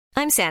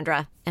I'm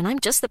Sandra, and I'm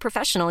just the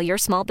professional your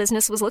small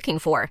business was looking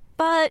for.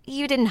 But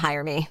you didn't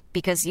hire me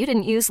because you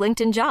didn't use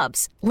LinkedIn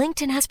Jobs.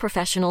 LinkedIn has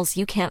professionals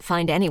you can't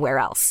find anywhere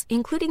else,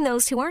 including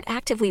those who aren't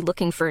actively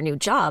looking for a new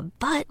job,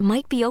 but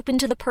might be open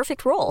to the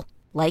perfect role,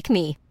 like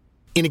me.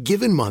 In a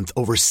given month,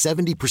 over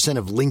 70%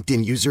 of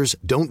LinkedIn users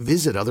don't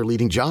visit other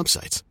leading job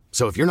sites.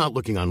 So if you're not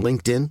looking on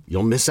LinkedIn,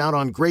 you'll miss out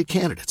on great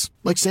candidates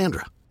like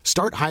Sandra.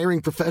 Start hiring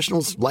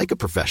professionals like a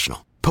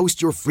professional.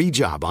 Post your free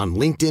job on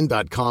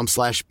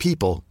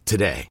linkedin.com/people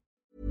today.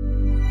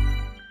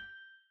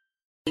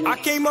 I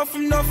came up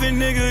from nothing,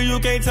 nigga, you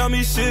can't tell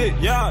me shit,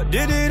 yeah.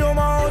 Did it on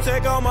my own,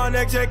 take out my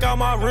neck, check out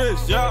my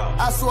wrist, yeah.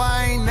 I swear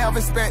I ain't never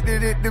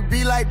expected it to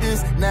be like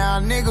this. Now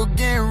a nigga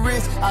getting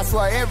rich, I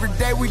swear every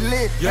day we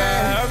lit.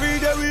 Yeah, every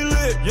day we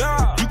lit,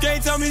 yeah. You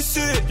can't tell me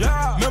shit,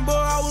 yeah. Remember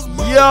I was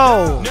broke,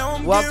 Yo, now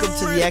I'm welcome getting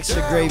to the rich,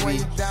 Extra yeah. Gravy.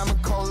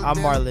 I'm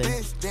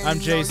Marlon. I'm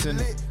Jason.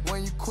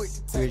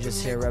 We're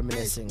just here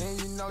reminiscing,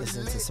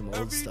 listening to some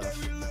old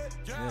stuff.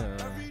 Yeah,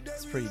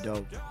 It's pretty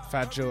dope.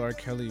 Fat Joe, R.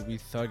 Kelly, we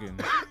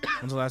thuggin'.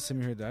 When's the last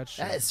time you heard that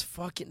shit? That is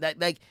fucking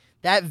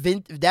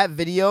that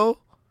video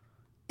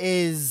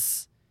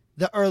is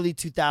the early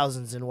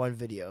 2000s in one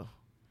video.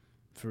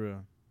 For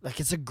real. Like,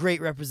 it's a great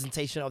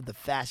representation of the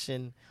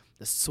fashion,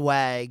 the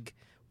swag,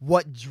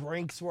 what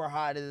drinks were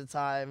hot at the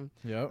time.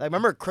 Yep. Like,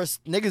 remember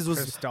niggas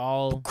was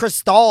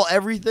Cristal,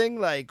 everything,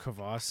 like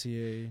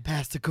Cavassier.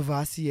 Pastor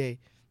Cavassier.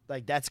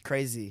 Like, that's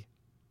crazy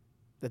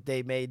that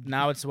they made.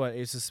 Now it's what,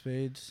 Ace of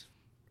Spades?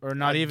 Or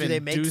not even Do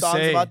they make Douce.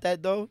 songs about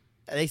that though?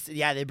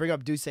 They bring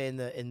up Douce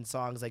in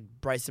songs, like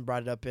Bryson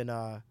brought it up in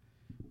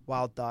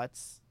Wild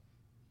Thoughts.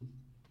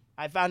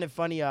 I found it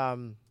funny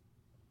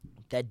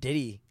that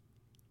Diddy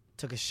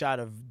took a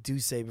shot of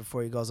Douce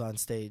before he goes on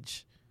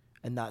stage,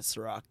 and not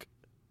Ciroc.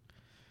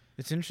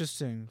 It's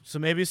interesting. So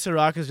maybe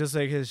Ciroc is just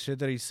like his shit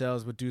that he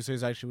sells, but Douce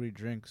is actually what he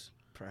drinks.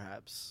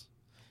 Perhaps.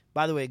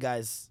 By the way,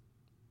 guys.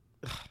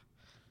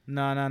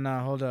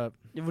 Nah, hold up.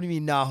 What do you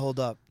mean, nah, hold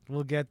up?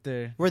 We'll get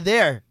there. We're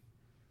there.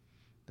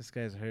 This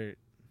guy's hurt.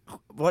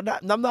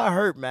 I'm not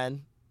hurt,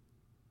 man.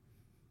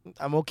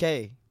 I'm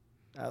okay.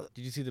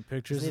 Did you see the I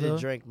pictures, just need though? a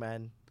drink,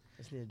 man.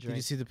 Just need a drink. Did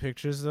you see the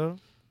pictures, though?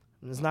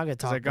 I'm just not going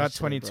to talk Because I got much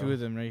 22 today, bro. of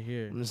them right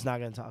here. I'm just not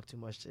going to talk too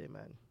much today,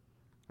 man.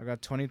 I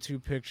got 22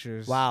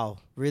 pictures. Wow.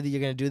 Really?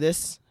 You're going to do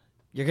this?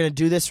 You're going to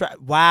do this right?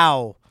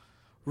 Wow.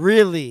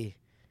 Really?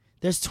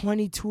 There's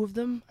 22 of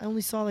them? I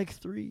only saw like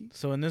 3.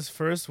 So in this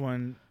first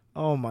one,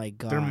 Oh, my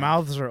God. their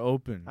mouths are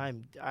open.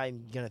 I'm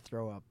going to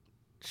throw up.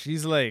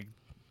 She's like,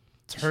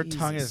 her Jesus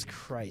tongue is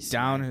Christ,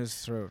 down man. his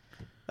throat.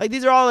 Like,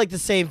 these are all like the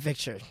same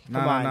picture. Come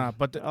on. Nah.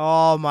 But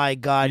Oh, my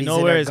God. You He's know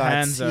in where her his guts.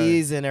 hands are.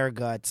 He's in her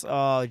guts.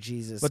 Oh,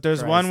 Jesus but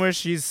there's Christ. one where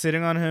she's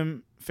sitting on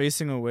him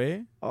facing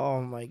away.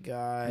 Oh, my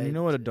God. And you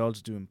know what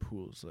adults do in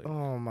pools? Like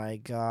Oh, my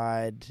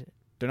God.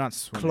 they're not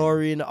swimming.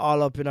 Chlorine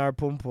all up in our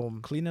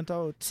pum-pum. Clean it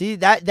out. See,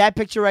 that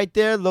picture right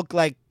there looked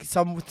like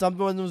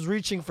someone was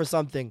reaching for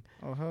something.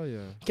 Oh, hell yeah.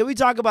 Can we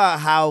talk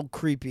about how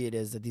creepy it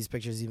is that these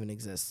pictures even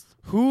exist?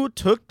 Who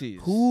took these?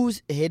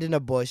 Who's hid in a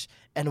bush,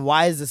 and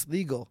why is this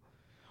legal?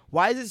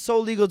 Why is it so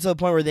legal to the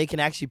point where they can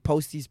actually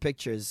post these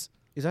pictures?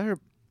 Is that her?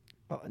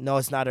 Oh, no,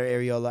 it's not her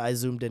areola. I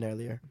zoomed in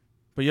earlier.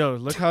 But yo,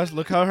 look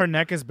how her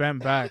neck is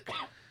bent back.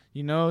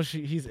 You know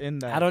he's in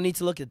that. I don't need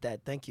to look at that.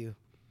 Thank you.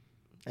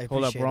 I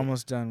Hold up, appreciate we're it.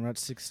 almost done. We're at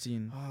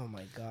 16. Oh,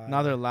 my God.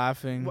 Now they're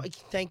laughing. Well,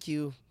 thank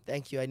you.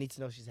 Thank you. I need to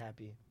know she's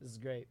happy. This is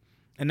great.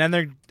 And then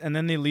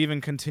they leave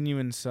and continue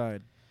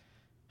inside.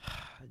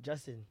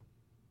 Justin,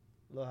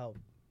 a little help.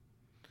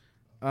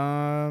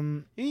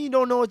 You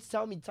don't know what to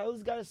tell me. Tell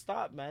this guy to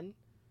stop, man.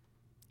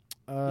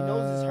 He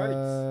knows this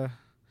hurts.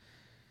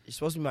 You're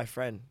supposed to be my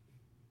friend.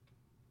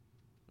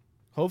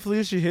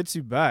 Hopefully she hits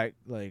you back.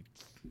 Like,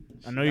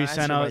 I know you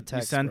sent out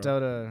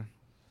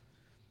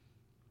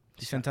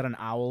an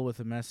owl with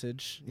a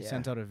message. You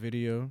sent out a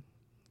video.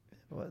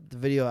 Well, the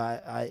video,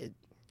 I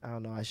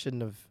don't know. I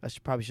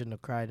probably shouldn't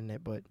have cried in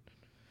it, but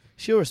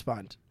she'll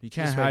respond. You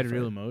can't Just hide wait for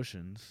real it.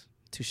 emotions.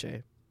 Touche.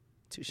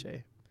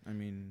 I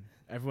mean,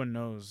 everyone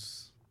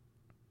knows.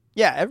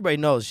 Yeah, everybody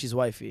knows she's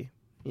wifey.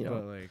 You know,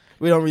 But like,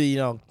 we don't really,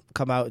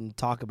 come out and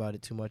talk about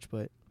it too much,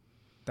 but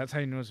that's how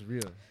you know it's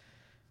real.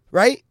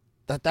 right?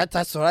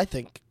 That's what I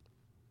think.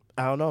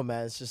 I don't know,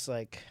 man. It's just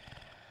like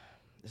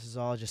this is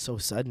all just so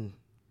sudden.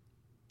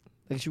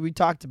 Like we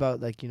talked about,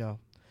 like the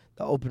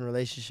open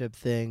relationship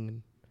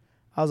thing.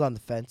 I was on the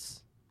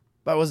fence,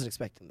 but I wasn't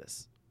expecting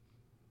this.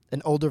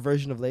 An older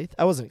version of Lath.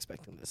 I wasn't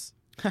expecting this.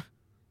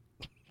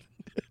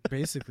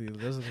 Basically, it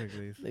does look like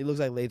Lath. He looks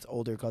like Lath's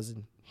older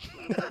cousin.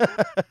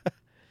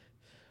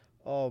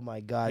 Oh my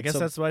God! I guess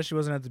that's why she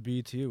wasn't at the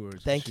BET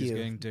Awards. Thank She's you.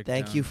 getting dicked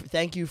Thank down. you.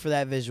 Thank you for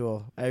that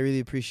visual. I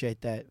really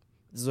appreciate that.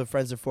 This is what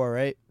friends are for,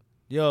 right?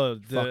 Yo,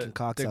 Fucking the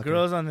cocksucker.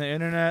 girls on the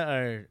internet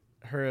are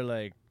her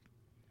like.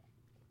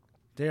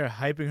 They are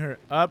hyping her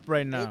up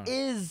right now. It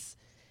is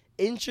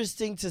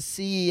interesting to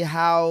see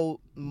how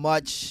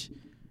much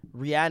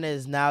Rihanna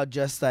is now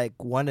just like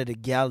one of the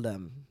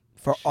galdem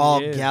for She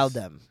all is.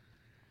 galdem.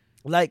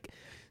 Like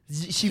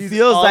she She's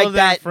feels all like their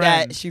that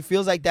friend. she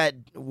feels like that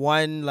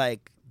one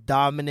like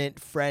dominant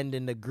friend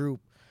in the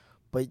group,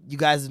 but you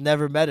guys have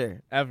never met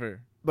her.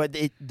 Ever. But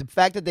the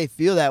fact that they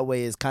feel that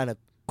way is kind of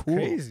cool.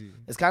 Crazy.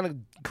 It's kind of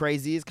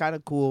crazy. It's kind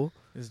of cool.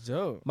 It's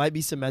dope. Might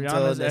be some mental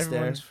Rihanna's illness there.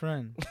 everyone's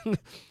friend.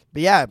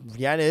 But yeah,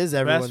 Rihanna is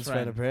everyone's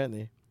friend friend.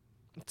 apparently.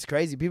 It's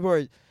crazy. People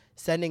are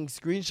sending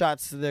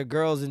screenshots to their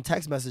girls in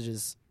text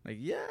messages. Like,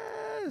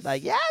 yes.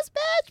 Like, yes,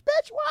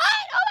 bitch, what?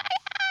 Oh my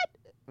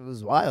God. It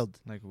was wild.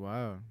 Like,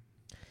 wow.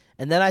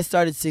 And then I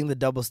started seeing the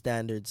double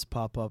standards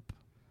pop up.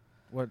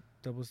 What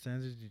double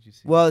standards did you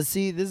see? Well,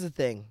 see, this is the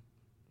thing.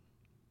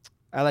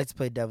 I like to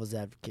play devil's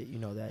advocate. You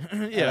know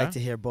that. Yeah. I like to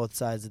hear both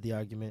sides of the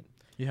argument.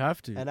 You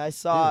have to. And I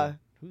saw Dude,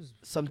 who's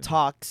some fucking-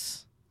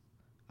 talks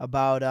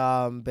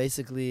about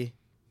basically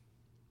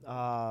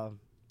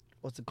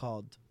what's it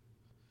called?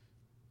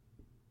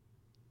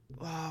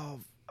 Wow,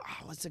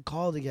 what's it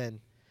called again?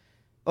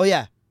 Oh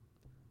yeah.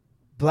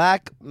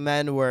 Black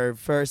men were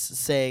first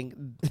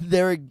saying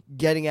they were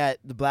getting at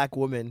the black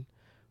women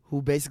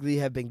who basically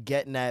have been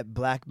getting at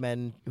black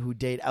men who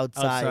date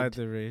outside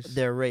the race.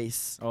 their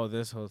race. Oh,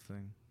 this whole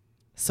thing.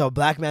 So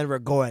black men were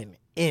going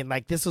in.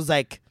 Like this was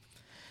like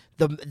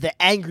the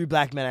angry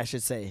black men, I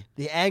should say.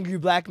 The angry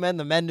black men,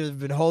 the men who have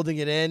been holding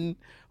it in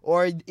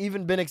or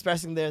even been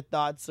expressing their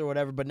thoughts or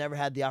whatever, but never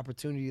had the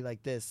opportunity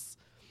like this.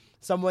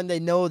 Someone they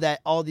know that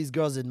all these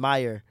girls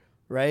admire,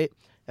 right?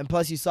 And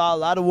plus you saw a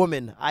lot of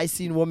women. I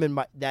seen women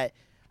that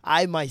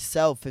I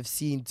myself have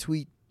seen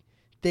tweet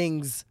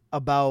things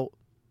about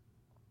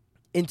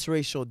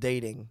interracial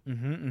dating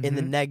in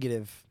the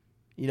negative.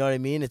 You know what I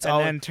mean? It's and all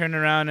then turn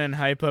around and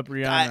hype up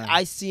Rihanna.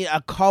 I seen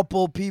a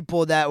couple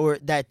people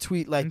that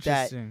tweet like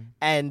that, Interesting.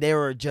 and they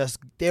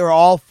were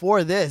all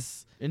for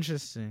this.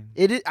 Interesting.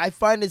 I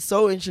find it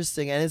so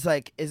interesting, and it's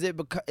like, is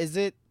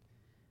it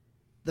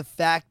the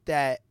fact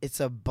that it's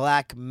a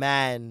black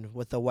man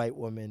with a white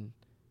woman?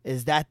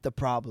 Is that the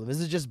problem?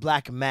 Is it just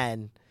black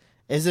man?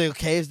 Is it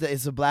okay if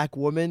it's a black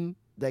woman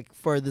like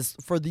for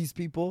these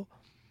people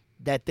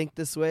that think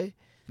this way?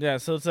 Yeah,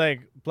 so it's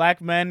like black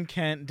men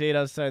can't date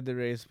outside the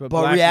race, but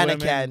But black Rihanna women,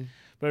 can.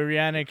 But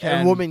Rihanna can.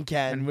 And women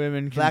can. And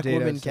women can. Black date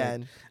women outside.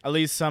 can. At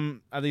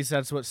least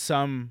that's what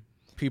some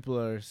people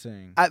are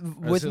saying.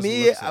 With just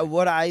me, looks like.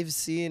 what I've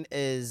seen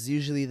is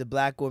usually the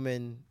black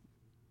women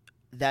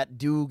that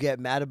do get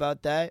mad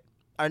about that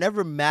are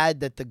never mad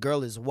that the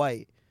girl is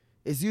white.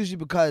 It's usually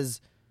because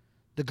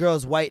the girl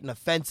is white and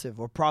offensive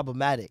or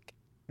problematic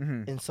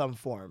in some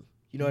form.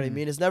 You know what I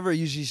mean? It's never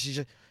usually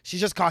she's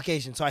just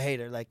Caucasian, so I hate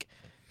her. Like,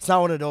 it's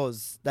not one of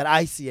those that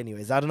I see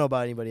anyways. I don't know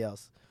about anybody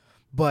else.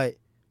 But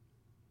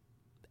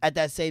at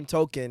that same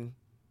token,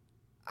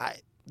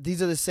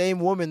 these are the same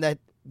women that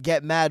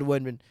get mad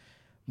when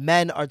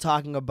men are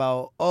talking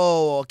about,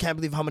 oh, I can't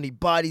believe how many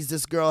bodies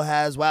this girl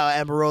has. Wow,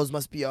 Amber Rose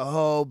must be a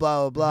hoe,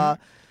 blah, blah, blah.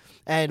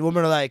 And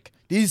women are like,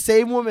 these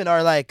same women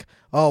are like,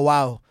 oh,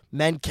 wow,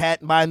 men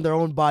can't mind their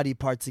own body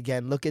parts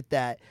again. Look at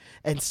that.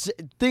 And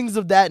things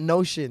of that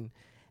notion.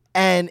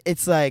 And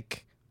it's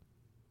like,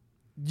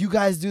 you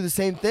guys do the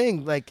same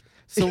thing. Like,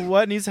 So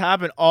what needs to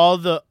happen? All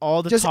the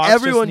just talks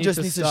everyone just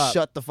needs to stop.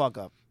 shut the fuck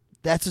up.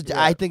 That's what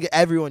Yeah. I think.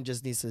 Everyone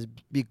just needs to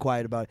be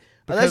quiet about it.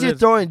 Because Unless you're it's-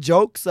 throwing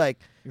jokes, like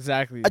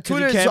Exactly. 'Cause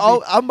Twitter you is can't all.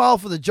 be, I'm all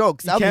for the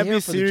jokes. you I'm can't here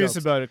be for the serious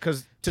jokes. about it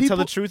because to tell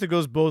the truth, it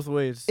goes both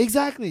ways.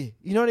 Exactly.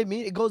 You know what I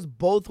mean? It goes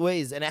both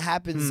ways, and it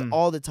happens Hmm.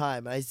 all the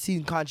time. I've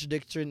seen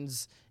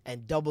contradictions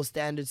and double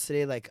standards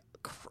today, like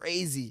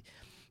crazy.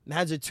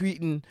 Mans are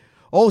tweeting,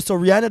 "Oh, so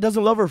Rihanna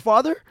doesn't love her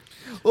father?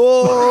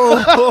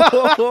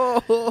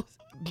 Oh,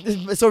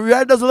 so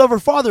Rihanna doesn't love her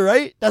father,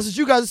 right? That's what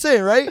you guys are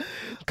saying, right?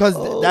 Because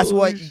that's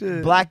what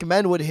shit. black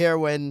men would hear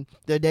when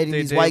they're dating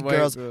They these date white white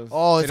girls. girls.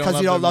 Oh, They it's don't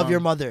because you love don't their love your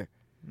mom. mother.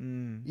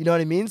 Mm. You know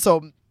what I mean?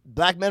 So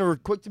black men were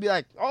quick to be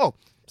like, oh,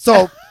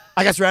 so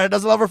I guess Rihanna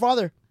doesn't love her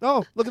father.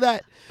 Oh, look at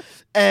that.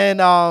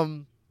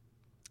 And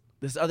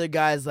this other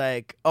guy's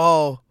like,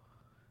 there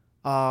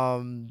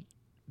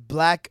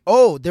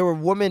were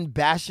women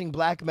bashing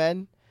black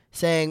men,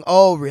 saying,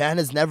 oh,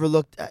 Rihanna's never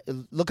look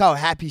how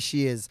happy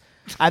she is.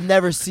 I've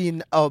never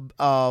seen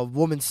a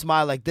woman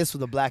smile like this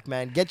with a black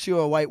man. Get you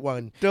a white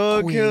one,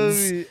 Don't kill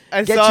Queens. me.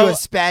 I Get saw you a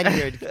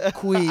Spaniard,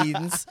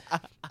 Queens.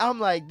 I'm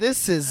like,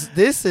 this is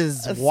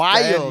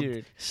wild.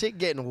 Spaniard. Shit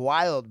getting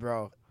wild,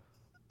 bro.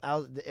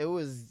 It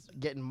was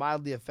getting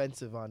mildly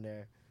offensive on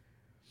there,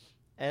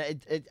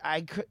 and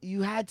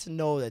you had to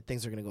know that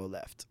things are gonna go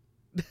left.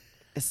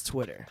 It's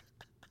Twitter.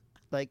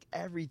 Like,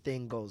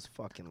 everything goes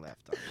fucking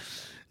left on it.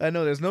 I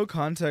know there's no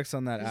context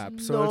on that app,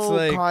 so no it's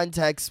like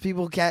context.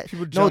 People can't.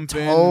 people no jump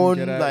tone.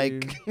 in, get at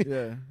Like, you.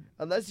 yeah,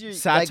 unless you.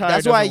 Satire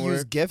That's why I doesn't use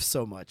work. GIFs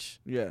so much.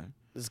 yeah.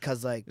 It's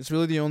because like It's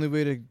really the only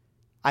way to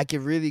I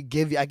can really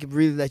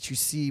let you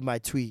see my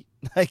tweet.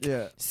 Like,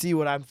 yeah. see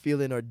what I'm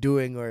feeling or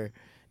doing or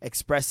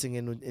expressing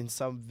in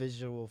some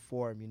visual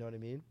form. You know what I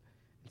mean?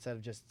 Instead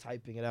of just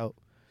typing it out.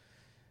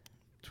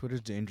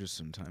 Twitter's dangerous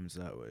sometimes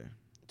that way.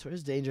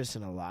 Twitter's dangerous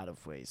in a lot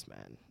of ways,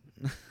 man.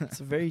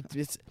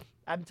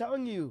 I'm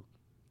telling you,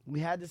 we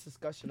had this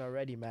discussion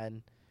already,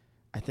 man.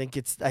 I think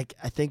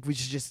we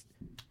should just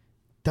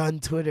done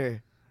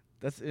Twitter.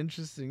 That's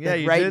interesting. Yeah,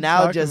 Like you right did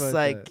now, talk just about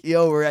like that.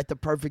 yo, we're at the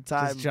perfect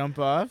time Just jump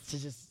off,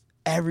 to just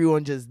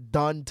everyone just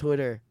done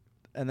Twitter,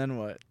 and then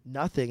what?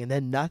 nothing, and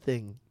then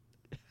nothing.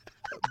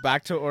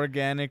 Back to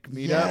organic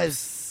meetups.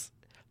 Yes,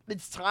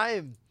 it's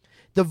time.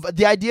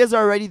 The ideas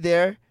are already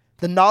there.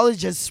 The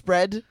knowledge has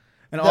spread.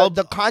 And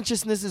The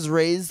consciousness is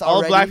raised all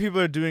already. black people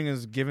are doing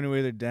is giving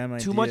away their damn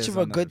ideas. Too much of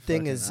a on that good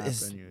thing fucking is- app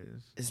is-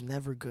 anyways. is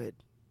never good.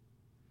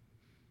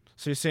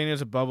 So you're saying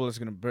there's a bubble that's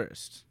gonna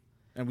burst,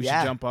 and we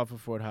Yeah. should jump off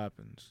before it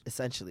happens.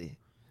 Essentially,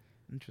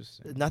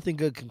 Interesting. nothing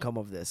good can come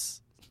of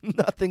this.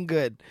 Nothing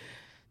good.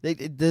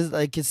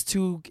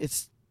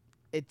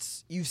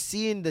 It's you've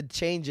seen the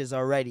changes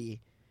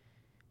already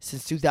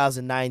since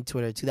 2009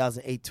 Twitter,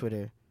 2008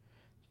 Twitter,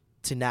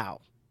 to now.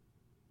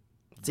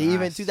 So even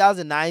Vast.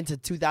 2009 to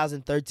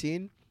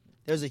 2013,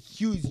 there's a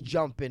huge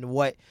jump in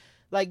what,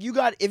 like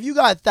if you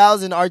got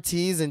 1,000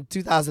 RTs in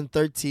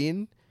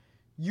 2013,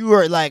 you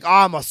were like, oh,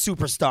 I'm a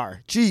superstar.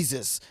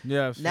 Jesus.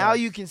 Yeah. Now facts.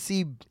 you can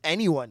see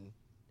anyone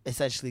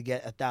essentially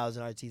get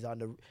 1,000 RTs on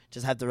the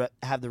just have to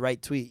have the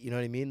right tweet. You know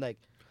what I mean? Like,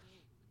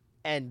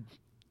 and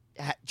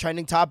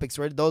trending topics.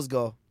 Where did those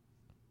go?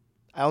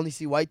 I only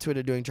see white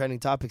Twitter doing trending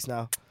topics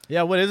now.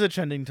 Yeah. What is a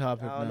trending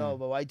topic? I don't now? know,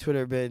 but white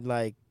Twitter been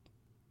like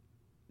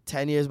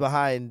 10 years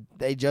behind.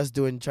 They just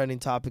doing trending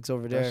topics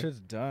over That there. shit's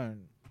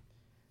done.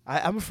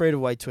 I'm afraid of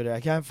white Twitter. I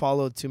can't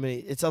follow too many.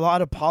 It's a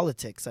lot of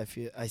politics. I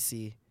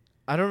see.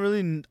 I don't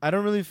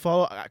really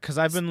follow because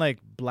I've been like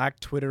black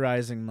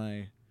Twitterizing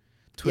my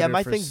Twitter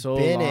my for thing's so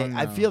been long it.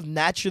 I now. feel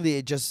naturally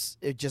it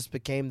just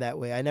became that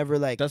way. I never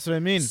like That's what I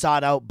mean.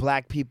 sought out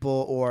black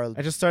people or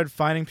I just started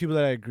finding people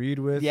that I agreed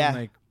with. Yeah. And,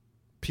 like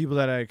people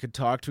that I could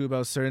talk to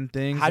about certain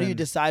things. how do you and,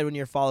 decide when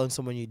you're following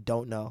someone you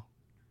don't know?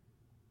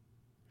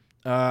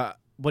 What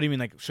do you mean?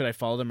 Like, should I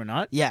follow them or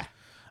not? Yeah,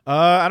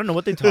 I don't know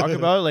what they talk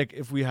about. Like,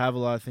 if we have a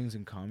lot of things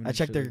in common. I and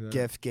check shit their like that.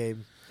 GIF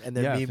game and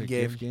their Yeah, if meme their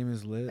game, GIF game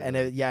is lit. and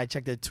I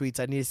check their tweets.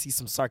 I need to see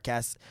some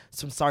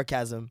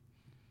sarcasm,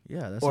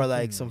 yeah, that's or the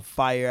like thing. some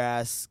fire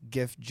ass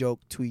GIF joke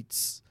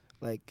tweets.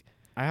 Like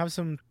I have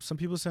some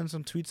people send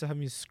some tweets that have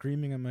me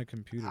screaming at my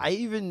computer. I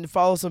even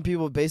follow some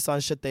people based on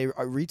shit they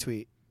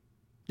retweet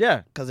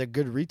yeah, because they're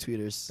good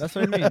retweeters. that's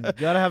what I mean. You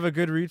gotta have a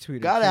good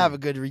retweet. Gotta have a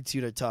good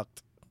retweeter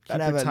tucked.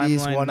 Gotta have your at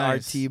least timeline one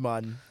nice. RT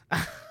man.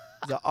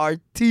 The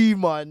RT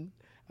man.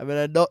 I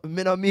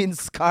mean, I mean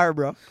Scar,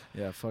 bro.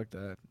 Yeah, fuck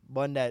that.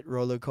 One that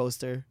roller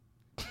coaster.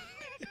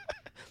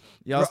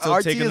 Y'all Bro, still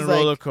RT taking is the like-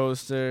 roller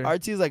coaster.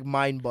 RT is like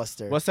Mind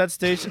Buster. What's that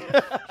station?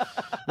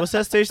 What's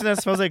that station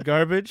that smells like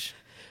garbage?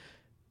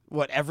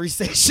 What, every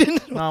station?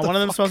 No, one of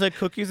them smells like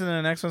cookies, and then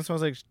the next one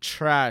smells like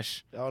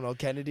trash. I don't know,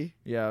 Kennedy?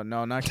 Yeah,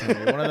 no, not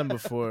Kennedy. One of them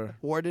before.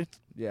 Warden?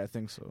 Yeah, I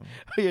think so.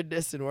 You're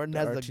dissing. Warden The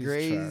has RT's the trash.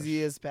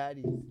 craziest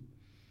patties.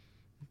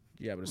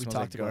 Yeah, but it We smells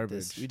talked like about garbage.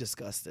 this. We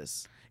discussed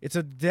this. It's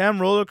a damn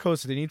roller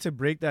coaster. They need to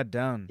break that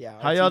down. Yeah,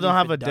 How RT y'all don't needs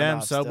have to a be damn done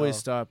off subway still.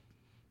 stop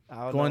I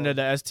don't going know. to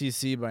the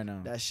STC by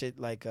now? That shit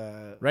like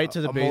Right to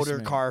the a motor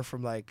basement. car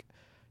from like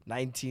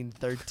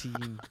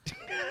 1913.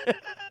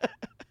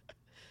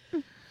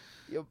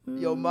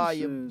 Yo, ma,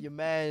 your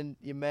man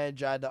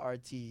drive the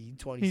RT. He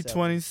 27. He's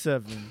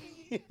 27.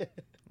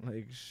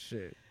 Like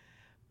shit.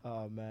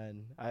 Oh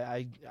man,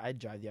 I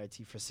drive the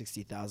RT for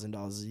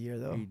 $60,000 a year Are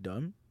though. you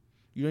dumb?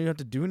 You don't even have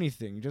to do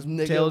anything. You just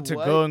Nigga, tell it to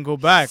what? go and go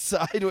back.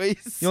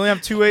 Sideways. You only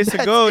have 2 ways to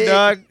That's go, it.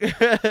 dog.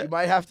 You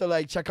might have to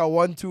like check a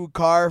 1-2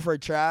 car for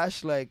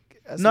trash. Like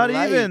that's Not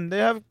light. even. They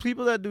have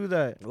people that do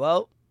that.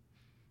 Well,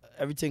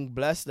 everything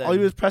blessed. Then. All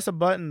you do is press a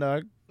button,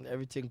 dog.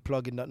 Everything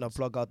plug in, nothing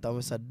plug out. That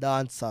was a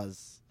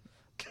dancers.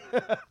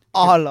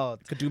 All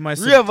out. Could do my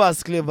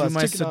Rivers, do clavers.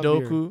 my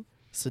Sudoku.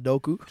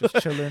 Sudoku. Just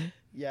chilling.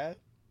 Yeah.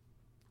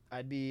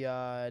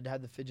 I'd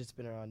have the fidget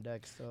spinner on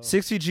deck. So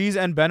 60 G's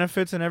and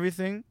benefits and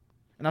everything.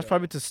 And that's Yeah.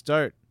 probably to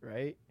start.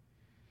 right.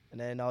 And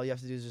then all you have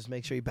to do is just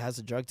make sure you pass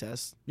the drug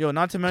test. Yo,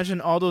 not to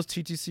mention all those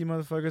TTC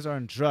motherfuckers are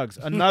on drugs.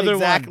 Another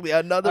exactly.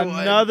 one. Another one.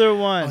 Another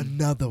one.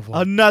 Another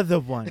one. Another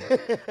one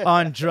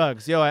on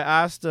drugs. Yo, I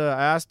asked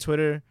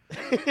Twitter,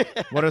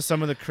 what are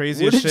some of the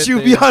craziest Wouldn't shit you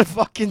they- be on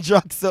fucking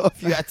drugs though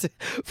if you had to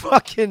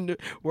fucking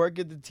work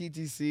at the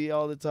TTC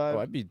all the time? Oh,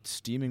 I'd be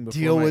steaming before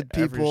Deal my with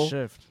every people.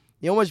 shift.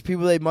 You know how much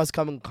people they must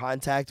come in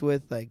contact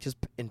with, like just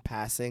in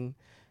passing?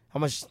 How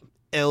much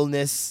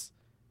illness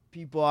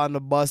people on the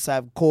bus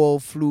have?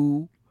 Cold,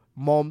 flu,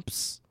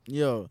 mumps,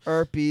 Yo,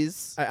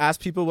 herpes. I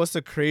asked people what's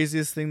the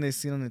craziest thing they've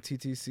seen on the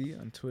TTC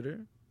on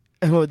Twitter.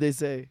 And what they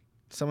say?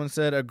 Someone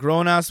said a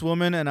grown-ass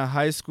woman and a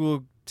high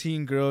school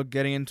teen girl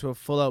getting into a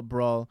full-out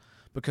brawl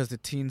because the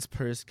teen's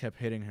purse kept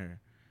hitting her.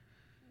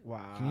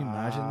 Wow. Can you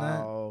imagine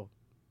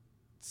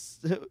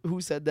that? Who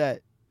said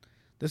that?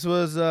 This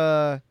was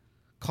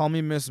Call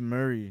Me Miss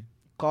Murray.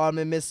 Call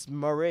me Miss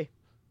Murray.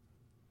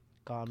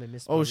 Call me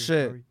Miss Oh, Murray.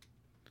 shit.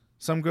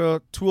 Some girl,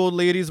 2 old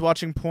ladies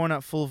watching porn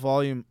at full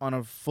volume on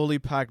a fully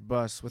packed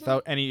bus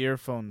without any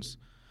earphones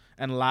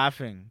and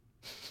laughing.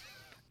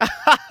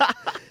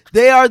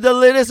 They are the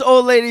latest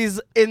old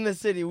ladies in the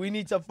city. We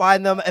need to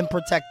find them and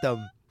protect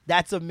them.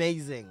 That's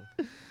amazing.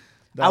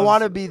 I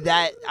want to be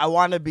that. I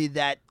want to be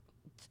that,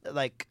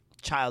 like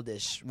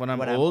childish When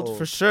I'm old,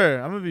 for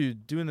sure. I'm gonna be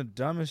doing the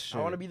dumbest shit.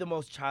 I want to be the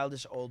most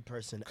childish old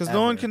person. Because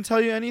no one can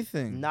tell you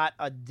anything. Not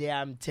a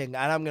damn thing.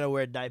 And I'm gonna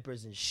wear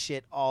diapers and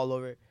shit all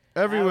over.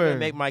 Everywhere. I'm gonna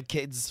make my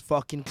kids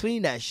fucking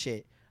clean that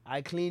shit.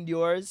 I cleaned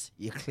yours.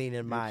 You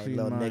cleaning mine, clean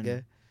little mine.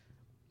 nigga.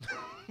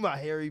 My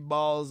hairy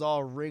balls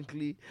all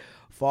wrinkly.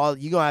 Fall.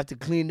 You gonna have to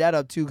clean that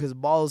up too, because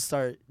balls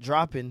start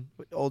dropping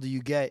the older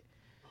you get.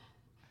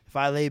 If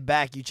I lay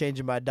back, you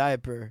changing my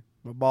diaper,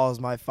 my balls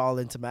might fall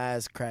into my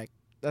ass crack.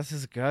 That's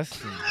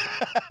disgusting.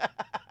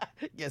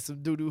 Get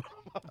some doo doo.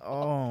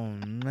 Oh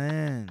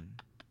man.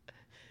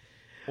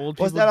 Old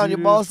What's people that on your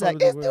doo-doo ball is sack?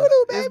 probably It's the doo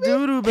worst.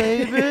 doo,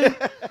 baby.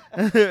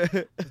 It's doo-doo,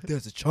 baby.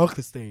 There's a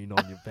chocolate stain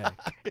on your back.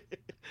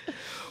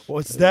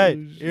 What's Oh, that?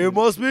 shit. It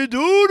must be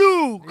doo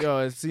doo. Yo,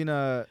 I seen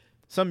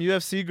some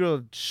UFC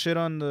girl shit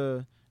on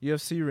the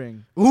UFC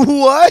ring.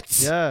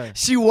 What? Yeah.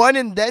 She won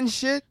and then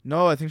shit?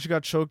 No, I think she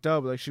got choked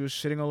out, but like she was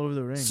shitting all over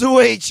the ring. So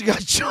wait, she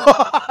got choked.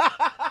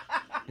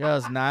 Yeah, it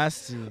was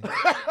nasty.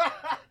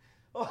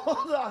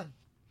 Hold on.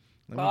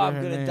 Let me Oh, get I'm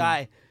her gonna name.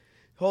 die.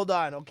 Hold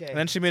on, okay. And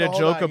then she made a hold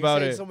joke on, you're about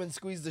saying it. Someone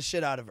squeezed the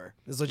shit out of her.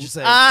 Is what you're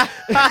saying. Ah,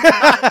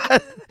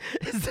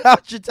 Is that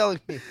what you're telling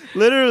me?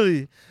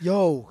 literally.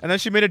 Yo, And then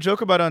she made a joke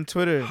about it on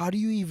Twitter. how do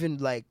you even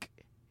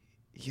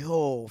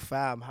yo,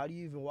 fam, how do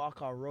you even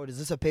walk our road? Is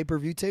this a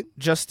pay-per-view thing?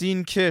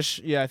 Justine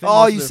Kish. Yeah, I think.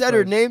 Oh, that's you their said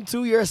her fight. name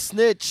too? You're a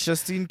snitch.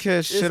 Justine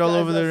Kish. This Shit all guy's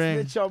over a the ring.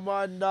 Snitch on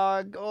my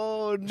dog.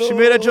 Oh, no. She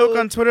made a joke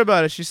on Twitter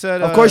about it. She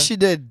said, Of course she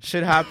did.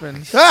 shit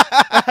happens.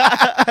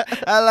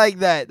 I like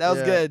that. That was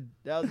Yeah. good.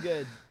 That was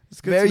good. It's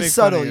good to Very make fun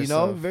subtle, of you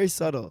know? yourself. Very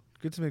subtle.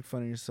 Good to make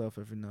fun of yourself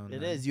every now and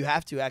It then. is. You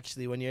have to,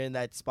 actually, when you're in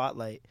that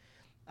spotlight.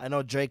 I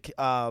know Drake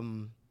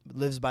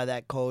lives by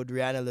that code.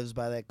 Rihanna lives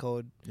by that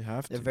code. You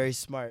have to. They're very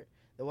smart.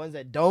 The ones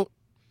that don't,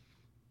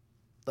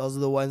 those are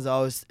the ones that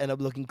always end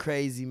up looking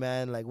crazy,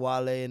 man. Like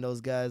Wale and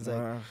those guys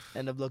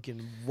end up looking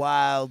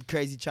wild,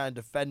 crazy, trying to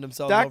defend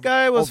themselves. That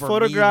guy was over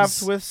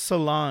photographed memes. with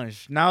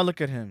Solange. Now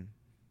look at him.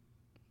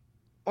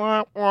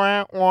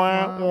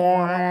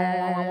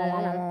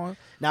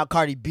 Now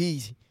Cardi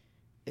B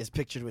is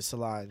pictured with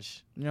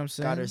Solange. You know what I'm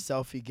saying? Got her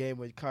selfie game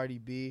with Cardi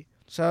B.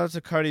 Shout out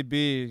to Cardi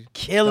B.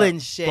 Killing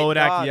That shit.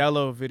 Bodak dog.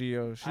 Yellow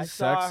video. She's I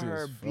saw sexy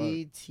her as fuck.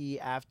 BT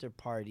after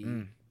party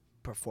Mm.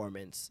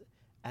 performance,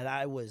 and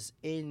I was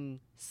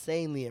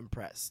insanely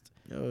impressed.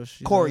 Yo,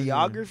 she's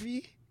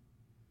Choreography?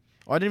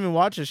 Oh, I didn't even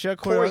watch it. She had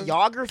choreography.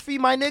 Choreography,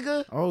 my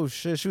nigga? Oh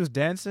shit, she was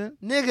dancing.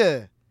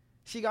 Nigga.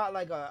 She got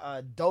like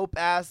a dope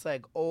ass,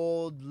 like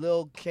old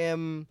Lil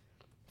Kim,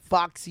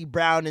 Foxy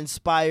Brown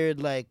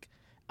inspired like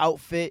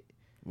outfit.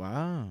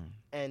 Wow.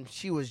 And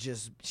she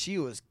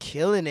was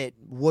killing it.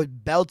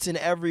 Would belting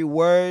every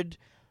word.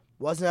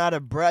 Wasn't out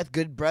of breath.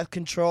 Good breath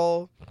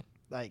control.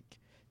 Like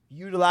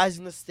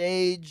utilizing the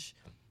stage.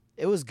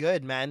 It was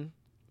good, man.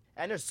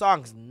 And her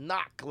songs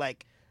knock.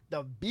 Like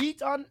the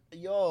beat on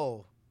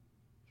yo.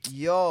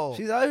 She's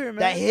out here, man.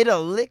 That Hit a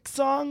Lick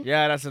song?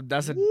 Yeah, that's a jam.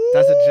 That's a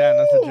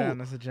Woo! jam.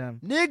 That's a jam.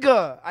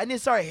 Nigga, I need to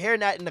start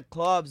hearing that in the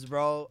clubs,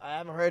 bro. I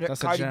haven't heard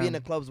That's a Cardi B in jam.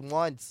 the clubs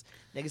once.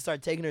 Niggas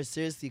start taking her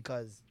seriously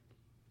because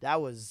I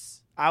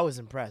was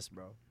impressed,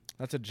 bro.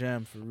 That's a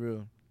jam for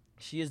real.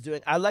 She is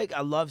doing. I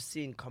love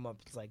seeing come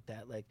ups like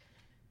that. Like,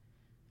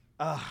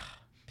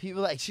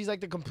 people like she's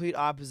like the complete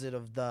opposite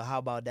of the How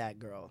About That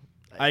girl.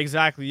 Like,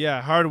 Exactly.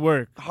 Yeah, hard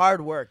work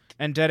hard work.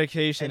 and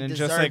dedication And and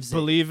just like deserves it.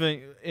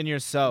 believing in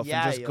yourself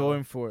Yeah, and just yo.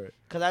 going for it.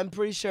 Cause I'm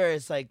pretty sure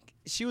it's like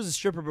she was a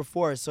stripper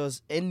before, so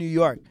it's in New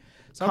York.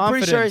 So I'm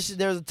pretty sure Confidence.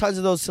 there's tons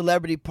of those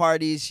celebrity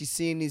parties. She's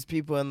seeing these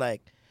people and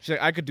like, She's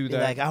like, I could do be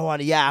that. like I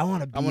want to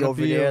be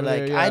over be there. over Like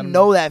there, yeah, I I'm-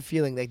 know that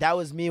feeling. Like that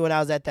was me when I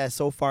was at that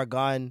So Far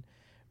Gone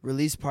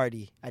release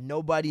party, and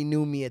nobody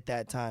knew me at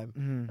that time.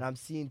 Mhm. And I'm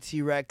seeing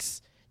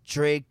T-Rex,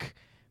 Drake,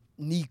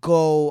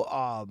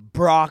 Nico,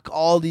 Brock,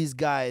 all these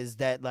guys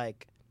that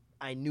like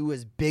I knew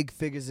as big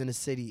figures in the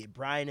city.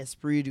 Brian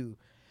Espiritu.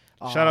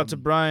 Shout out to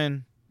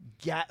Brian.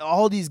 Yeah,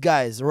 all these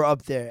guys were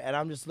up there, and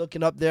I'm just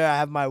looking up there. I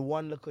have my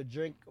one little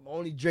drink,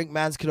 only drink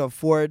mans can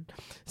afford.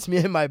 It's me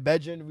in my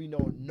bedroom. We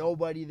know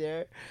nobody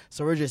there,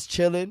 so we're just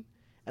chilling.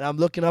 And I'm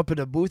looking up at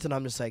the booth, and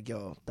I'm just like,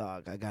 "Yo,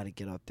 dog, I gotta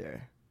get up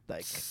there."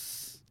 Like,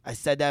 I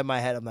said that in my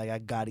head. I'm like, I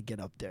gotta get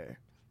up there.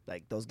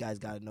 Like, those guys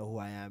gotta know who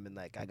I am, and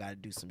like, I gotta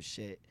do some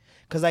shit.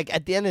 Cause like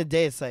at the end of the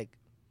day, it's like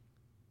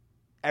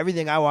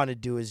everything I want to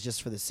do is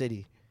just for the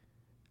city.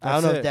 I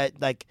don't That's know if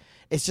that like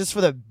it's just for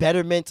the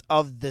betterment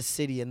of the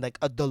city and like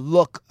the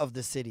look of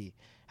the city,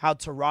 how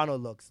Toronto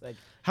looks, like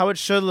How it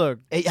should look.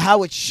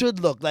 how it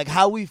should look, like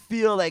how we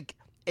feel like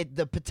it.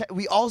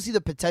 We all see the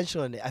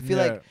potential in it. I feel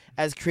Yeah. like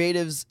as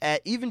creatives,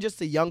 even just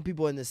the young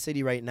people in the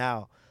city right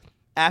now,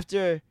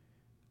 after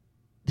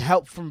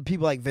help from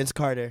people like Vince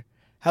Carter,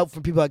 help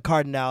from people like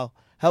Cardinal,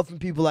 help from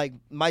people like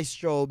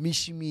Maestro,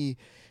 Mishimi,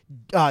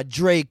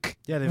 Drake,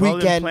 Yeah, they've all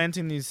been Weeknd,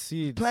 planting these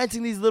seeds.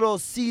 planting these little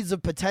seeds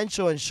of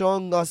potential and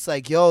showing us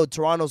like, yo,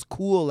 Toronto's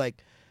cool.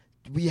 Like,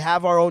 we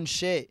have our own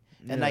shit,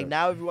 and Yeah. like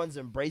now everyone's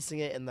embracing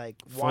it and like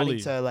wanting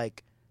Fully. to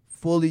like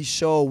fully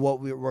show what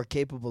we're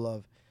capable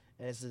of.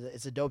 And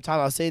it's a dope time.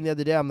 I was saying the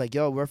other day, I'm like,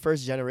 yo, we're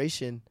first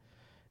generation,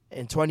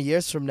 in 20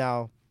 years from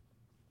now,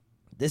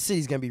 this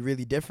city's gonna be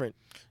really different.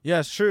 Yeah,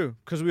 it's true.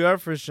 Because we are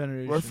first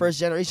generation. We're first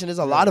generation. There's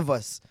a lot of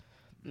us,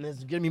 and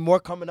there's gonna be more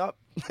coming up.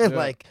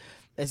 Like,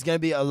 it's gonna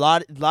be a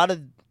lot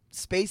of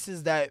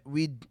spaces that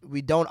we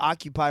don't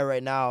occupy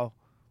right now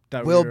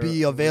That will we're-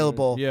 be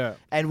available. Yeah.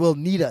 And will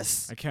need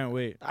us. I can't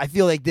wait. I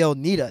feel like they'll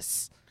need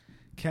us.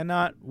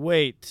 Cannot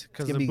wait.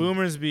 Because It's the gonna be-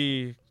 boomers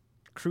be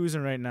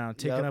cruising right now,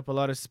 taking Yep. up a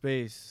lot of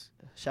space.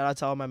 Shout out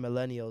to all my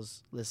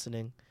millennials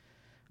listening.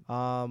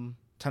 Time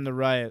to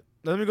riot.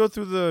 Let me go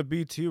through the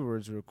BT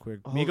awards real quick.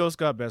 Oh. Migos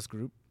got best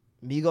group,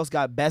 Migos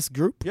got best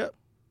group. Yep.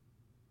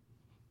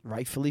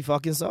 Rightfully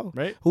fucking so.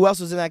 right? Who else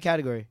was in that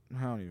category?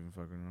 I don't even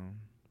fucking know.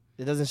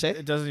 It doesn't say.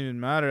 It doesn't even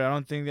matter. I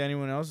don't think that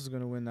anyone else is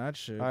gonna win that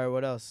shit. All right,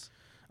 what else?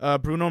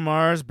 Bruno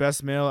Mars,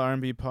 best male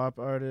R&B pop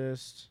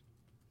artist.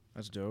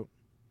 That's dope.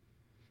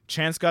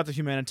 Chance got the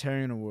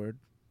humanitarian award.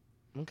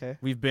 Okay.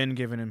 We've been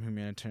giving him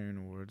humanitarian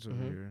awards over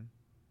Mhm. here.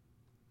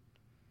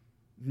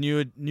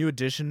 New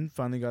Edition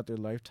finally got their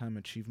lifetime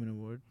achievement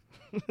award.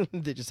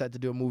 They just had to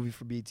do a movie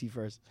for BT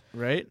first.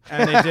 Right?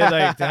 And they did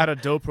they had a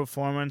dope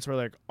performance where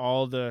like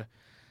all the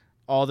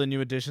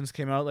new additions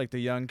came out, like the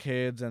young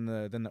kids and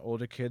then the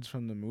older kids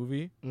from the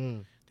movie.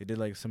 They did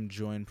like some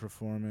joint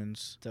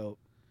performance. Dope.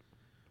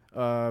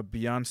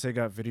 Beyonce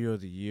got video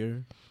of the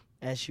year.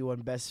 And she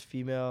won best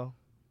female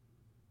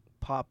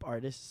pop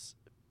artist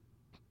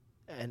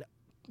and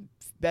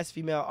best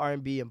female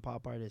R&B and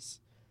pop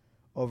artist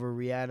over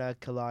Rihanna,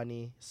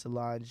 Kalani,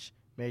 Solange,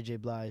 Mary J.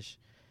 Blige.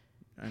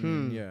 I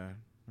mean, yeah.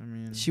 I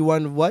mean, She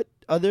won what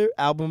other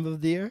album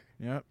of the year?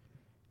 yep,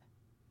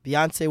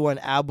 Beyonce won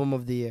album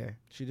of the year.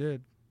 she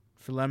did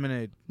for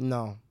Lemonade.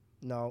 No.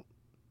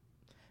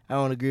 I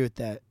don't agree with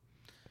that.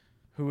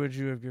 Who would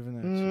you have given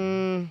that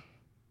to?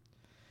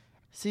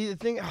 See, the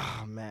thing,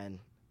 oh man.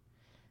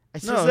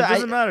 No, it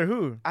doesn't matter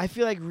who. I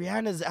feel like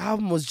Rihanna's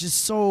album was just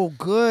so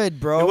good,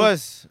 bro. It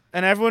was,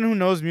 and everyone who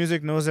knows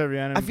music knows that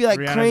Rihanna. I feel like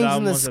Rihanna's Cranes in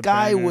album the was a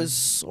Sky banger. was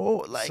so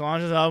like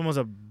Solange's album was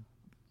a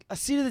A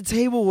Seat at the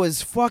Table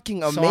was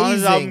fucking Solange's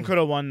amazing. album could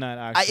have won that.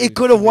 Actually, It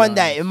could to have be won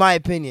that, honest. in my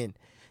opinion.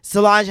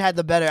 Solange had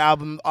the better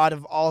album out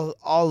of all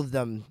of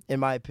them, in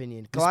my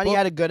opinion. Kalani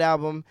had a good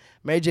album.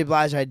 Mary J.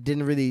 Blige, I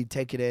didn't really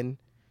take it in.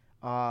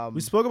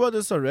 We spoke about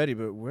this already,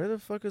 but where the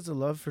fuck is the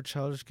love for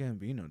Childish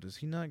Gambino? Does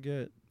he not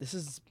get? This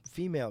is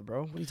female,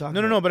 bro. What are you talking No,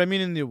 about? no. But I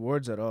mean in the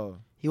awards at all.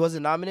 He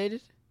wasn't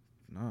nominated?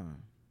 No,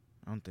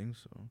 I don't think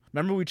so.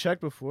 Remember we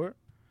checked before,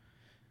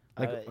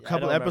 like I a don't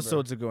couple remember.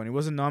 episodes ago, and he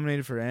wasn't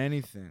nominated for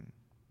anything.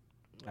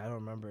 I don't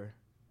remember.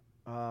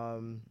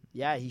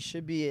 Yeah, he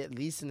should be at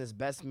least in this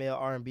best male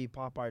R&B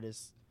pop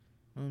artist.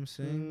 You know what I'm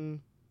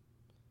saying?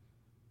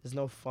 There's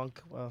no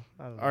funk. Well,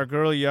 I don't know. Our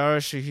girl Yara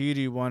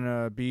Shahidi won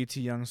a BET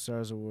Young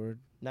Stars Award.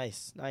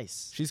 Nice.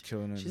 She's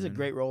killing it. She's a man.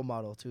 great role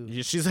model, too.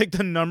 Yeah, she's like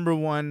the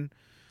 #1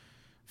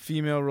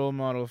 female role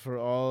model for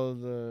all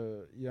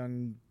the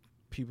young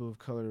people of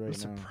color right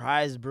I'm now.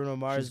 surprised Bruno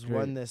Mars She's great.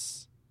 won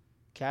this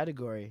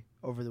category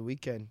over the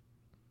weekend.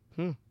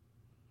 Yeah,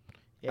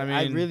 I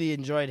I mean- really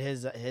enjoyed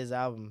his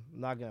album.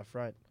 I'm not gonna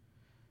front.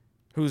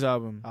 Whose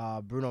album?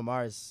 Bruno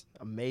Mars,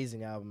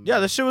 amazing album. Yeah,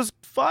 bro. this shit was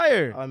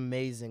fire.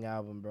 Amazing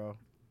album, bro.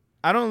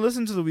 I don't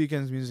listen to the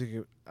Weeknd's music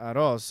at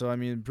all, so I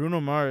mean Bruno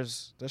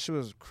Mars, that shit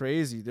was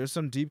crazy. There's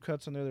some deep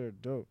cuts on there that are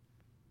dope.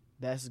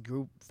 Best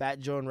group, Fat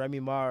Joe and Remy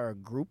Ma are a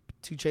group.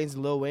 2 Chainz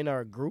and Lil Wayne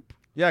are a group.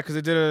 Yeah, because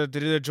they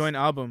did a joint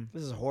album.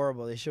 This is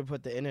horrible. They should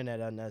put the internet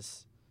on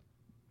this.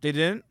 They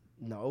didn't?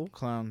 No.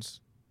 Clowns.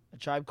 A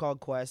Tribe Called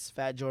Quest,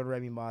 Fat Joe and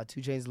Remy Ma, 2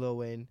 Chainz, Lil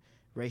Wayne,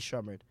 Ray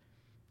Shremmerd,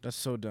 That's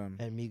so dumb.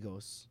 and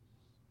Migos.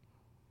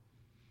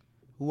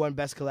 Who won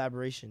Best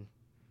Collaboration?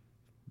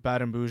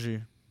 Bad and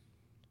Bougie.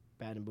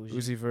 Bad and Bougie.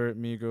 Uzi Vert,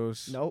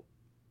 Migos. Nope.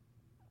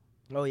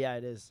 Oh, yeah,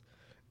 it is.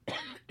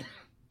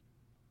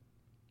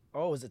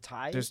 Oh, it was a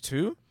tie? There's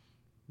 2?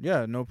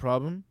 Yeah, no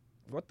problem.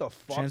 What the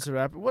fuck? Chance the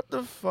Rapper. What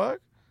the fuck?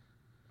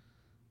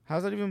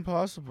 How's that even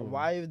possible?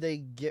 Why would they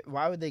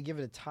give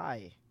it a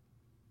tie?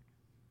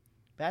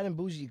 Bad and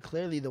Bougie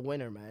clearly the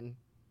winner, man.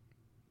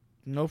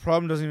 No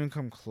problem doesn't even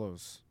come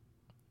close.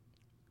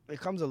 It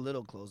comes a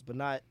little close, but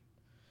not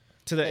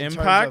To the in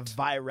impact? terms of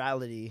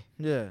virality.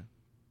 Yeah.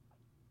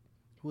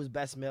 Who was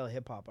best male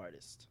hip hop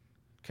artist?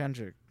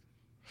 Kendrick.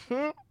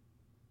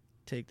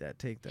 Take that.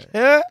 Take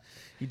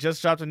He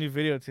just dropped a new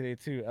video today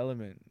too,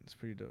 Element. It's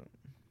pretty dope.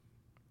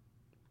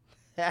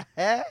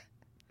 that.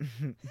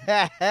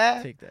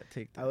 Take that.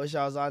 I wish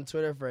I was on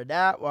Twitter for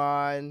that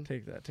one.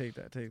 Take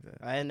that.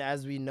 And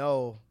as we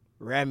know,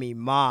 Remy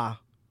Ma,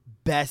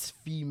 best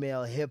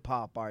female hip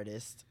hop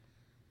artist.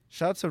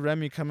 Shout out to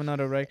Remy coming out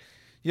of right.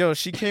 Yo,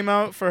 she came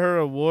out for her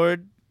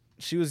award.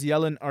 She was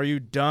yelling, "Are you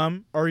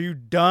dumb? Are you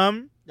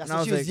dumb?" That's And I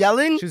what she was like-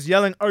 yelling? She was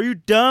yelling, "Are you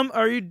dumb?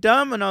 Are you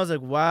dumb?" And I was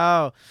like,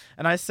 "Wow."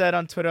 And I said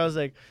on Twitter, I was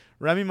like,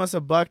 Remy must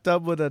have bucked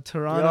up with a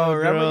Toronto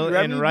girl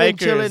Remy in been Rikers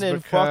chilling in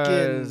fucking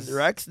because-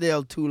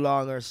 Rexdale too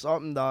long or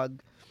something,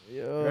 dog.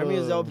 Yo. Remy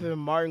is up in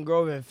Martin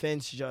Grove and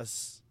Finch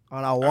just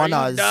on a Are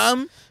one-us. you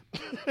dumb?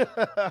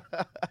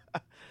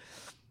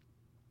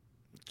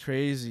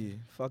 Crazy.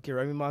 Fucking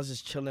Remy Ma's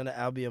just chilling at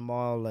Albion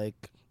Mall,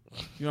 like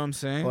You know what I'm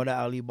saying? Or the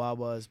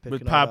Alibaba is picking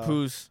With up.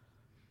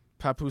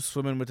 Papoose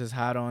swimming with his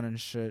hat on and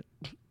shit.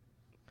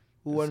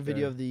 Who won This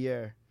video guy. of the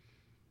year?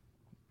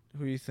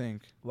 Who you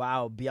think?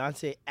 Wow,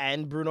 Beyonce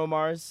and Bruno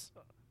Mars.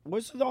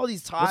 What's with all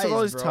these ties, with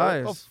all these bro?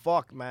 ties? What the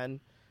fuck,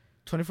 man?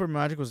 24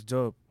 Magic was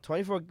dope.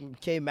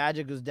 24K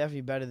Magic was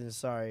definitely better than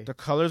Sorry. The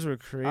colors were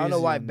crazy. I don't know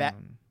why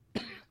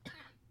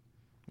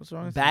What's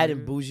wrong with Bad that, and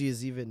dude? Bougie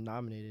is even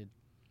nominated.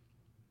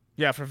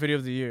 Yeah, for video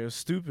of the year. It was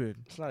stupid.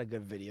 It's not a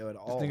good video at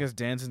This all. thing is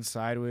dancing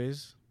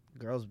sideways.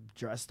 Girls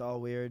dressed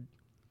all weird.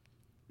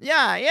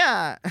 Yeah.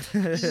 yeah.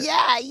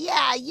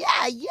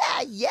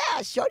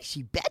 Shorty,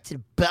 she bad to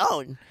the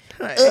bone.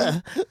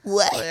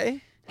 What?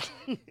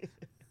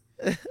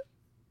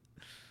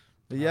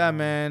 But yeah,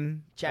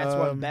 man. Chance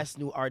won Best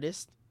New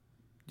Artist.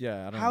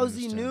 Yeah, I don't How's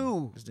he understand.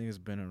 new? This thing has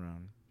been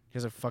around. He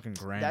has a fucking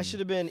Grammy. That should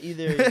have been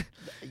either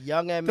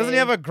Young M.A. Doesn't he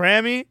have a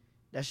Grammy?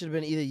 That should have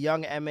been either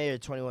Young M.A. or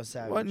 21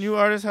 Savage. What new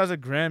artist has a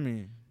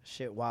Grammy?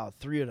 Shit, wow.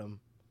 3 of them.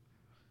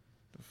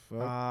 The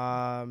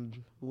fuck?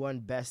 Who won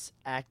Best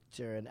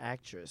Actor and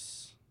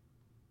Actress?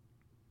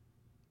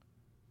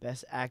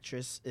 Best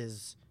Actress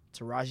is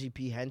Taraji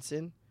P.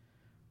 Henson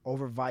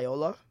over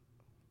Viola.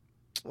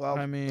 Well,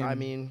 I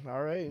mean,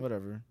 all right.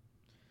 Whatever.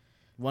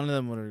 One of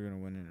them would have gonna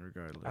win it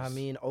regardless. I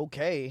mean,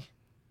 okay.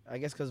 I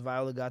guess because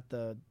Viola got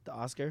the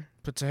Oscar.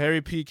 but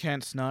Tahari P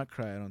can't snot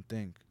cry. I don't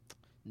think.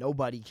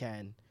 Nobody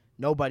can.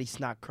 Nobody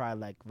snot cry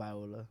like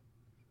Viola.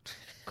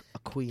 A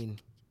queen.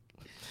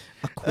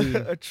 A queen.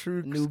 A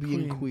true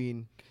Nubian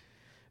queen.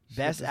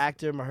 Best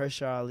Actor,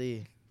 Mahershala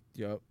Ali.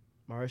 Yup.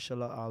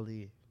 Mahershala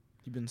Ali.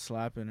 You've been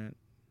slapping it.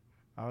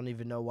 I don't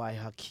even know why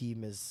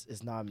Hakeem is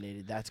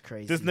nominated. That's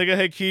crazy. This nigga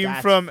Hakeem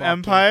That's from fucking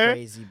Empire.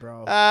 Crazy,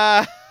 bro.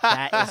 That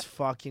That is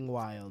fucking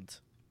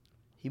wild.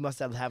 He must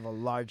have a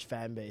large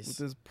fan with base.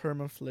 his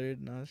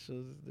perma-flared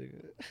nostrils. This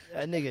nigga.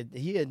 That nigga,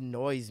 he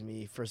annoys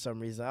me for some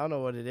reason. I don't know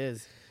what it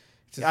is.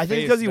 It's his I think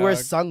face, because he wears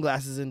dog.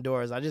 sunglasses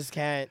indoors. I just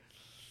can't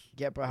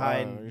get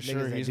behind Wow, you niggas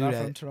sure that he's do not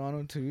that. from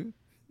Toronto too?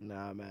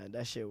 Nah, man,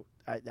 that shit.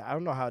 I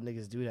don't know how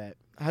niggas do that.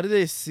 How do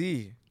they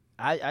see?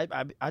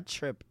 I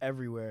trip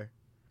everywhere.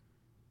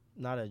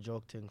 Not a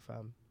joke thing,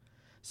 fam.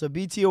 So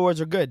BT Awards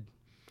are good.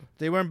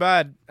 They weren't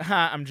bad.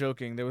 Ha, I'm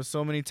joking. There was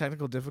so many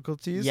technical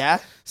difficulties. Yeah?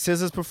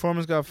 SZA's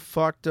performance got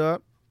fucked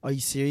up. Are you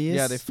serious?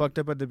 Yeah, they fucked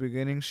up at the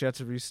beginning. She had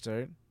to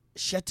restart.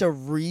 She had to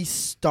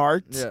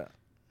restart. Yeah.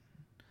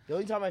 The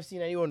only time I've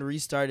seen anyone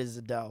restart is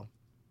Adele.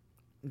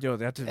 Yo,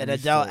 they had to And restart.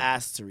 Adele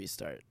asked to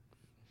restart.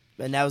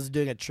 And that was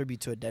doing a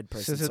tribute to a dead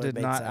person. SZA so it did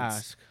made not sense.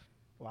 ask.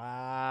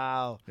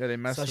 Wow. Yeah, they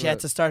messed So her she had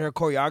up. to start her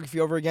choreography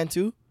over again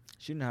too?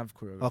 She didn't have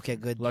choreography. Okay,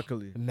 good.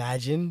 Luckily.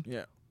 Imagine.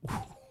 Yeah.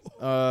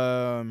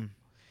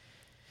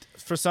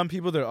 For some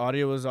people, their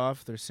audio was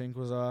off. Their sync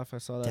was off. I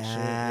saw that shit.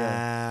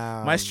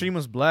 Yeah. My stream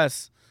was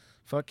blessed.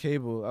 Fuck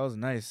cable. That was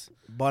nice.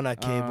 Bona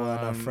cable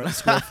on a front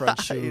square front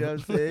shoe. You know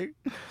what I'm saying?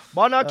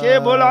 Bona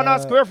cable on a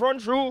square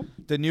front shoe.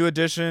 The new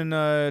edition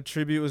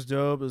tribute was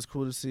dope. It was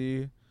cool to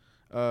see.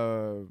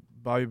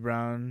 Bobby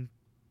Brown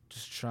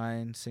just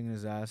trying, singing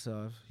his ass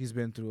off. He's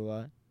been through a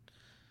lot.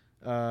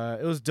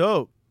 It was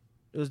dope.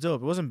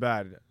 It wasn't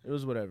bad. It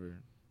was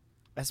whatever.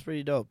 That's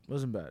pretty dope. It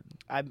wasn't bad.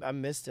 I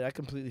missed it. I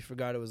completely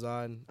forgot it was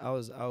on. I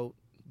was out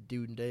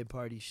doing day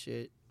party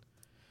shit.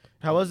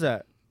 How was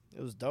that?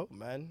 It was dope,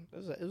 man.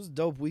 It was a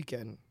dope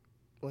weekend.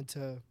 Went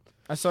to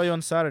I saw you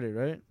on Saturday,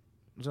 right? It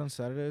was on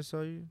Saturday I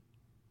saw you?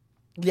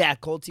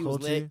 Cold Tea was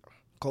Cold lit. Tea?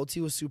 Cold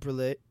Tea was super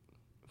lit.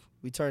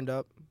 We turned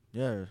up.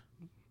 Yeah.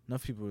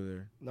 Enough people were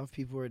there. Enough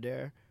people were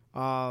there.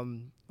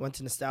 Went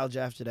to Nostalgia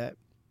after that.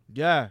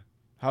 Yeah.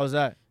 How was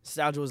that?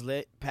 Nostalgia was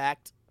lit,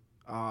 packed.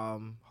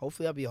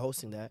 Hopefully I'll be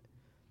hosting that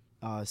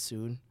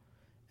soon.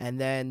 And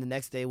then the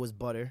next day was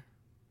Butter.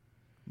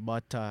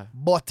 Butter.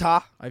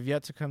 Butter. I've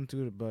yet to come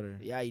through to Butter.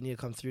 Yeah, you need to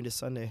come through this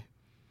Sunday.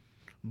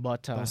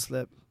 Butter. Don't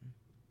slip.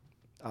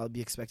 I'll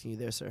be expecting you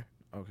there, sir.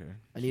 Okay.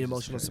 I need Jesus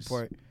emotional Christ.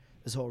 support.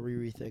 This whole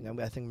Riri thing.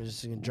 I think I'm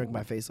just gonna drink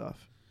my face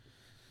off.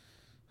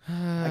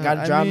 I I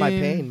gotta drown my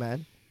pain,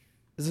 man.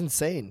 It's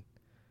insane.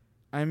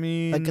 I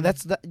mean, Like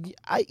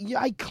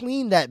I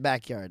cleaned that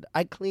backyard.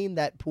 I cleaned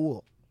that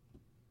pool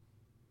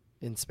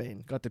in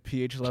Spain. got the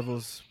pH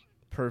levels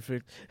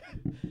perfect.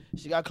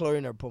 She got chlorine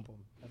in her pum pum.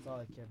 That's all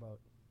I care about.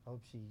 I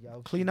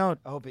hope Clean out.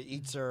 I hope it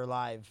eats her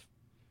alive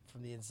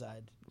from the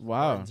inside.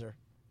 Wow. Burns her.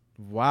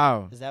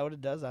 Wow. Is that what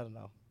it does? I don't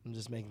know. I'm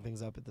just making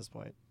things up at this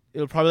point.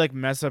 It'll probably like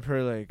mess up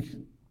her like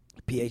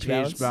pH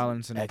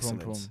balance in her pum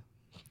Excellent. pum.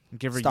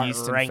 Give her Start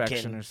yeast ranking.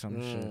 infection or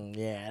some shit.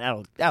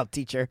 Yeah, that'll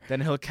teach her.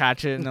 Then he'll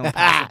catch it and they'll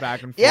pass it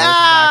back and forth.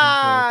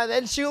 Yeah,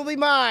 then she'll be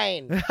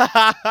mine. And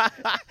back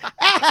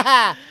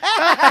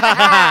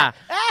and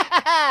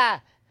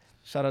forth.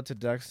 Shout out to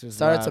Dexter's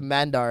Shout out to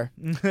lab. Mandar.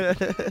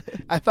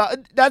 I thought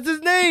that's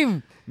his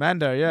name.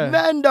 Mandar, yeah.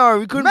 Mandar.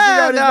 We couldn't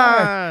figure out his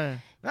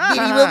name. Mandar.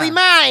 Baby will be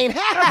mine.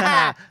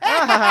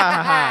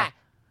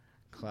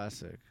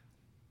 Classic.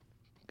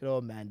 Good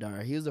old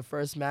Mandar. He was the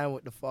first man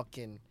with the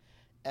fucking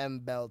M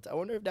belt. I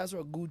wonder if that's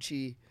what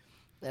Gucci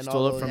and Stole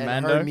all it those, from and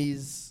Mandar?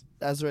 Hermes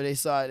That's where they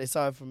saw it. They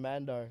saw it from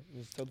Mandar.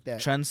 Just took that.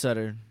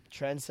 Trendsetter.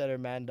 Trendsetter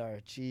Mandar.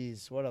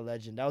 Jeez, what a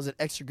legend. That was an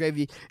Extra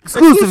Gravy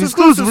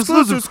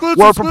Exclusive.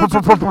 World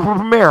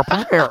premiere.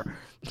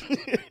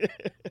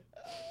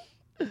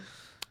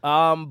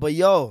 But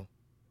yo,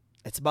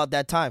 it's about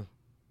that time.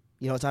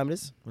 You know what time it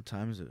is? What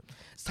time is it?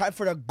 It's time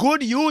for the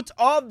good youth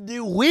of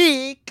the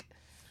week.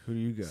 Who do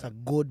you It's got? a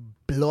good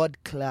blood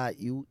clot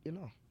youth, you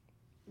know.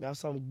 We have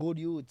some good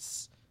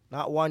youths.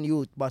 Not one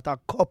youth, but a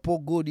couple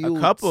good youths.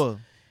 A couple.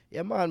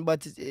 Yeah, man,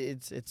 but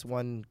it's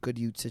one good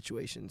youth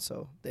situation,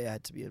 so they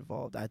had to be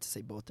involved. I had to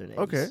say both their names.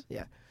 Okay.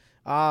 Yeah.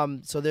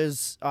 So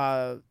there's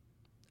I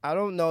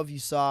don't know if you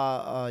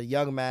saw a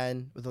young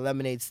man with a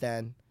lemonade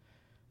stand,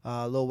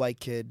 a little white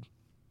kid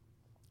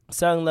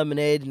selling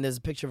lemonade, and there's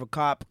a picture of a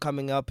cop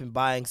coming up and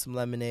buying some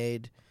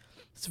lemonade.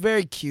 It's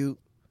very cute,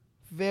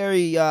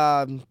 very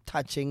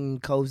touching,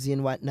 cozy,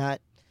 and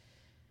whatnot.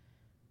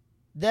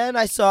 Then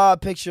I saw a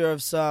picture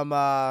of some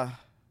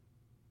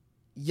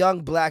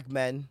young black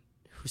men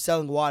who were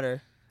selling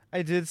water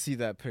I did see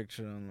that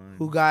picture online.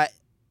 who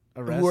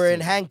Arrested. were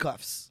in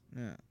handcuffs.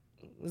 Yeah.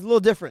 It's a little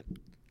different,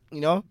 you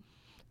know.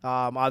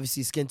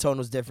 Obviously, skin tone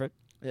was different,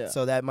 Yeah.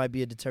 so that might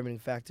be a determining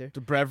factor.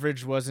 The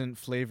beverage wasn't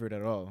flavored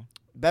at all.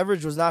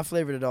 Beverage was not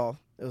flavored at all.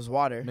 It was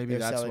water. Maybe they were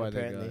that's selling, why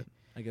apparently. they got.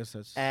 I guess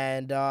that's.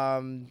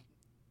 And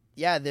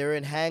yeah, they were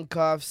in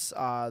handcuffs.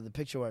 The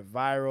picture went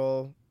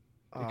viral.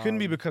 It couldn't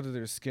be because of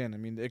their skin. I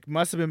mean, it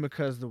must have been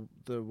because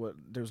there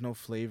was no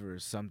flavor or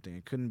something.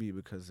 It couldn't be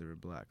because they were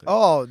black.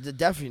 Like,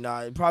 Definitely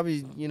not. It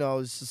probably,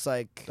 it's just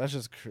like, that's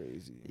just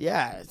crazy.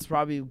 yeah, it's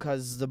probably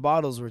because the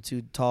bottles were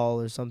too tall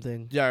or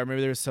something. Yeah, or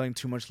maybe they were selling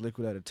too much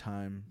liquid at a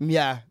time.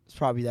 Yeah, it's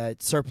probably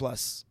that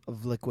surplus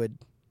of liquid.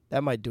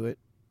 That might do it.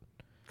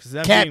 Cause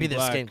them Can't be being their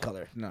black, skin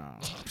color. No.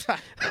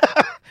 That'd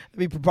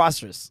be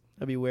preposterous.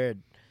 That'd be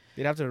weird.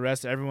 They'd have to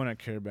arrest everyone at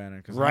Carabana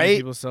because Right?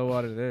 people sell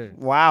water there.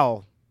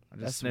 Wow. I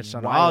That's just snitched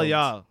on wild. all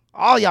y'all.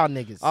 All y'all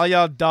niggas. All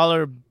y'all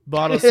dollar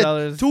bottle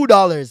sellers.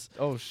 $2.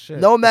 Oh shit.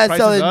 No The man price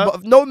selling. is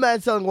up? No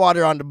man selling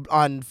water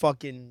on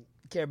fucking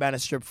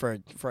Carabana Strip for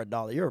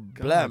 $1. You're a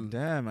God blem.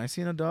 damn, I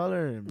seen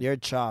 $1. You're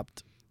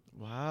chopped.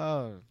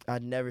 Wow.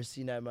 I'd never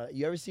seen that much.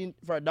 You ever seen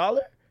for $1?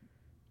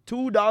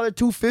 $2,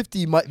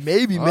 $2.50,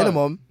 maybe Fuck.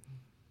 minimum.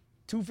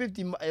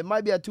 $2.50. It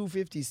might be at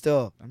 $2.50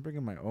 still. I'm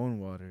bringing my own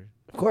water,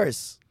 Of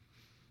course.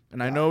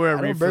 and I know where a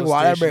I don't refill bring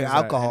water, I station bring is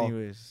alcohol. At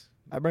anyways,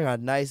 I bring a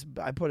nice.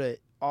 I put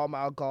all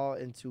my alcohol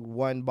into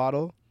one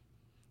bottle.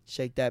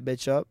 Shake that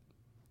bitch up.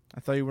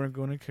 I thought you weren't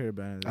going to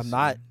Carabana. I'm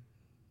not.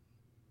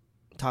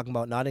 Talking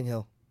about Notting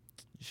Hill.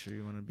 You sure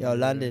you want to be? Yo, there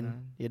London. now?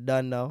 You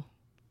done know.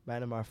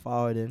 Manamar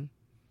forwarding.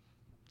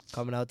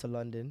 Coming out to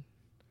London.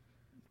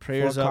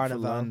 Prayers for up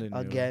Carnival for London yo.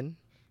 again.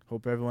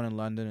 Hope everyone in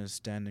London is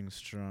standing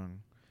strong.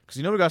 Cause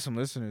we got some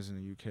listeners in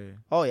the UK.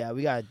 Oh yeah,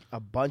 we got a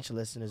bunch of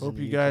listeners. Hope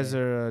in you the guys UK.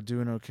 are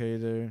doing okay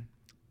there.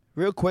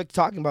 Real quick,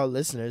 talking about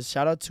listeners.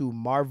 Shout out to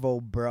Marvo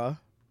Bruh,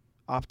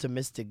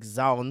 Optimistic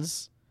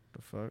Zounds,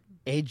 The fuck?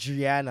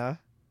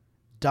 Adriana,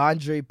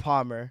 Dondre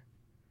Palmer,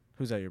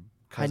 Who's that? Your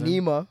cousin?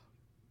 Hanima,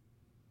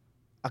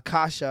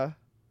 Akasha,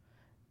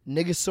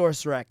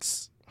 Niggasaurus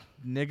Rex.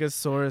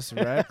 Niggasaurus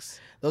Rex.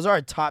 Those are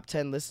our top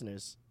 10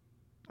 listeners.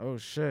 Oh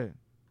shit!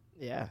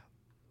 Yeah.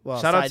 Well,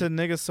 Shout out to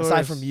Niggasaurus.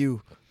 aside from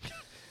you.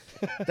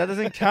 That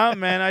doesn't count,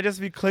 man. I just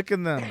be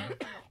clicking them.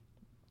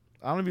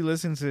 I'm gonna be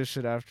listening to this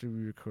shit after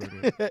we record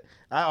it.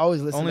 I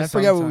always listen. Only I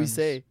forget what we sometimes.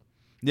 say.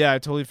 Yeah, I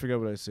totally forget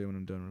what I say when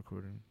I'm done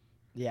recording.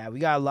 Yeah, we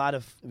got a lot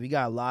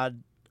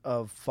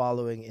of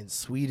following in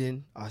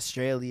Sweden,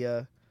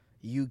 Australia,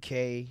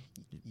 UK,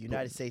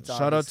 United States.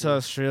 Shout out to obviously,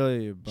 Australia,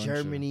 you bunch of-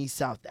 Germany,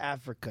 South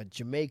Africa,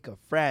 Jamaica,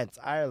 France,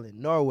 Ireland,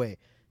 Norway,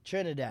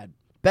 Trinidad,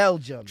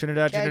 Belgium,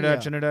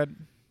 Trinidad.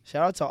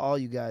 Shout out to all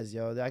you guys,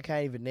 yo. I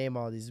can't even name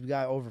all these. We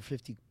got over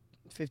 50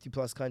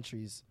 plus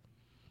countries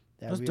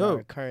that That's we dope.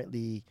 are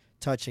currently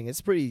touching. It's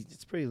pretty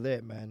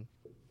lit, man.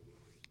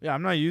 Yeah,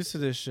 I'm not used to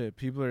this shit.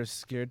 People are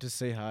scared to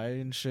say hi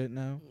and shit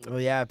now. Well,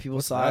 yeah, people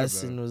What's saw that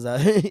us about? and was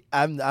like,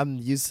 I'm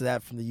used to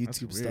that from the That's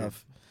YouTube weird.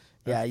 stuff.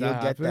 Yeah, That you'll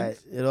get that.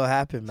 happens? It'll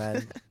happen,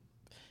 man.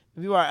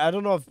 I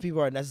don't know if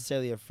people are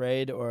necessarily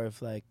afraid or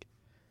if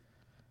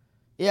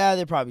yeah,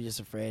 they're probably just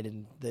afraid,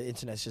 and the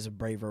internet's just a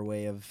braver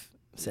way of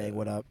saying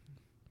what up.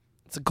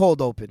 It's a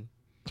cold open.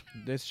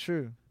 That's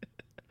true.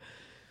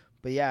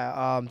 But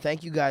yeah,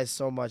 thank you guys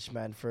so much,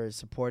 man, for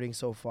supporting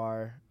so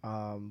far.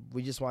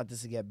 We just want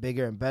this to get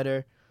bigger and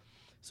better.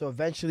 So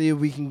eventually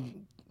we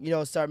can,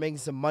 start making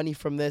some money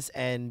from this,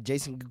 and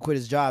Jason can quit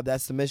his job.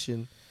 That's the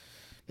mission.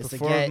 It's to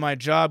Before get- my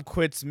job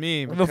quits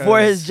me. before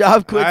because his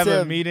job quits I have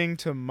a him. meeting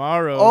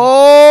tomorrow.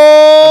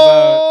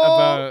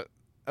 Oh!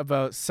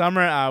 About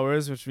summer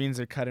hours, which means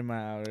they're cutting my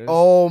hours.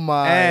 Oh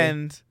my!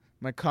 And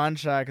my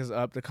contract is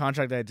up. The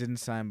contract that I didn't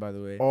sign, by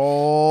the way.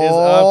 oh is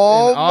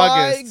up in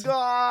August. my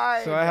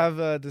God! So I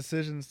have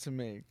decisions to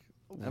make.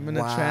 I'm in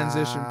a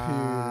transition period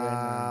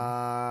right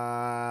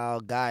Wow,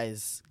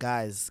 guys,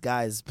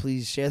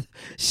 please share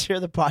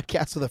the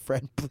podcast with a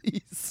friend,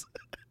 please.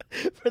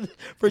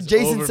 for It's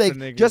Jason's over sake, for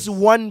niggas. just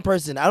one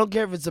person. I don't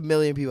care if it's a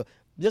million people.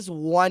 Just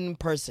one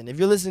person. If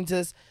you're listening to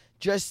this,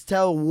 just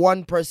tell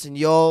one person,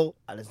 yo,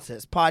 I listen to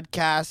this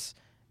podcast,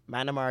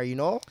 Manamar, you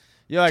know.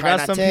 Yo, I Try got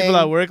not some ting. people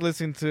at work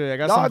listening to it. I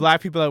got some Dog,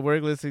 black people at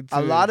work listening to it.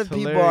 A lot of It's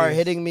people are hilarious.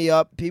 hitting me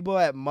up. People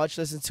at Much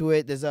listen to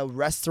it. There's a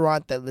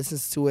restaurant that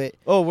listens to it.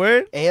 Oh,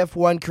 word?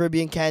 AF1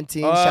 Caribbean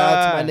Canteen. Shout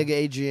out to my nigga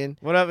Adrian.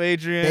 What up,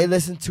 Adrian? They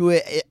listen to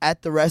it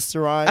at the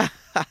restaurant.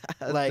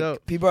 Like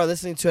dope. people are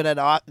listening to it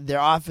at their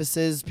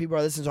offices. People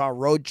are listening to it on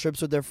road trips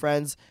with their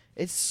friends.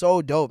 It's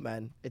so dope,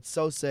 man. It's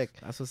so sick.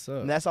 That's what's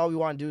up. And that's all we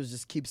want to do is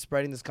just keep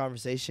spreading this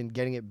conversation,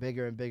 getting it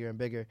bigger and bigger and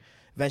bigger.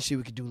 Eventually,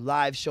 we could do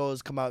live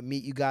shows, come out,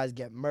 meet you guys,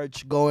 get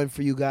merch going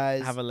for you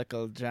guys. Have a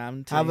little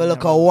jam. Have thing, a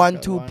little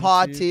 1-2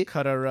 party.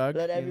 Cut a rug.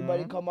 Let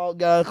everybody you know? come out,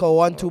 get a little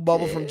 1-2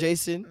 bubble from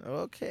Jason.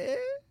 Okay.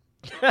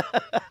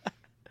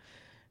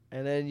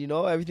 And then, you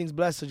know, everything's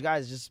blessed. So,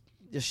 guys, just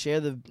share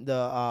the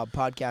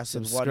podcast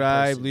with one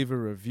Subscribe, person. leave a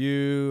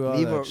review. All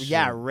that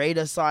shit. Rate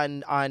us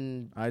on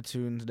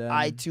iTunes. Then.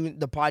 iTunes,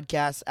 the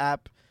podcast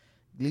app.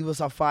 Leave us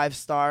a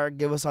 5-star.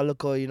 Give us a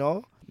little, you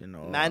know. You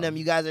know. Man,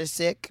 you guys are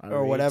sick a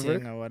or whatever.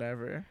 rating or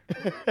whatever.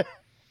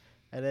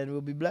 And then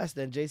we'll be blessed.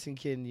 Then Jason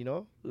can, you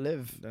know,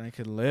 live Then I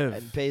can live.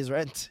 and pay his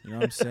rent. You know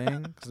what I'm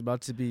saying? It's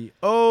about to be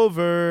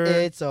over.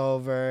 It's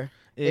over.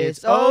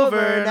 It's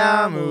over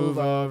now, move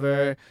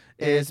over.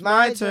 It's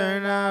my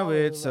turn now,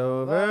 it's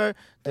over.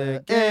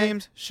 The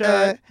game's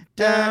shut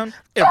down.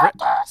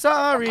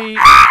 Sorry.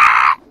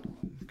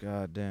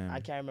 God damn. I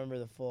can't remember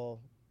the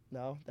full.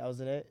 No, that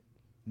wasn't it.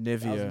 Nivea.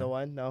 That wasn't the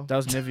one. No, That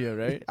was Nivea,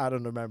 right? I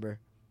don't remember.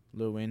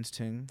 Lil Wayne's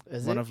ting.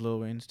 Is One it? of Lil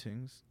Wayne's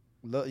tings.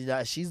 Look,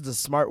 yeah, she's the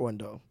smart one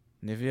though.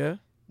 Nivea?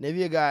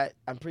 Nivea got.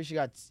 I'm pretty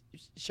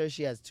sure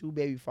she has 2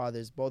 baby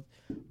fathers. Both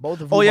of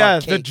whom Oh yeah, are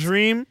the caked.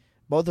 Dream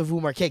Both of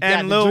whom are caked. and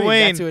yeah, the Lil Dream,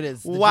 Wayne. That's who it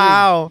is. The Dream.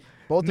 Wow.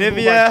 Both of whom are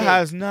Nivea caked.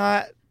 has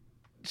not.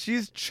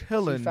 She's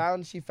chilling.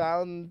 She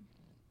found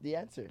the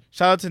answer.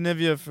 Shout out to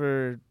Nivea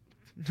for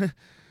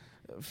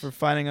for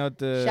finding out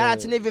the. Shout out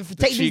to Nivea for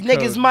the taking these cheat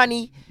niggas' code.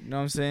 money. You know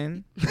what I'm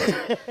saying?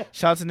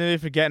 Shout out to Nivea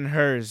for getting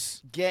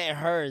hers. Getting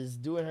hers,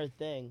 doing her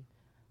thing.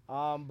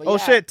 But Oh yeah.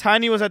 shit,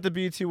 Tiny was at the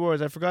BET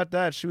Awards. I forgot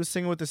that. She was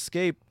singing with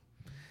Escape.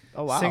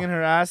 Oh wow. Singing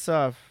her ass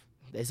off.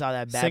 They saw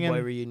that Bad Singing-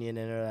 Boy reunion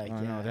and they're like, Oh,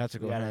 yeah, no, they had to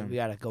go ham. we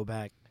gotta go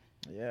back.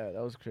 Yeah,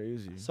 that was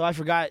crazy. So I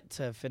forgot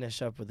to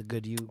finish up with the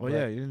good youth. Oh but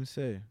yeah, you didn't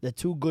say. the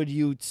 2 good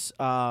youths,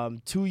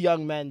 2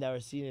 young men that were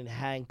seen in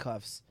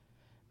handcuffs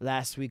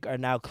last week are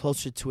now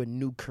closer to a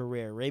new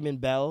career.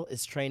 Raymond Bell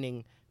is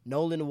training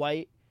Nolan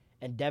White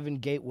and Devin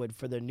Gatewood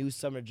for their new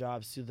summer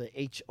jobs through the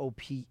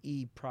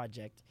HOPE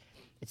project.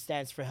 It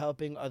stands for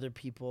Helping Other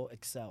People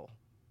Excel.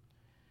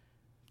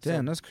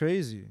 Damn, that's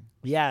crazy.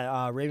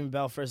 Yeah, Raymond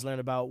Bell first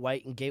learned about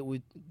White and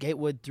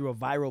Gatewood through a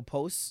viral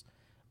post,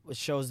 which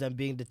shows them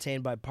being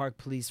detained by park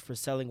police for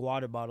selling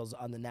water bottles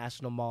on the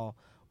National Mall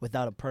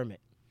without a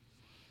permit.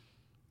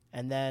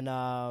 And then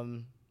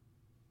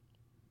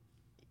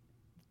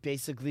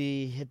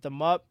basically hit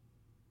them up.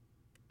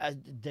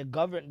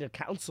 The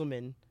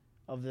councilman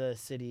of the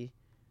city,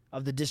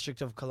 of the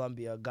District of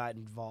Columbia, got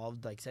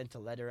involved, like sent a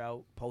letter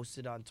out,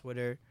 posted on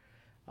Twitter,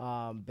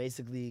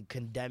 basically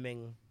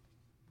condemning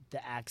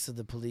the acts of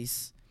the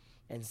police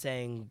and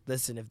saying,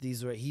 listen, if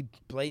these were, he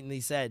blatantly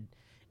said,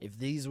 if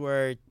these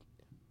were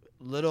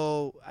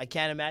little, I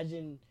can't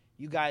imagine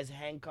you guys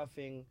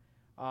handcuffing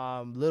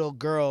little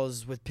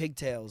girls with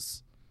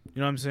pigtails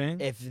You know what I'm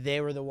saying? if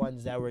they were the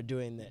ones that were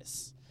doing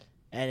this.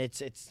 And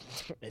it's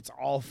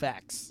all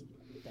facts.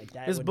 Like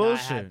that It's would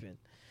bullshit. not happen.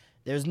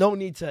 There's no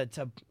need to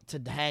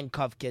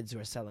handcuff kids who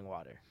are selling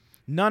water.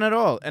 None at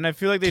all. And I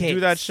feel like they do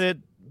that Kids. shit.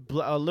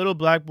 Little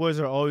black boys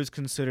are always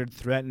considered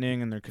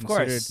threatening, and they're Of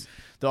considered. course.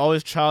 They're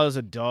always child as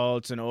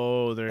adults, and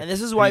they're. And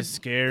this is why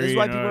scary. This is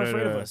why and people are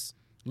afraid of da-da-da. us.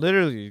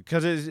 Literally,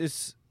 because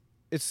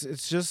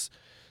it's just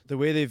the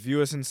way they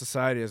view us in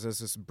society as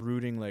this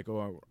brooding, like,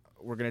 oh,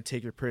 we're gonna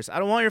take your purse. I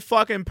don't want your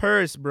fucking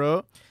purse,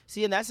 bro.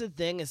 See, and that's the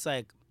thing. It's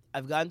like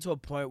I've gotten to a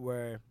point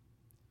where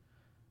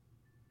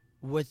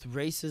with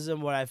racism,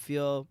 what I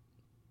feel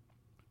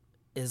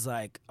is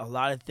like a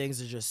lot of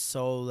things are just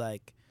so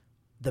like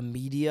the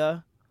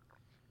media,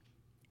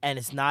 and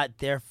it's not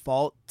their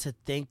fault to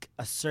think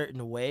a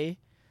certain way.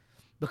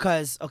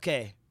 Because,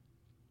 okay,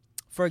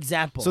 for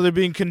example, So they're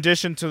being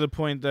conditioned to the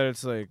point that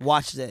it's like,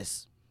 watch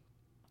this.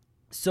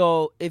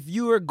 So if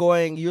you're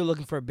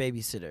looking for a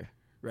babysitter,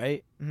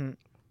 right? Mhm.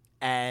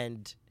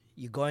 And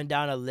you're going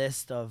down a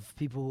list of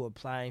people who are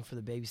applying for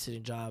the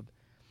babysitting job,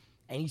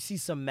 and you see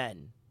some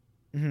men.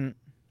 mhm.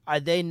 Are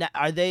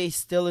they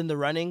still in the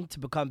running to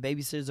become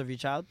babysitters of your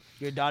child,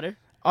 your daughter?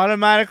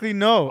 automatically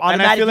no. And I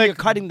Automatically, feel like you're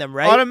cutting them,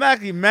 right?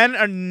 automatically, men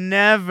are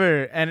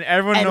never, and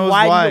everyone and knows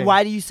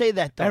why do you say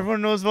that though?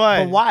 Everyone knows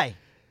why. But why?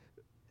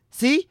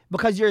 See,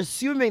 because you're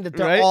assuming that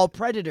they're Right? all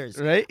predators,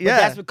 Right? But Yeah.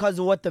 that's because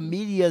of what the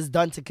media has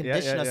done to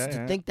condition us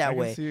to think I that can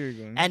way. see where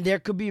you're going. And there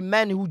could be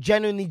men who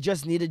genuinely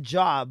just need a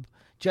job,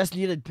 just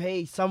need to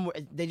pay somewhere.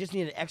 They just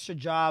need an extra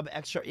job,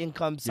 extra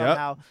income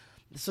somehow.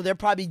 So they're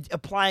probably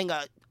applying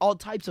all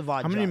types of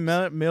odd How many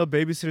jobs. male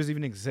babysitters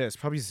even exist?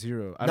 Probably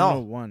zero. I No. don't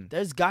know one.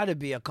 There's got to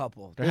be a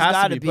couple. There There's has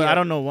gotta to be, but I I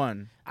don't know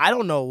one. I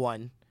don't know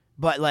one.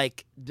 But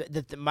like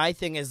my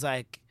thing is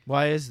like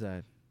Why is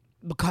that?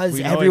 because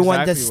We know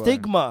everyone the exactly why.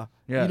 stigma.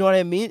 Yeah. You know what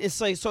I mean? It's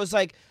like so. It's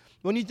like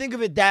when you think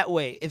of it that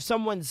way. If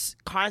someone's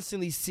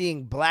constantly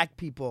seeing black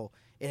people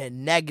in a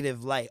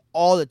negative light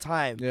all the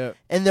time, Yeah.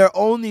 and they're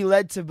only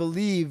led to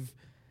believe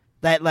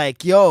that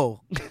like,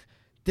 yo,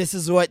 this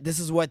is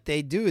what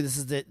they do. This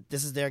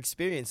is their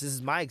experience. This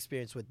is my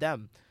experience with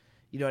them.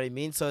 You know what I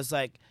mean? So it's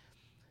like,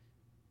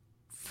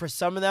 for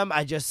some of them,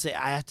 I just say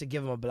I have to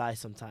give them a blight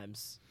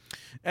sometimes.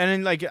 And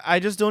then, like, I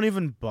just don't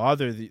even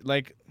bother.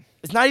 Like,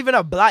 It's not even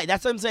a blight.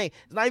 That's what I'm saying.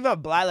 It's not even a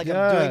blight. Like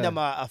Yeah. I'm doing them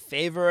a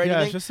favor or yeah,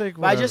 anything. it's just like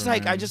but I just whatever,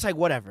 like man.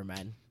 whatever,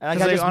 man. And like,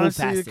 Because, I like, just move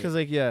honestly, past it. because,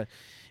 like, yeah,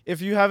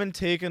 if you haven't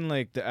taken,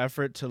 like, the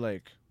effort to,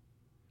 like,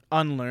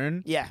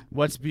 unlearn Yeah.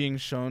 what's being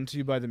shown to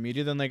you by the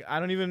media, then, like,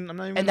 I'm not even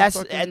And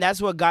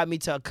that's what got me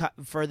to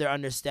further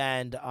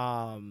understand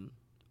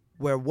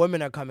where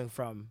women are coming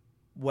from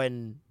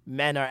when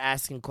men are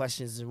asking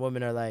questions and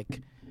women are like,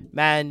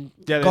 man,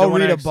 they go don't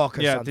wanna read a book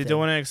or yeah, something. they don't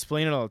want to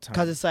explain it all the time.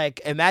 Because it's like,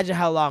 imagine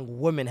how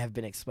long women have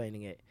been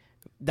explaining it.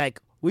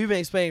 Like, we've been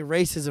explaining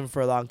racism for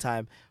a long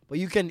time, but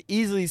you can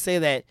easily say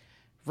that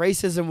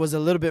racism was a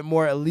little bit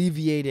more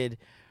alleviated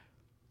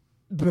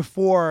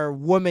before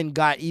women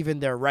got even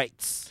their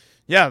rights.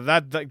 Yeah,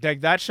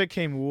 that shit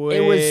came way.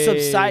 It was it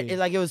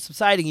was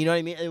subsiding. You know what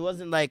I mean? It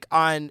wasn't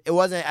it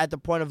wasn't at the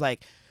point of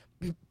like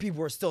people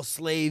were still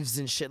slaves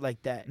and shit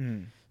like that.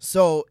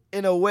 So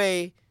in a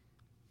way,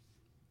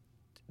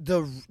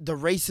 the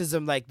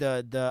racism, like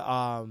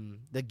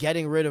the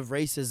getting rid of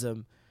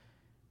racism,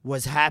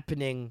 was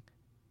happening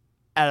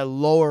at a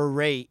lower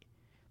rate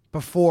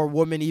before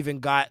women even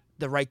got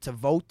the right to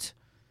vote,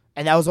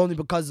 and that was only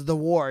because of the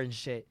war and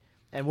shit.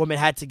 And women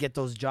had to get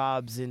those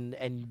jobs and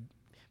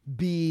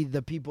be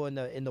the people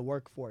in the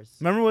workforce.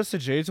 Remember what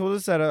Sajay told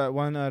us that at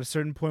a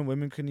certain point,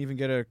 women couldn't even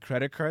get a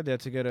credit card. They had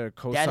to get a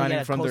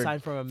co-signing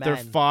from their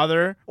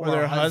father or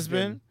their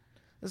husband.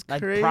 That's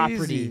like crazy.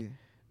 property.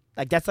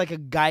 Like that's like a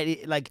guide.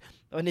 Like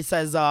when it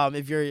says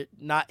if you're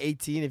not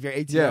 18, if you're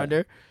 18 or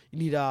under, you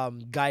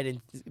need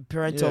guidance,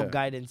 parental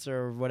guidance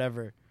or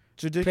whatever.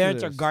 It's ridiculous.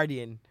 Parents or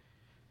guardian.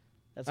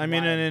 That's I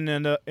mean, wild.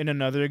 and in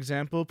another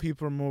example,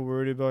 people are more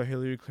worried about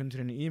Hillary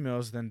Clinton and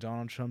emails than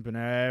Donald Trump and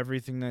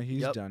everything that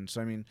he's done.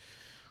 So I mean,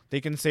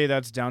 they can say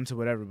that's down to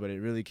whatever, but it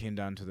really came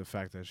down to the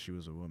fact that she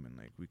was a woman.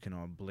 Like we can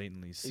all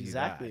blatantly see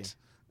that.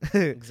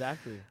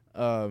 Exactly.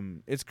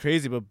 It's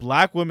crazy, but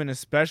black women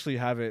especially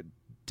have it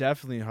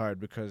definitely hard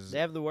because They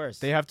have the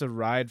worst. they have to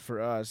ride for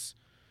us,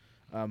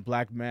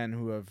 black men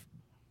who have.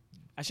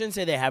 I shouldn't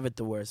say they have it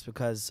the worst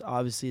because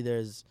obviously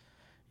there's,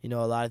 a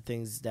lot of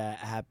things that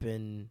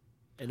happen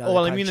in other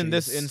I mean in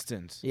this countries.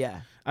 instance.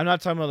 Yeah. I'm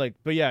not talking about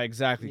but yeah,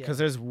 exactly, because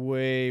Yeah. there's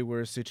way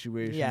worse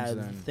situations Yeah,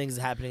 than things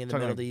happening in the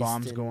talking Middle East.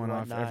 bombs and going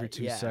whatnot. off every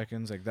 2 Yeah.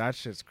 seconds. Like that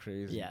shit's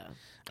crazy. Yeah.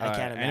 I can't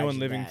imagine anyone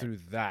living that. through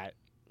that.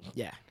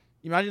 Yeah.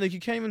 Imagine you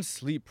can't even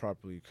sleep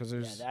properly because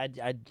there's Yeah,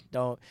 I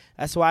don't.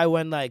 That's why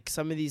when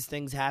some of these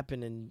things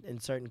happen in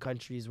certain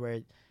countries where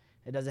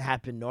it doesn't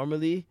happen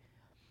normally,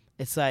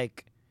 it's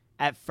like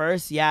at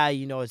first,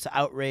 it's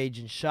outrage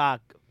and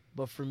shock.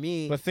 But for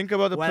me, But think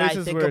about the when I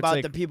places think where about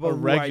it's the like people a who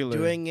regular. are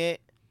doing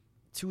it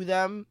to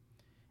them,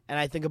 and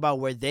I think about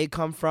where they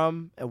come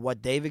from and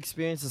what they've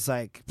experienced, it's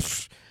like,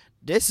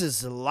 this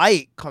is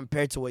light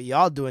compared to what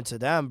y'all doing to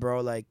them,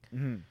 bro. Like,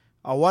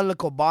 a one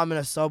little bomb in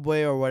a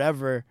subway or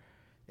whatever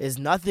is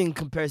nothing in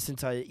comparison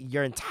to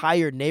your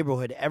entire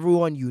neighborhood,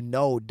 everyone you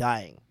know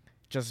dying.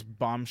 Just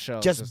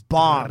bombshells. Just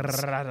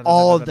bombs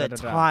all the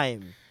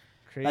time.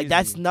 Crazy. Like,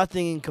 that's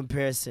nothing in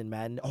comparison,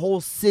 man.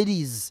 Whole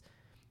cities,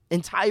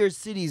 entire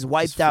cities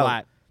wiped Just out.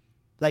 flat.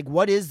 Like,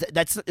 what is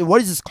that? What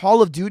is this,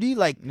 Call of Duty?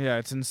 Like, Yeah,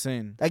 it's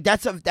insane.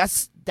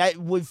 that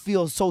would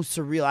feel so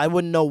surreal. I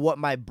wouldn't know what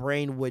my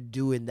brain would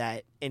do in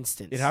that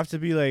instance. It'd have to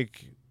be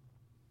like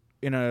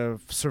in a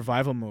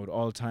survival mode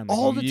all the time. Like,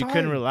 All the you time.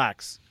 couldn't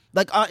relax.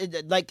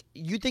 Like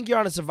you think you're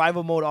on a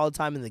survival mode all the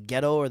time in the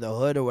ghetto or the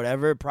hood or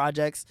whatever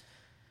projects.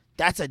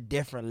 That's a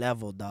different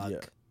level, dog. Yeah.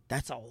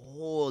 That's a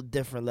whole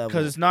different level.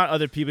 Because it's not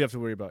other people you have to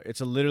worry about.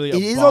 It's literally It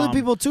is bomb. other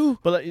people too.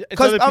 But like, it's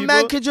Because other a man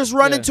people- could just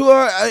run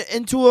yeah.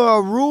 into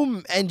a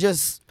room and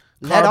just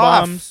let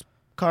off.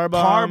 Car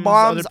bombs, Car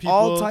bombs, other people,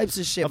 all types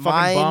of shit. A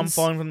fucking bomb Mines.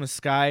 falling from the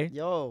sky.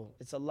 Yo,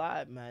 it's a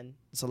lot, man.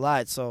 It's a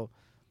lot. So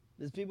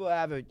there's people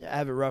have it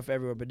rough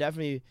everywhere, but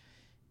definitely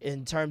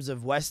in terms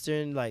of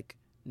Western, like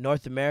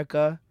North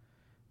America,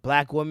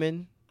 black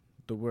women,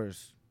 The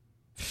worst.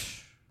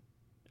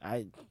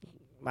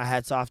 my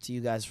hat's off to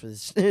you guys for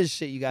this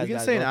shit you guys. You can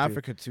gotta say in go through.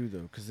 Africa too, though,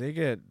 because they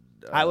get.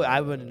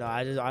 I wouldn't know.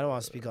 I don't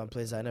want to speak on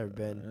places I've never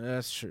been.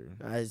 That's true.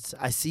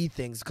 I see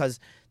things because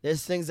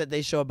there's things that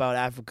they show about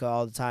Africa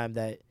all the time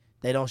that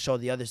they don't show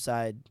the other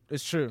side.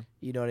 It's true.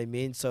 You know what I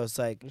mean? So it's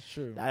like It's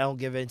true. I don't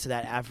give into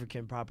that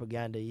African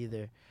propaganda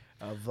either.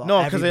 Of No, 'cause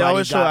they everybody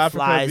always show got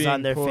Africa flies being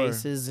on their poor.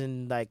 faces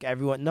and like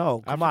everyone. No,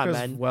 come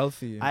Africa's on, man.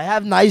 wealthy. I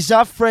have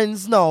Niger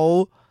friends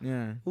now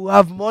Yeah. who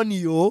have money,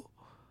 yo.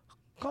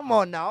 Come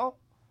on now.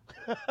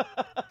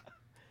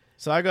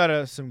 So I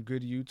got some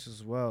good youths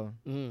as well.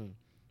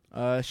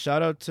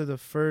 Shout out to the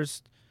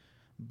first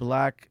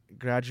black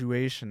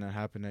graduation that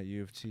happened at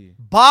U of T.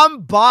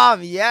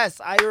 Bomb. Yes,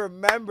 I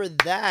remember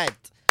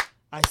that.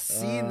 I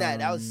seen that.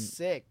 That was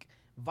sick.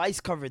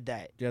 Vice covered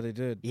that. Yeah, they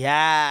did.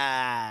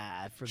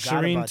 Yeah, I forgot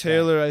Shireen about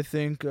Taylor, I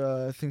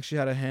think she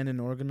had a hand in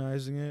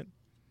organizing it.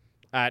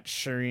 At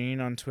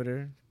Shireen on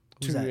Twitter.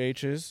 Who's 2 that?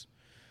 H's.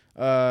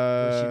 What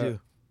did she do?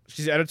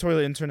 She's editorial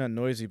intern at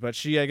Noisy, but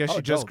I guess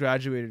she just dope.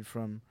 graduated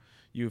from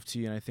U of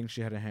T, and I think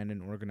she had a hand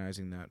in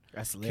organizing that.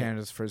 That's lit.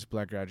 Canada's first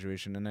black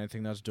graduation, and I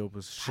think that's dope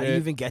as How do you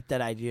shit. even get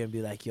that idea and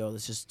be like, yo,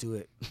 let's just do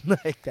it?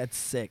 Like, that's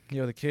sick.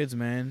 Yo, the kids,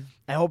 man.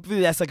 And hopefully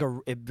that's like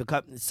it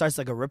starts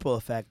like a ripple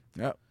effect.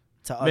 Yep.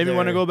 To Maybe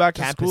want to other go back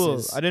to school.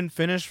 campuses. I didn't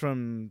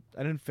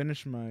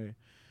finish my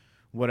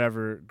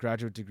whatever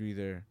graduate degree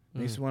there.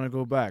 Makes me want to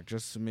go back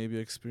just to maybe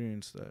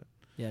experience that.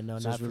 Yeah, no,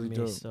 So not it's for really me.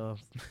 dope. So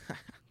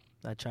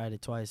I tried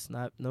it twice.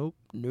 No.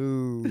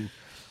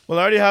 Well,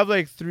 I already have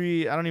like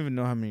 3. I don't even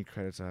know how many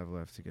credits I have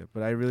left to get,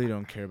 but I really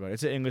don't care about it.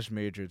 It's an English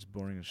major. It's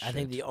boring as shit. I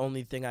think the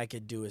only thing I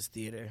could do is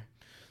theater.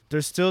 They're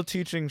still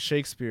teaching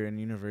Shakespeare in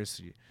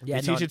university. Yeah,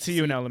 they no, teach it to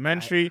you in see,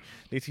 elementary.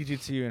 They teach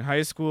it to you in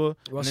high school.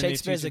 Well, and then they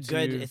Shakespeare's teach a it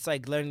good. to you- It's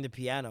like learning the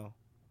piano,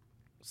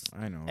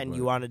 I know. and but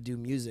you want to do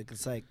music.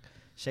 It's like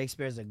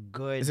Shakespeare's a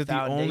good. is it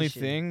foundation. the only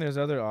thing? There's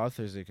other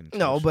authors they can.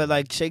 No, teach but them.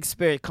 like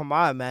Shakespeare, come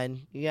on,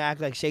 man. You gonna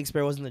act like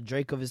Shakespeare wasn't the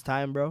Drake of his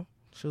time, bro?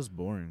 she was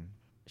boring.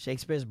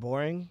 Shakespeare's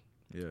boring.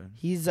 Yeah,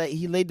 He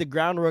laid the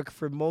groundwork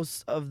for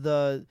most of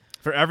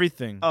for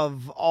everything.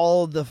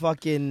 all the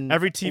fucking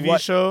Every TV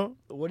what, show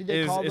What do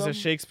they is call a them?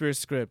 Shakespeare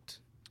script.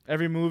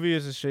 Every movie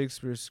is a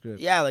Shakespeare script.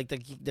 Yeah, like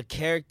the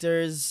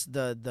characters,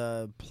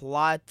 the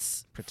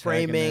plots,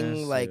 framing,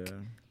 Protagonist, like yeah.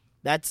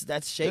 that's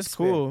Shakespeare. It's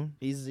cool.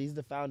 He's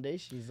the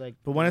foundation. He's like.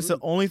 But when it's the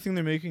only thing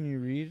they're making you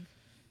read,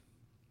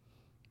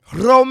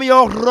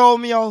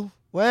 Romeo,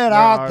 where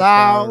art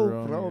thou,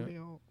 Romeo?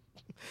 Romeo?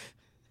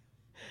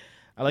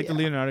 I like the Yeah.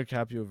 Leonardo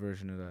DiCaprio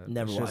version of that.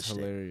 Never That shit's watched it.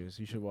 hilarious.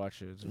 You should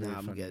watch it. It's very Nah,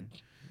 I'm funny. good.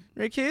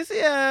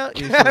 Mercutio.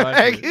 You should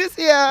watch it.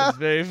 It's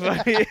very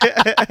funny.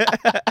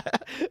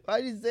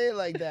 Why do you say it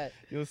like that?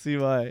 You'll see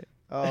why.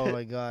 Oh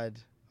my god.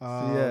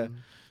 yeah.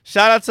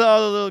 Shout out to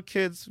all the little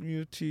kids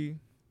from UT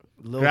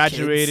Little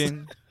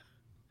graduating.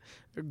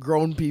 kids.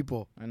 Grown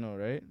people. I know,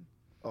 right?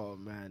 Oh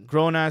man,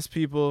 Grown ass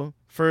people.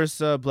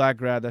 First black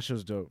grad. That shit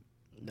was dope.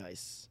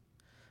 nice.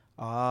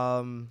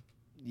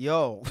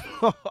 Yo,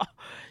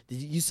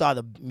 you saw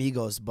the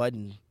Migos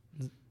Button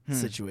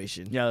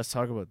situation? Yeah, let's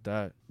talk about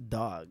that.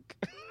 Dog.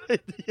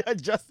 Yeah,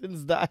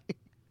 Justin's dying.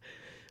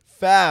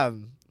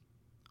 Fam.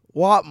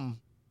 What?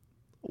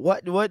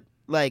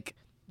 Like,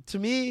 to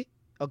me,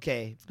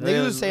 okay.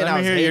 Niggas was saying Let I me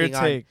was hear your hating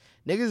on. take.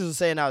 Niggas was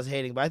saying I was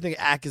hating, but I think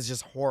Ak is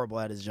just horrible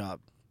at his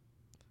job.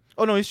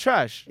 Oh no, he's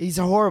trash. He's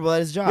horrible at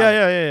his job.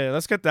 Yeah.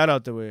 Let's get that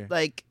out the way.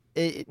 Like,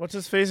 What's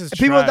his face is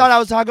people trash. thought I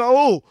was talking,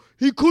 oh,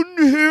 he couldn't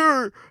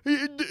hear.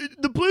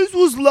 The place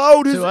was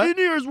loud. His Say what?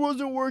 in-ears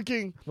wasn't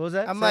working. What was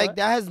that? I'm Say like, what?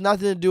 that has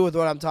nothing to do with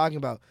what I'm talking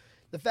about.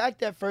 The fact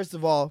that, first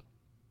of all,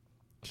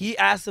 he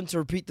asked them to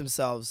repeat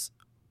themselves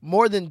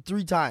more than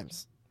 3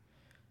 times.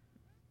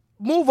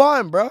 Move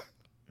on, bro.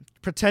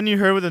 Pretend you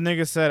heard what the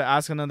nigga said.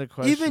 Ask another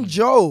question. Even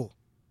Joe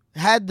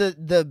had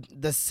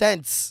the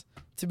sense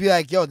to be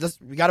like, yo,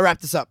 we got to wrap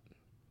this up.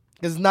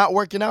 Because it's not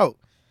working out.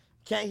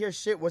 Can't hear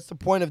shit. What's the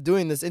point of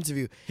doing this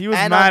interview? he was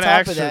And on mad top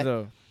of extra that,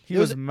 though. He it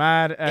was was-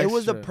 mad extra. It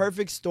was a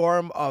perfect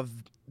storm of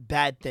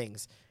bad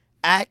things.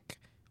 Ak,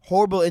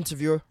 horrible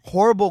interviewer,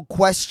 horrible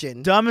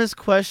question. dumbest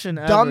question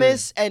ever.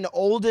 Dumbest and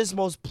oldest,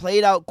 most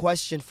played out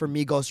question for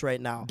Migos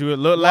right now. Do it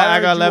look like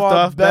I got left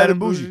off bad and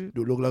bougie?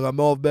 Do it look like I'm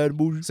off bad and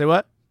bougie? Say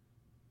what?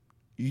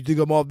 You think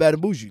I'm off bad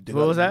and bougie?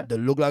 What was that? Do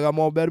it look like I'm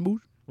off bad and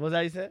bougie? What was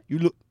that you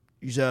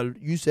said?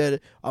 You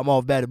said I'm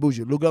off bad and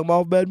bougie. Look like I'm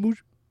off bad and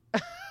bougie?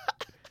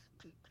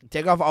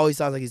 Takeoff always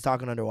sounds like he's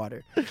talking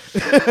underwater. You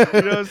know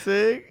what I'm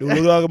saying? Do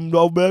it look like I'm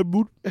off bad and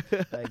bougie?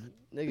 Like,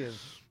 nigga.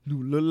 Do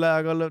it look like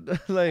I got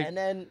left like. And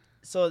then,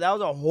 so that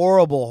was a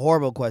horrible,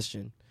 horrible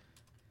question.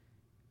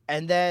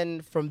 And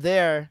then from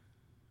there,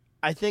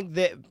 I think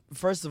that,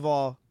 first of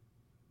all,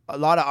 a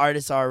lot of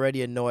artists are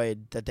already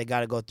annoyed that they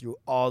got to go through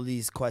all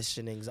these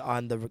questionings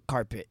on the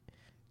carpet.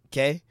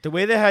 Okay? The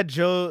way they had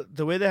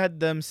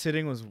them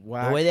sitting was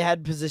whack. The way they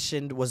had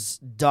positioned was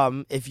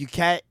dumb. If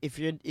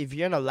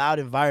you're in a loud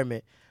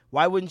environment,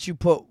 why wouldn't you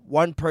put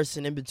one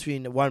person in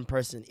between one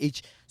person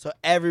each, so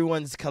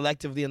everyone's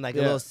collectively in like a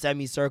Yeah. little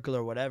semicircle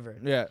or whatever?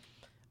 Yeah.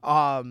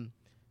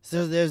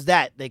 So there's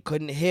that. They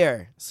couldn't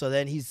hear. So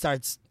then he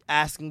starts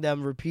asking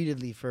them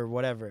repeatedly for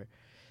whatever.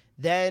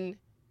 Then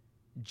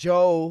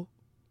Joe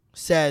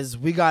says,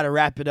 we got to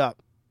wrap it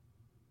up.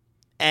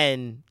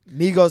 And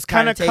Migos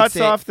Kind kind of of cuts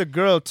takes it. off the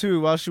girl too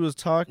while she was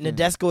talking.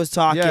 Nadeska was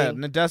talking. Yeah,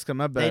 Nadeska,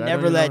 my bad. They I don't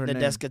never even know let her name.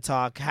 Nadeska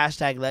talk.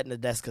 Hashtag let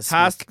Nadeska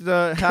speak.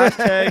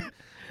 Hashtag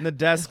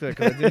Nadeska,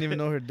 because I didn't even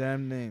know her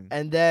damn name.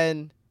 And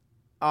then,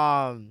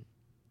 so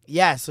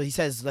he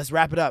says, let's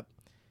wrap it up.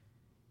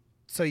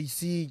 So you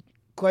see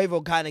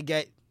Quavo kind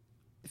of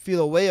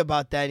feel a way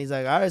about that. And he's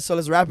like, all right, so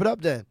let's wrap it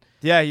up then.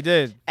 Yeah, he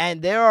did.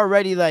 And they're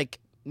already like,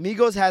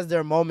 Migos has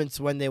their moments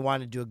when they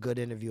want to do a good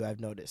interview. I've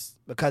noticed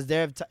because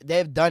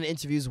they've done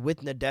interviews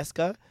with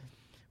Nadeska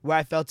where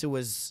I felt it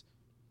was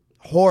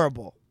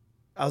horrible.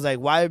 I was like,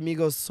 why are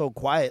Migos so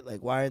quiet?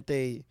 Like, why aren't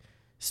they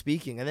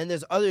speaking? And then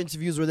there's other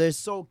interviews where they're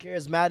so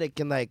charismatic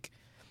and like,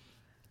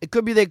 it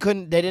could be they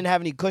didn't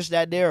have any kush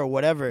that day or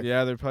whatever.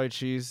 Yeah, they're probably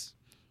cheese.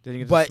 They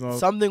didn't get But to smoke.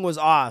 something was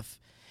off.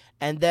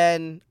 And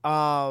then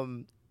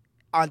on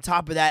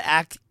top of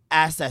that,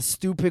 asked that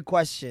stupid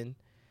question.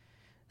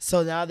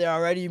 So now they're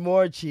already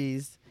more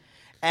cheese.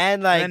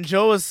 And like, and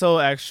Joe was so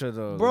extra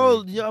though. bro,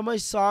 like, you know how much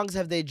songs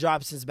have they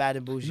dropped since Bad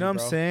and Bougie? you know what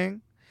bro? I'm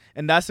saying?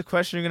 And that's the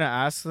question you're gonna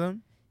ask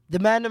them. The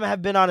man them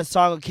have been on a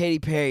song with Katy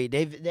Perry.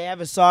 They have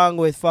a song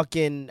with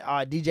fucking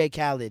DJ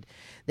Khaled.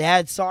 They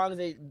had songs,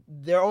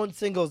 their own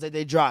singles that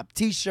they dropped.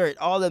 T-shirt,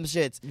 all them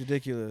shits.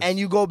 Ridiculous. And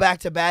you go back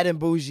to Bad and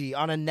Bougie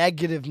on a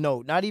negative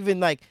note. Not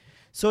even like,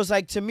 so it's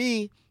like, to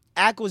me,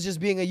 Ack was just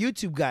being a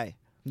YouTube guy.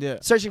 yeah,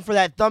 Searching for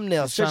that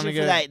thumbnail, He's trying searching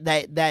to for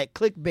that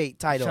clickbait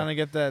title. trying to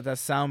get that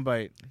sound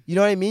bite. You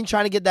know what I mean?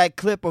 Trying to get that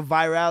clip of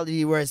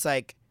virality where it's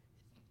like,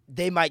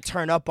 they might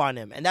turn up on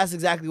him. And that's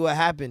exactly what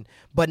happened,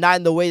 but not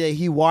in the way that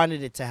he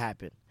wanted it to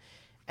happen.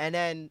 And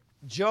then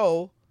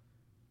Joe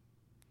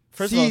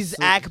sees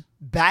Ack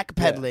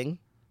backpedaling,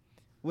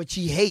 which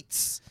he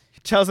hates. He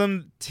tells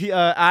them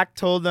Ack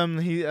told them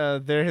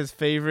they're his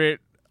favorite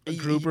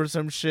group or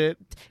some shit.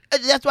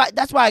 That's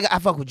why I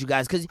fuck with you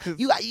guys, because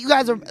you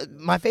guys are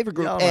my favorite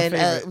group. Y'all my And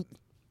favorite.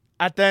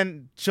 And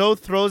then Joe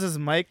throws his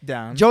mic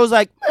down. Joe's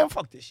like, man,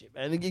 fuck this shit,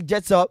 man. And he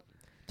gets up,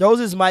 throws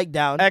his mic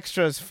down.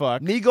 Extra as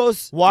fuck.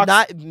 Migos Walks-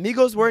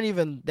 Migos weren't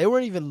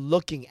even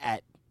looking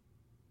at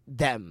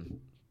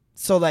them.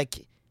 So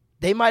like,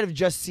 they might have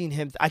just seen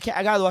him. I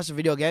gotta watch the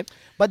video again,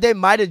 but they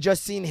might have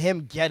just seen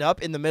him get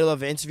up in the middle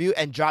of an interview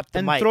and drop the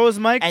and mic. throw his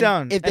mic And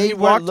down. if and they he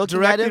weren't walked looking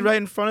directly at him, right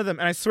in front of them.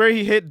 And I swear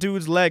he hit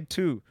dude's leg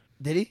too.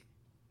 did he?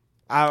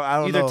 I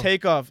don't Either know.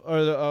 Takeoff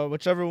or the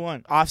Whichever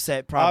one.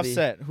 Offset probably.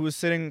 Offset, who was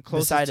sitting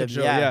closest Beside to him,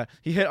 Joe. yeah.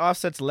 He hit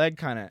Offset's leg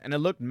kind of, and it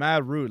looked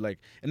mad rude. Like,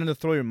 and then to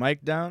throw your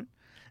mic down,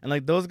 and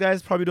like those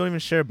guys probably don't even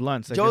share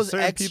blunts. Like, there's Joe's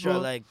certain extra, people,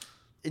 like,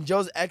 and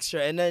Joe's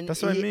extra, and then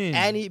That's what I mean.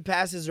 And he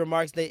passes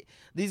remarks.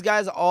 These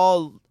guys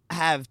all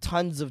have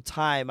tons of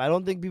time. I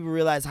don't think people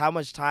realize how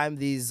much time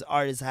these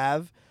artists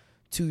have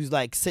to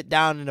like sit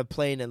down in a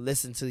plane and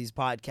listen to these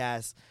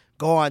podcasts.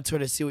 Go on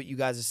Twitter, see what you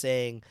guys are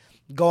saying.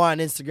 Go on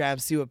Instagram,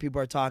 see what people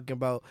are talking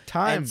about.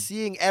 Time. And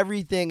seeing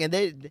everything. And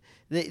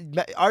they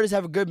artists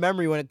have a good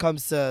memory when it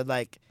comes to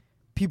like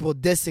people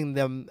dissing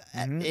them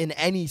in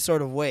any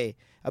sort of way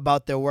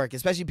about their work,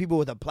 especially people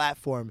with a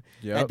platform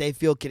that they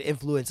feel can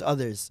influence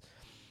others.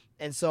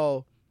 And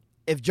so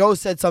if Joe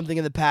said something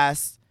in the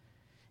past,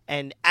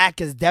 and Ack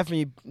has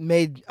definitely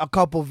made a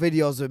couple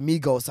videos with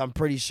Migos, I'm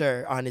pretty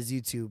sure, on his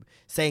YouTube,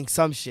 saying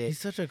some shit. He's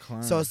such a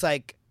clown. So it's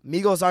like,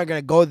 Migos aren't going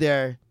to go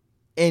there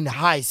in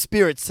high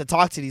spirits to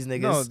talk to these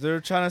niggas. No, they're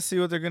trying to see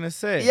what they're gonna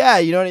say. Yeah,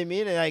 you know what I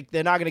mean? And like,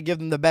 they're not going to give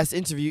them the best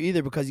interview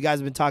either because you guys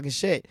have been talking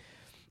shit.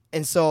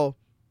 And so,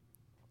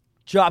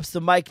 drops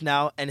the mic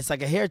now, and it's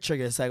like a hair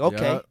trigger. It's like,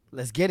 okay,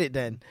 let's get it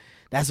then.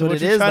 That's what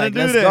it you is. trying to Like, do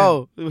let's then?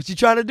 go. What you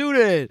trying to do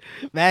then?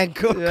 Man,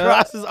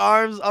 cross his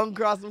arms,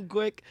 uncross them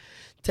quick.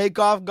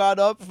 Takeoff got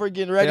up,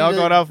 freaking ready. They all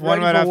got off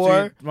one right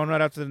war.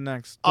 after the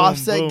next. Boom,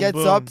 Offset boom, gets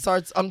boom. up,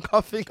 starts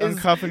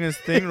uncuffing his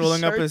thing,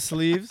 rolling up shirt. his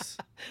sleeves.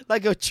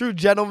 like a true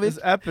gentleman. It's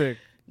epic.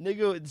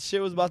 Nigga,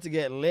 shit was about to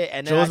get lit,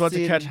 and then Joe was I about to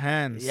seen- catch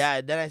hands.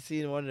 Yeah, then I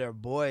seen one of their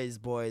boys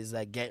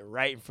like get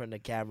right in front of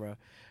the camera.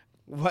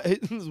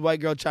 This white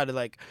girl tried to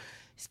like,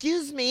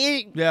 excuse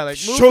me. Yeah, like,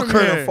 move shook from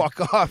her here. the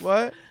fuck off.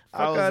 What? I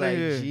Fuck was outta like,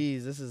 here.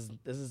 geez, this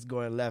is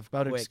going left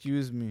About to quick.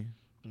 excuse me.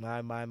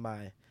 My.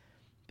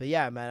 But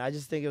yeah, man, I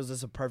just think it was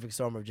just a perfect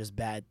storm of just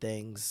bad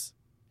things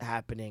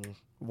happening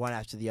one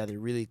after the other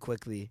really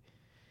quickly.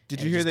 Did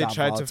And you hear just they got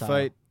tried volatile. to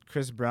fight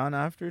Chris Brown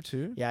after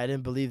too? Yeah, I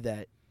didn't believe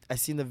that. I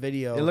seen the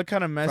video It looked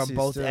kind of messy from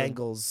both still.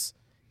 angles.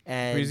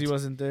 And Breezy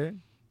wasn't there.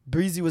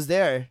 Breezy was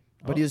there,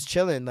 but he Oh. was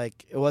chilling.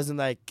 Like, it wasn't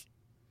like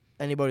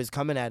anybody was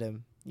coming at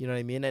him. You know what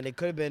I mean? And it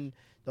could have been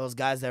those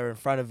guys that were in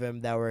front of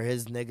him that were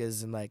his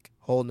niggas and like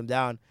holding him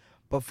down.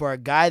 But for a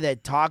guy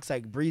that talks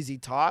like Breezy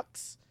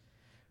talks,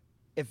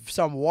 if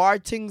some war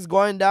thing's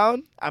going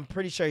down, I'm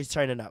pretty sure he's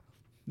turning up.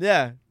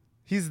 Yeah,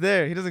 he's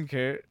there. He doesn't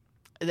care.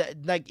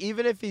 Like,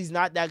 even if he's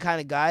not that kind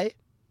of guy,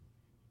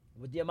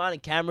 with the amount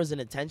of cameras and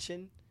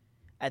attention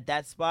at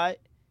that spot,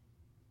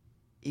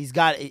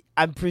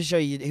 I'm pretty sure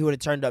he would have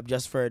turned up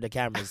just for the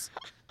cameras.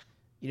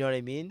 You know what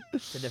I mean?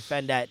 To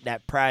defend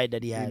that pride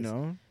that he has. You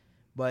know.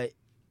 But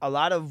a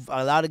lot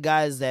of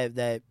guys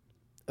that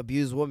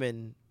abuse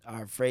women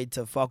are afraid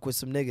to fuck with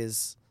some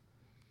niggas.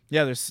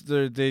 Yeah,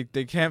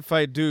 they can't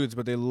fight dudes,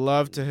 but they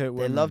love to hit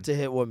women. They love to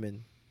hit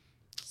women.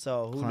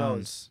 So who Clowns.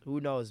 knows? Who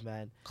knows,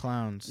 man?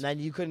 Clowns.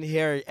 And you couldn't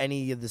hear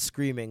any of the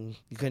screaming.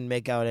 You couldn't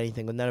make out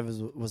anything. But none of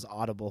it was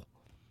audible.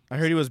 I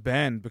heard he was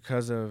banned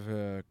because of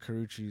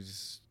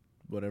Karuchi's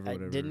whatever.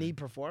 Didn't he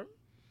perform?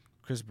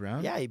 Chris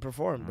Brown? Yeah, he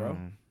performed, bro.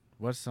 Oh.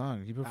 What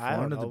song? He I don't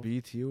performed at the know.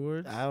 BET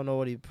Awards? I don't know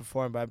what he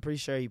performed, but I'm pretty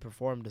sure he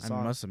performed a I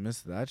song. must have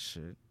missed that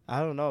shit. I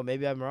don't know.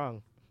 Maybe I'm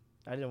wrong.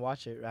 I didn't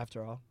watch it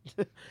after all.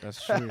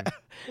 That's true.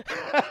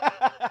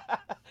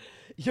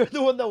 You're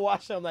the one that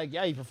watched it. I'm like,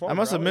 yeah, he performed. I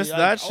must have bro. missed You're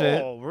that like,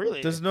 shit. Oh,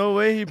 really? There's no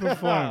way he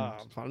performed.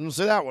 I didn't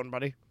see that one,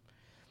 buddy.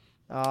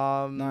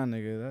 Nah,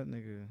 nigga, that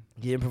nigga.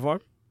 He didn't perform?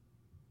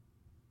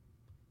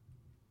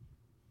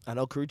 I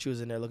know Karuchi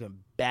was in there looking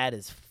bad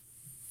as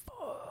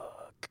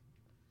fuck.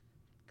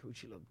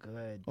 Karuchi looked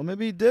good. Well,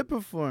 maybe he did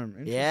perform.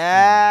 Interesting.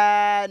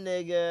 Yeah,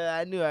 nigga.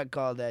 I knew I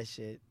called that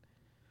shit.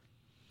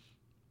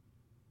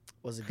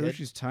 Was it good?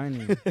 Karuchi's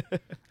tiny.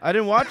 I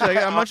didn't watch it.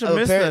 I must have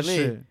missed that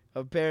shit.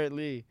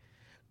 Apparently.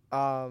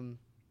 Did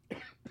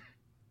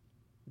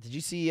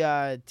you see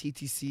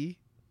TTC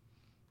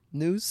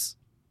news?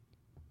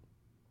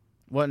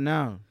 What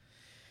now?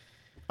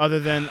 Other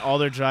than all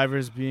their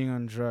drivers being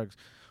on drugs.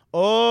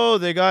 Oh,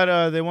 they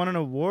won an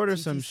award or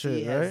some TTC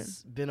shit, right?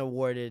 has been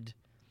awarded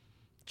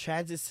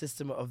Transit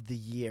System of the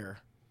Year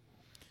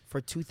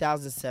for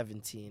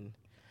 2017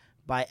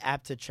 by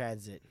Apta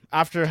Transit.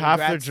 After half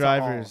their Congrats to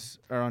drivers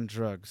are on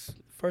drugs.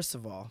 First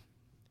of all,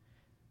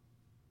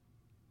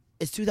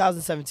 it's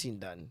 2017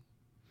 done.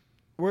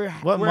 We're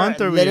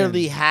month are we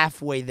literally in?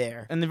 halfway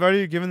there. And they've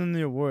already given them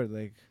the award.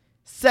 Like,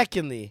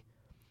 Secondly,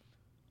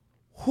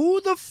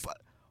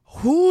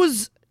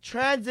 whose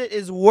transit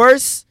is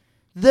worse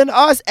than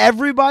us?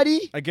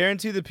 Everybody? I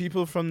guarantee the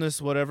people from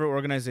this whatever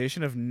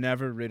organization have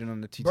never ridden on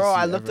the TTC. Bro,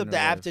 I looked ever up in the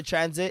their life. Apta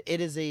Transit. It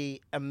is a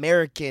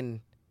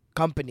American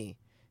company.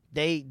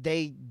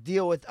 They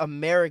deal with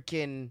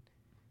American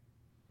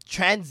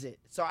transit.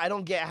 So I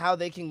don't get how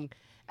they can,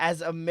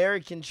 as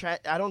American,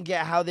 I don't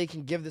get how they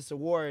can give this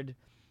award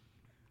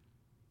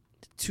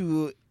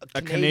to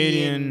a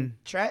Canadian.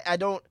 I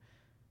don't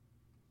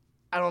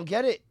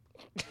get it.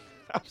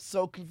 I'm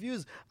so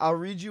confused. I'll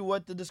read you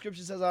what the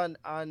description says on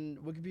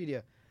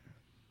Wikipedia.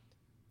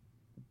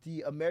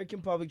 The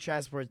American Public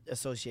Transport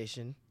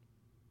Association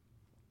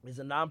is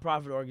a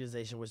nonprofit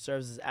organization which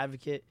serves as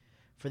advocate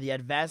for the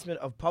advancement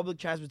of public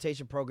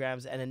transportation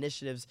programs and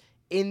initiatives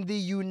in the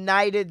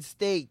United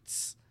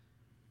States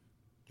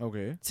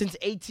Okay. since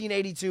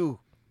 1882.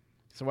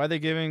 So why are they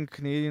giving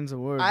Canadians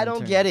awards? I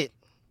don't get it.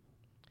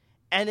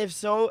 And if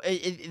so,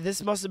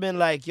 this must have been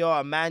like, yo,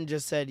 a man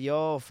just said,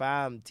 yo,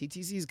 fam,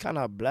 TTC is kind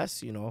of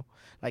blessed, you know?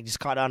 Like, just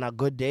caught on a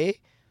good day,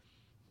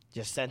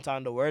 just sent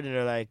on the word, and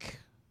they're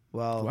like,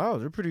 well, Wow,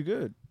 they're pretty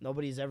good.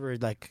 nobody's ever,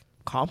 like,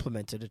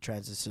 complimented the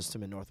transit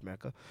system in North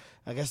America.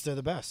 I guess they're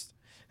the best.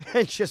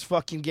 And just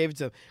fucking gave it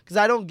to them. Because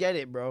I don't get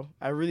it, bro.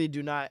 I really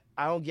do not.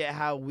 I don't get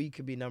how we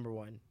could be number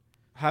one.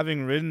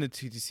 Having ridden the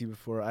TTC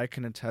before, I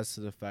can attest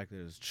to the fact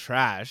that it's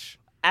trash.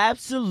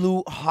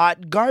 Absolute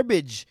hot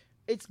garbage.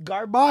 It's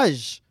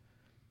garbage.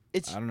 I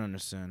don't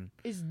understand.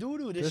 It's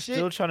doo-doo. This They're shit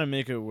still trying to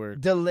make it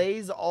work.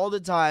 delays all the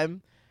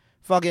time.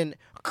 Fucking,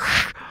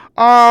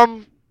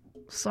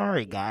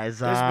 sorry guys.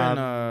 There's been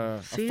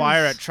a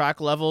fire at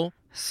track level.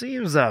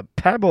 Seems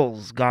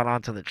Pebbles got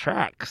onto the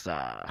tracks.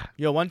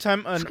 Yo, one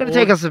time It's gonna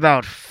take us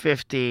about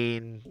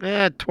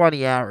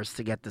 20 hours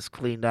to get this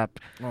cleaned up.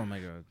 Oh my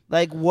god.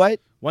 Like what?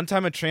 One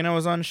time a train I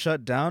was on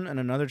shut down and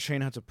another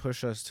train had to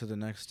push us to the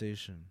next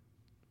station.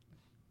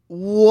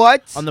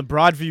 What? On the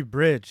Broadview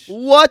Bridge.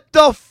 What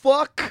the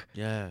fuck?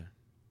 Yeah.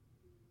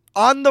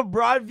 On the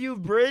Broadview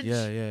Bridge?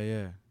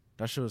 Yeah.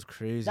 That shit was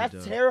crazy, That's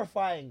though.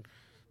 terrifying.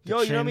 The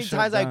Yo, you know how train many shut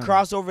times I down.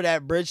 cross over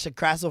that bridge to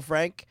Castle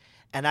Frank,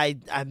 and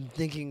I'm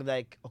thinking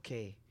like,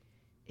 okay,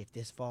 if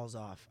this falls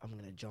off, I'm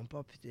gonna jump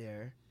up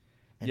there.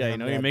 And Yeah, then you I'm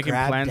know, gonna you're making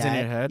grab plans in that.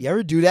 your head. You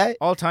ever do that?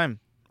 All time.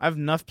 I have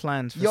enough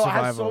plans for Yo,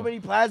 survival. I have so many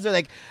plans. They're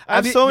like, I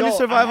have so many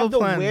survival I have the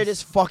plans.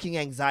 weirdest fucking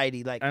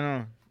anxiety. Like, I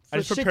know. I for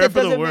just shit prepare that for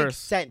the doesn't make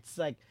worst. sense.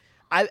 Like,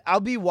 I'll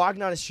be walking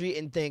down the street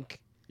and think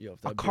Yo, if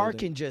a that car building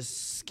can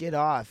just skid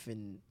off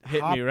and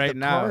hit hop me right the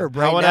now. curb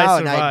How right would now, I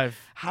and survive?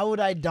 how would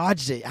I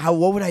dodge it?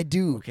 What would I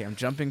do? Okay, I'm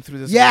jumping through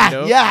this Yeah,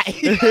 window. yeah.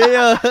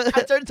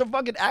 I turned to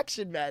fucking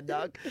Action Man,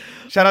 dog.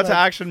 Shout out to Like,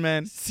 Action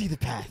Man. See the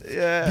path.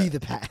 Yeah. Be the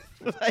path.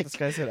 Like, This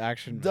guy said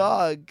Action Man.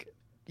 dog.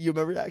 You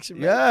remember Action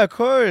Man? Yeah, of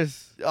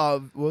course.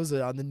 What was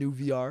it on the new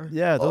VR?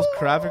 Yeah, those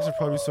graphics are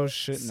probably so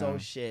shit So now.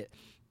 shit.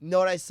 You know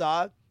what I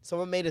saw?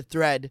 Someone made a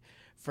thread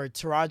for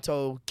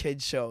Toronto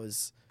kid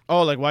shows,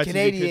 Oh, like YTV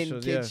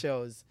Canadian kid shows,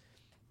 shows.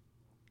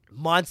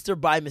 Monster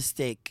by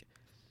Mistake.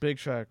 Big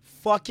track.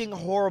 Fucking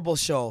horrible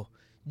show.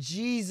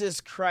 Jesus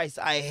Christ,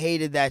 I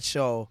hated that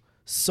show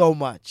so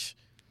much.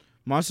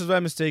 Monsters by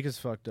Mistake is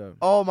fucked up.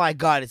 Oh my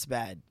god, it's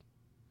bad.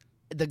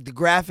 The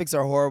graphics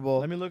are horrible.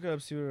 Let me look it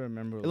up, see what I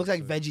remember. It looks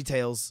like Veggie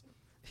Tales.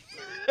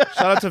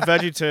 Shout out to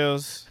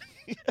VeggieTales.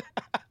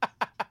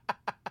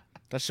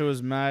 That shit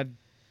was mad.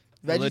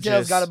 Veggie religious.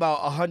 Tales got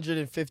about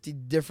 150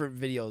 different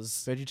videos.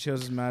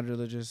 VeggieTales is mad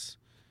religious.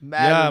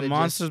 Mad yeah, religious.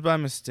 Monsters by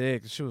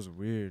Mistake. This shit was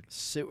weird.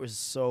 Shit was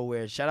so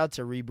weird. Shout out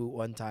to Reboot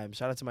one time.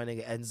 Shout out to my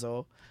nigga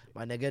Enzo,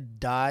 my nigga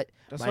Dot,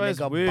 That's my why it's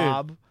nigga weird.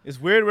 Bob. It's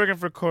weird working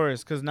for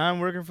Chorus because now I'm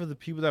working for the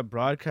people that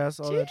broadcast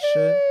all that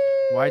shit.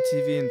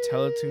 YTV and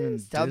Teletoon and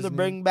It's time Disney. to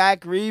bring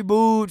back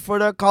Reboot for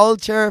the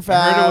culture, I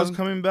fam. heard it was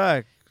coming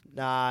back.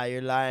 Nah,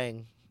 you're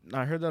lying.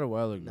 I heard that a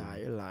while ago. Nah,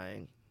 you're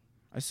lying.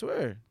 I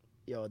swear.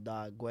 Yo,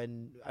 dog. I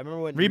remember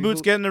when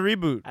Reboot's getting a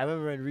reboot. I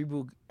remember when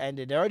Reboot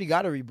ended. They already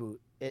got a reboot.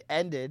 It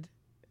ended,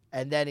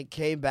 and then it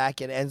came back,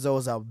 and Enzo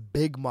was a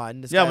big man.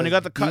 This Yeah, guy when he was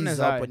got the cut in his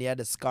beezed up eye. when he had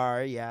the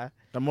scar. Yeah,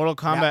 The Mortal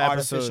that Kombat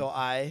artificial episode.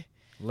 eye.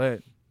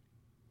 Lit.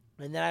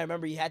 And then I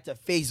remember he had to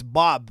face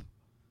Bob.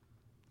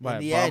 Why,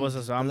 In the Bob end, was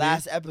a zombie? The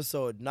last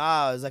episode.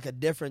 Nah, it was like a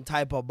different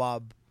type of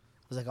Bob.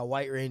 It was like a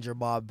White Ranger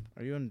Bob.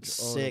 Are you in the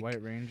Sick.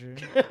 White Ranger?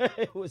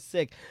 It was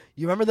sick.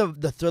 You remember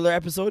the Thriller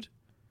episode?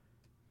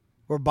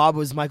 Where Bob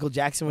was Michael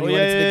Jackson when Oh, he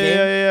went into the game?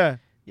 yeah.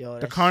 Yo, The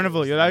that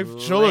carnival. shit Yo, that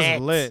was show was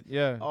lit. lit.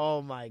 Yeah.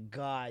 Oh my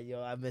god,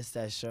 yo, I missed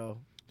that show.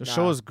 The Nah,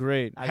 show was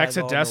great. I gotta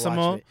go home and watch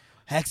Hexadecimal, it.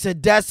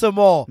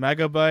 Hexadecimal.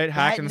 Megabyte,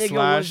 Hack That and nigga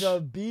Slash. was a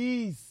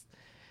beast.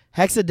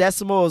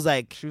 Hexadecimal was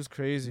like She was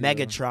crazy. yo.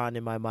 Megatron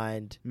in my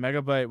mind.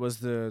 Megabyte was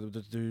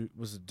the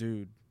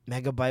dude.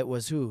 Megabyte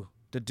was who?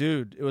 The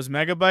dude. It was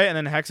Megabyte, and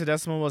then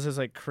Hexadecimal was his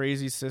like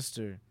crazy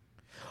sister.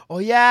 Oh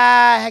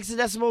yeah,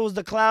 Hexadecimal was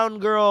the clown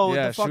girl. With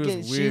Yeah, the she was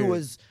fucking, she weird.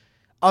 was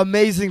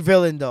amazing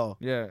villain though.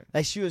 Yeah.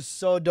 Like she was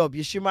so dope.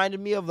 She reminded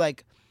me of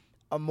like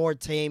a more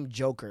tame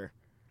Joker.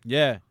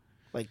 Yeah.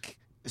 Like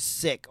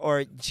sick.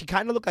 Or she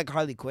kind of looked like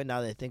Harley Quinn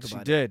now that I think She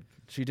about it. did.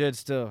 She did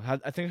still.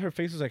 I think her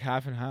face was like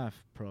half and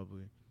half,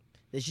 probably.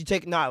 Did she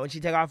take when she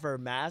take off her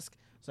mask,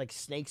 it's like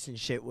snakes and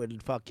shit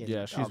would fucking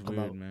Yeah, she's all come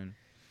weird, out. man.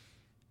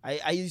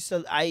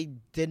 I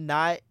did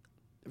not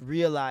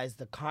realize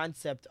the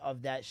concept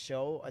of that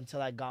show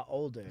until I got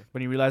older.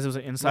 When you realize it was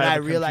like When inside I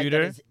of a realized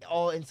computer. that it's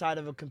all inside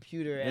of a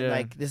computer and Yeah.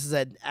 like this is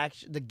an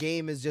action. The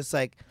game is just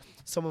like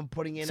someone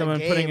putting in Someone a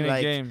game. putting in like,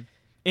 a game.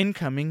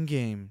 Incoming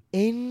game.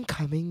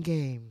 Incoming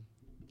game.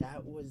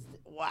 That was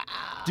wow.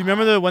 Do you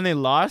remember when they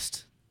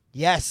lost?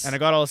 Yes. And I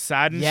got all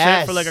sad and shit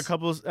Yes. for like a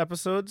couple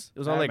episodes. It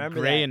was I all like remember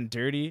gray that. and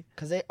dirty.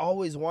 Because they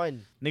always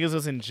won. Niggas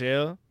was in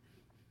jail.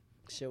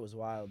 Shit was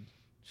wild.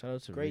 Shout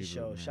out to Great Reboot,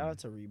 show. man. Shout out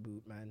to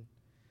Reboot, man.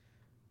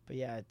 But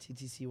yeah,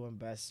 TTC won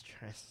best.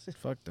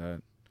 Fuck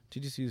that.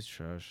 TTC is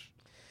trash.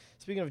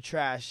 Speaking of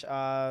trash, the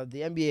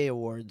NBA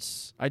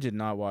awards. I did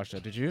not watch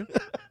that. Did you?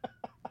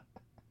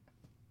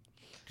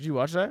 Did you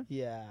watch that?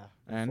 Yeah,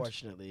 And?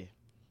 unfortunately.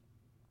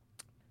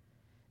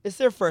 It's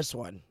their first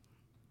one.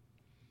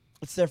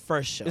 It's their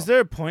first show. Is there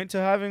a point to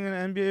having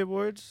an NBA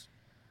awards?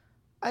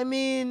 I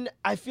mean,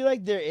 I feel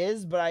like there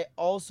is, but I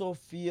also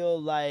feel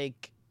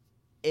like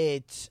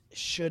it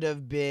should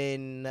have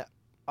been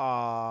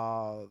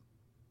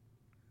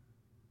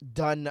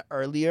done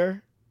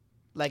earlier.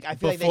 Like I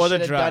feel Before the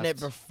like they should have done it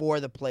draft. before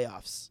the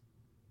playoffs.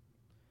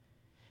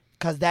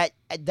 Cause that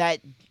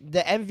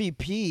the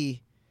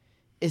MVP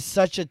is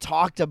such a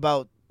talked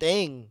about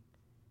thing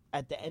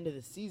at the end of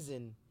the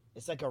season.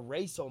 It's like a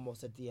race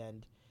almost at the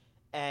end.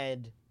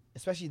 And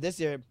especially this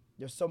year,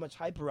 there's so much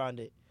hype around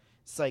it.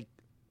 It's like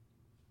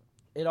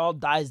it all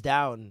dies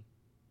down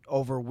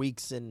over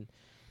weeks and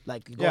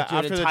like you go Yeah, through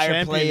after the the entire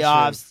championship.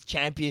 playoffs,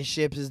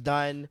 championships is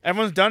done.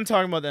 Everyone's done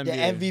talking about the The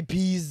NBA.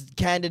 MVPs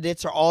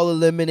candidates are all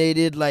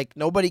eliminated. Like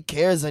nobody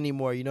cares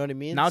anymore. You know what I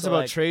mean? Now it's So,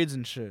 about like, trades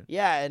and shit.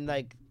 yeah, and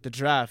like The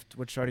draft,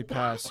 which already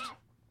passed.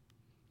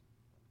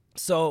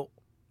 so.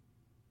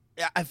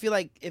 Yeah, I feel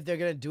like if they're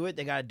gonna do it,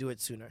 they gotta do it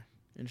sooner,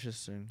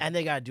 Interesting. and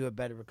they gotta do it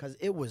better because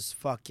it was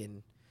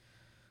fucking.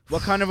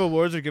 What kind of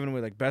awards are given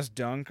away? Like best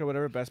dunk or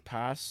whatever, best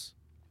pass?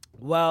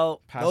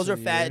 Well, Pass those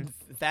of are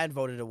the fan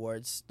voted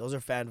awards. Those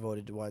are fan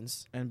voted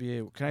ones.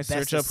 NBA. Can I Best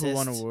search up who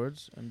won assist.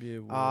 awards? NBA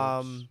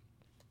awards.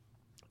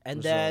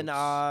 And then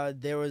Results.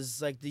 there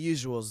was like the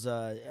usuals: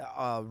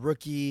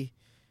 rookie,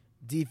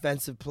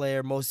 defensive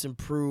player, most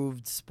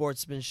improved,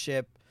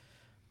 sportsmanship.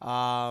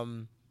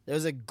 There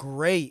was a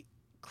great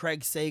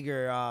Craig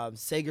Sager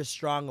Sager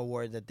Strong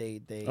Award that they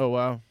Oh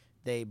wow.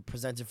 they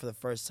presented for the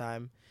first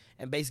time,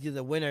 and basically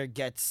the winner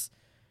gets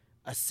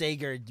a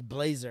Sager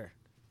blazer,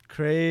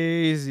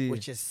 Crazy.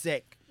 which is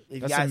sick.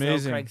 If That's you guys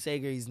amazing. know Craig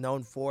Sager, he's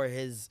known for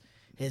his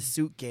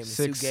suit game. His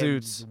Sick suit game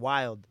suits. is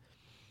wild.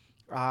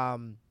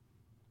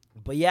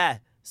 But yeah,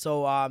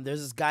 so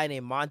there's this guy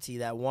named Monty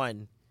that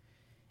won,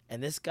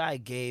 and this guy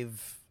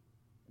gave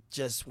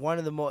just one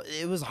of the most.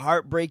 It was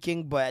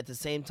heartbreaking, but at the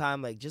same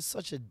time, like just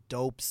such a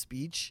dope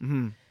speech.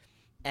 hmm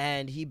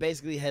And he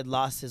basically had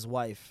lost his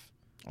wife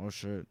Oh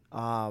shit.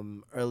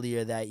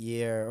 earlier that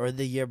year, or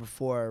the year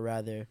before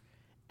rather.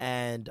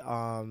 And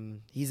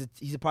he's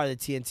a part of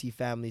the TNT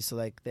family, so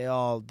like they're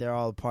all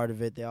a part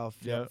of it. They all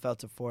Yeah.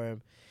 felt it for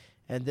him.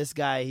 And this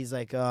guy, he's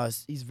like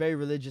he's a very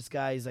religious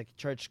guy. He's like a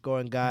church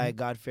going guy,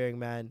 God fearing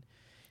man.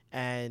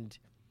 And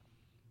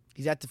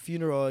he's at the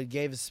funeral. He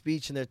gave a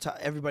speech, and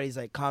everybody's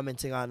like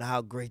commenting on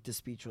how great the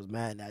speech was.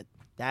 Man,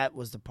 that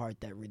was the part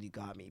that really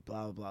got me.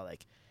 Blah blah blah.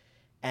 Like,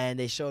 and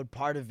they showed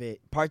parts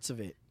of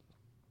it.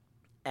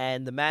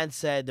 And the man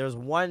said there was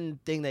one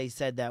thing that he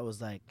said that was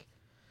like,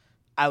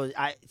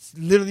 I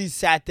literally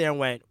sat there and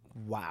went,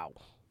 wow.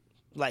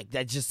 Like,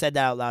 that just said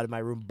that out loud in my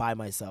room by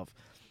myself.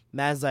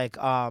 Man's like,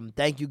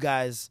 thank you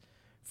guys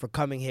for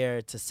coming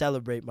here to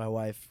celebrate my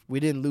wife. We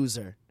didn't lose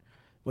her.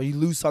 When you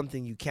lose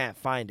something, you can't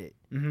find it.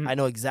 Mhm. I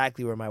know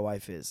exactly where my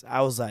wife is.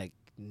 I was like,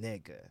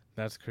 nigga,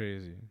 That's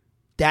crazy.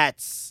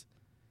 that's,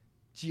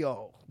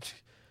 yo.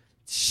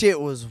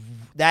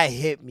 that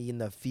hit me in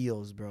the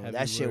feels, bro. Heavy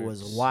that shit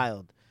was words.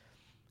 wild.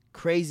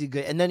 Crazy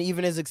good. And then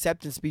even his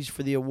acceptance speech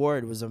for the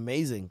award was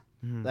amazing.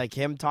 Mhm. Like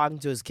him talking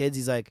to his kids,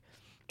 he's like,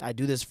 I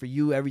do this for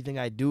you. Everything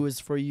I do is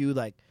for you.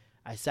 Like,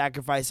 I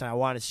sacrifice and I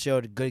want to show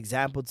a good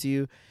example to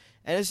you.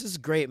 And it's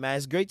just great, man.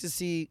 It's great to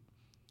see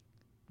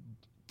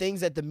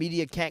things that the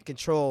media can't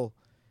control,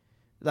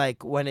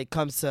 like when it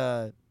comes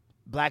to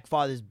black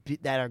fathers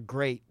that are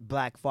great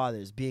black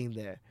fathers being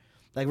there.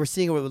 Like we're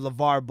seeing it with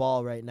LeVar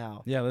Ball right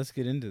now, Yeah, let's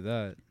get into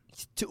that.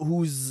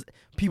 who's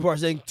people are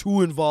saying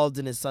too involved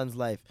in his son's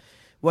life,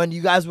 when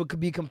you guys would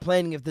be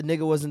complaining if the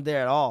nigga wasn't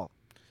there at all.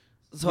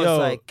 So Yo, it's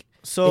like,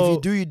 So if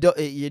you do, you do.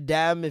 You're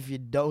damn. If you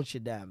don't,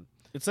 you're damn.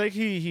 it's like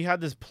he had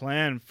this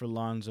plan for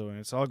Lonzo, and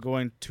it's all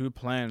going to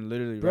plan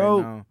literally Bro,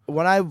 right now.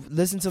 when I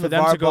listened to For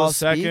them LeVar to go Ball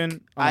second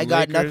speak, on I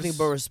got Lakers. nothing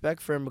but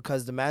respect for him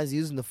because the man's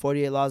using the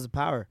 48 laws of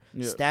power.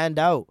 Yeah. Stand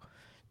out,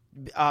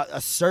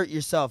 assert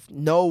yourself,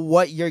 know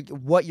what your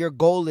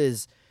goal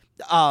is,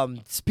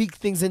 speak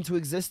things into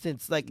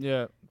existence. Like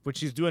Yeah, which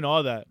he's doing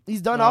all that.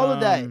 he's done all of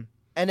that. Um,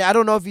 And I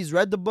don't know if he's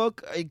read the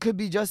book. It could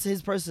be just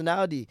his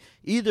personality.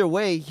 Either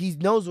way, he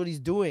knows what he's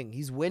doing.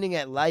 He's winning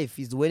at life.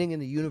 He's winning in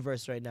the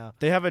universe right now.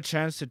 They have a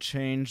chance to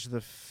change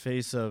the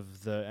face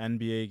of the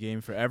NBA game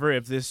forever.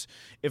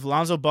 If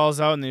Lonzo balls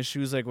out in these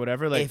shoes, like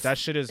whatever, like If- that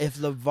shit is. If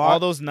LeVar, all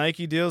those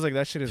Nike deals, like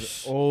that shit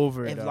is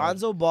over. if dog.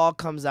 Lonzo Ball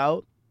comes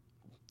out,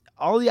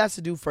 all he has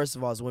to do first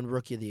of all is win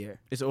Rookie of the Year.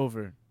 it's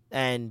over.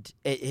 And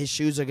his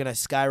shoes are gonna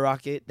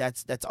skyrocket.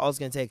 That's all it's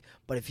gonna take.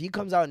 But if he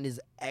comes out in his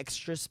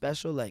extra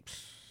special, like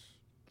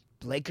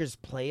Lakers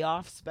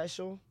playoff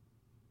special,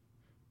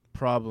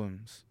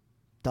 Problems.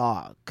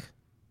 dog.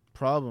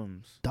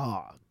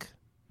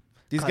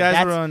 These 'Cause guys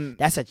that's, were on.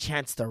 That's a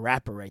chance to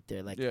rapper right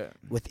there. Like Yeah,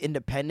 with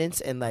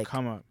independence and like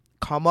come up.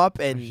 come up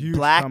and huge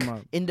black come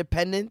up.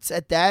 independence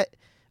at that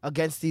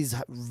against these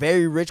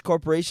very rich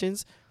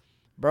corporations.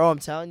 Bro, I'm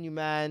telling you,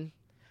 man,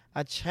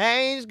 a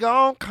change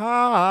gon'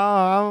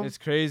 come. It's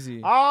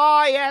crazy.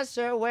 Oh, yes,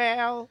 it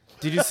will.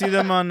 Did you see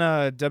them on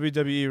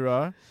WWE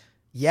Raw?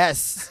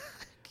 Yes.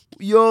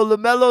 Yo,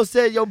 LaMelo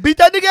said, yo, beat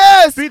that nigga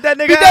ass. Beat that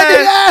nigga Beat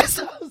that nigga ass.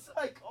 I was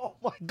like, oh,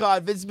 my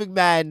God. Vince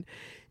McMahon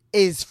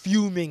is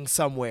fuming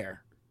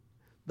somewhere.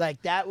 Like,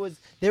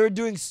 they were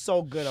doing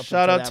so good up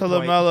Shout until out to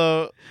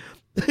that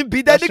point. LaMelo.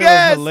 Beat that That nigga shit was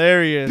ass.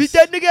 hilarious. Beat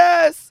that nigga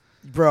ass.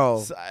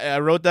 Bro, So I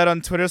wrote that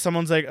on Twitter.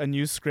 Someone's like, a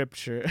new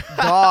scripture.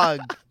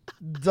 dog.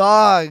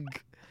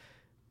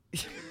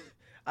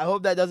 I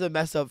hope that doesn't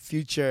mess up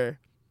future,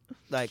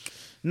 like,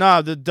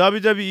 Nah, the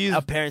WWE's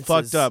appearances.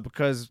 fucked up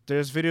because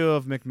there's video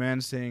of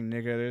McMahon saying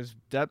nigga. There's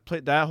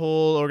that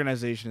whole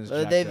organization is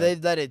jacked they've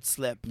up. let it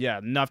slip. Yeah,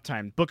 enough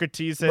time. Booker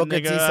T said Booker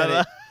nigga. T said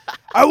it.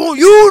 I want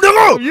you,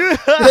 nigga. You-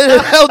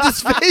 Held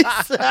his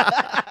face.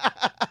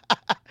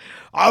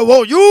 I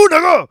want you,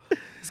 nigga.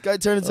 This guy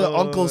turned into Oh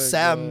Uncle my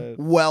Sam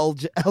L.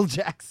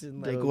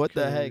 Jackson. Like, what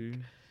the heck? Okay.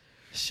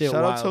 Shit,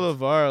 Shout wild. out to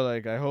LeVar.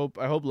 Like, I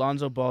hope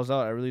Lonzo balls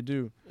out. I really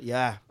do.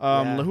 Yeah.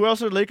 Who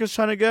else are the Lakers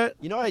trying to get?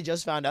 You know what I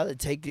just found out? That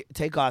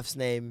Takeoff's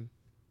name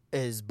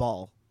is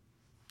Ball.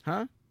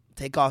 Huh?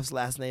 Takeoff's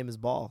last name is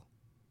Ball.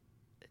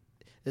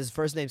 His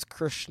first name's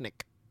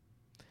Krishnik.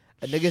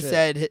 A nigga Shit.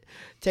 said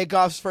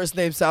Takeoff's first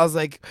name sounds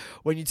like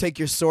when you take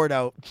your sword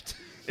out.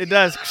 It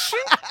does.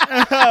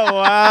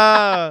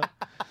 Wow.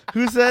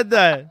 Who said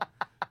that?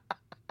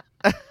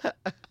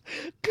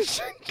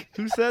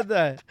 Who said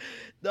that?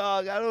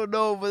 Dog, I don't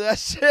know, but that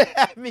shit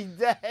had me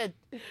dead.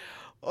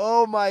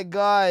 Oh my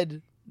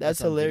God. That's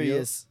That's on video?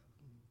 hilarious.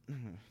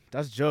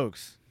 That's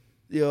jokes.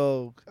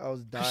 Yo, I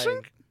was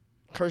dying.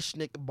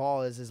 Krishnik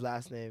Ball is his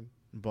last name.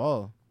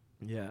 Ball.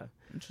 Yeah.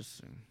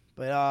 Interesting.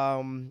 But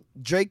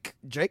Drake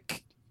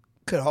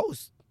could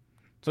host.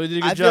 So he did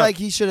a good I job. feel like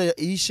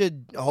he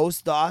should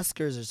host the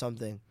Oscars or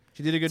something.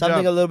 he did a good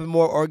Something job. a little bit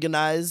more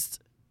organized.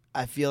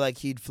 I feel like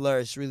he'd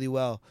flourish really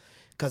well.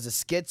 Because the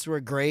skits were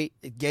great.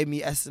 It gave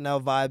me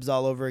SNL vibes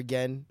all over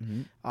again.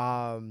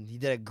 Mhm. He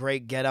did a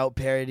great Get Out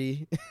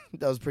parody.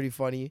 That was pretty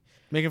funny.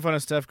 Making fun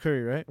of Steph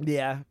Curry, right?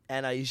 Yeah,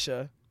 and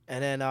Aisha.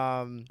 And then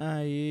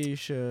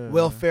Aisha.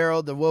 Will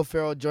Ferrell, the Will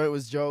Ferrell joint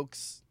was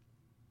jokes.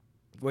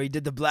 Where he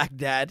did the black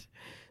dad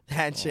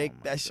handshake.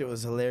 That shit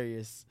was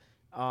hilarious.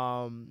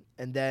 And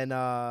then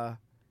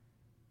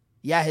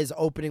his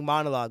opening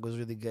monologue was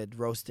really good,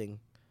 roasting.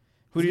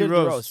 Who He's did he good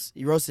at the roast?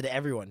 He roasted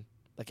everyone.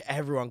 Like,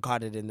 everyone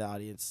caught it in the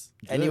audience.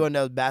 Good. Anyone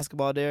that was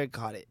basketball there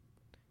caught it.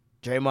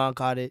 Draymond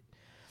caught it.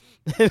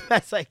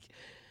 That's like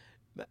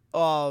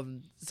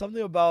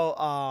something about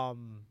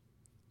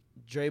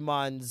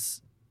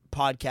Draymond's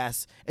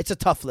podcast. It's a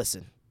tough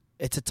listen.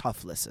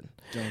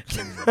 Don't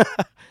kill me.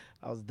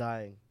 I was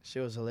dying.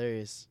 Shit was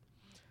hilarious.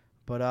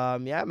 But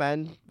yeah,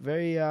 man.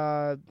 Very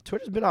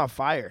Twitter's been on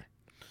fire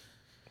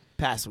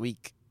past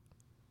week.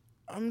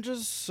 I'm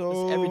just Just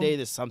so every day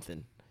there's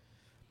something.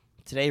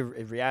 Today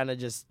Rihanna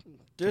just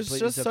There's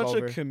completely just took such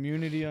over. a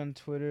community on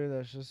Twitter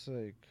that's just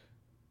like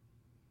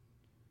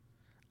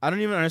I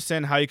don't even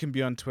understand how you can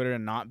be on Twitter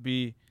and not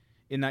be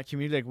in that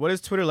community. Like, what is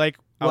Twitter like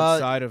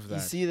outside of that?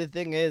 You see, the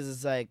thing is,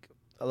 it's like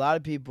a lot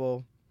of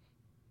people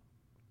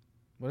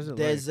What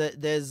is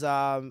it There's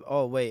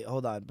oh wait,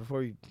 hold on. Before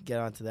we get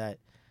on to that,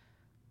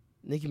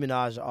 Nicki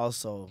Minaj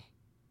also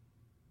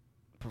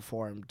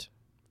performed.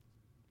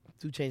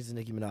 2 Chainz and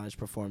Nicki Minaj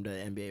performed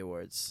at NBA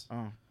Awards.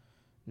 Oh.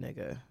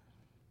 Nigga.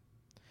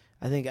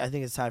 I think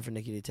it's time for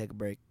Nicki to take a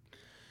break.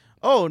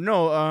 Oh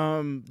no,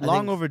 long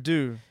think-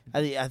 overdue.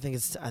 I think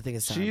it's time.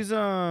 She's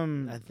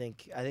I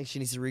think she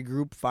needs to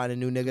regroup, find a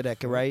new nigga that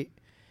can write,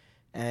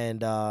 and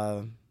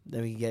then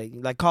we can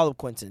get like call up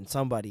Quentin,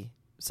 somebody.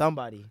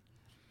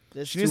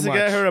 There's She needs too to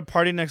get much. her a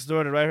party next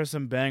door to write her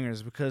some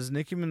bangers because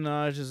Nicki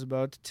Minaj is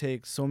about to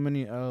take so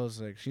many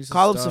L's. Like she's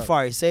Call up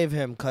Safari, save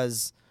him,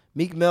 cause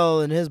Meek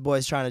Mill and his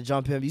boys trying to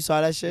jump him. You saw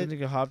that That shit,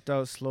 nigga hopped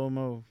out slow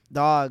mo.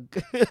 dog.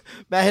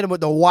 Man hit him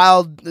with the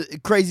wild,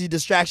 crazy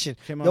distraction.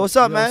 Yo, what's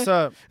up, man? What's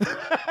up?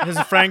 His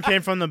friend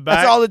came from the back.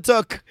 That's all it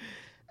took.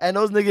 And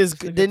those niggas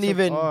Nigga didn't took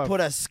even off.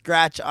 put a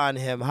scratch on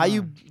him. How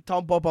you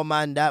thump up a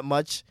man that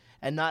much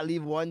and not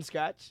leave one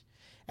scratch?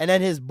 And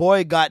then his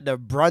boy got the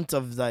brunt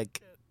of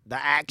like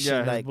the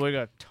action. Yeah, like his boy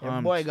got his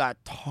thumped. boy got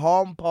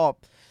thump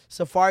up.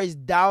 Safari's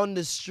down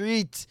the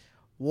street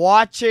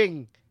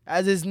watching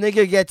as his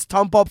nigga gets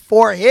thump up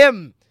for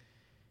him.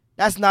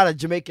 That's not a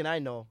Jamaican I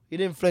know. He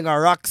didn't fling a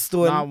rock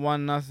stone. Not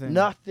one nothing.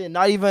 Nothing.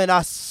 Not even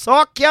a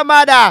suck your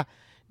mother.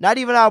 Not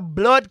even a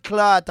blood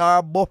clot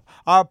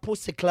or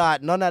pussy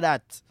clot. None of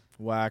that.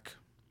 Whack.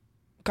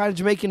 What kind of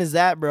Jamaican is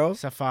that, bro?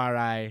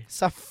 Safari.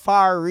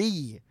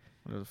 Safari.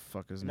 What the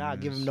fuck is Nah, name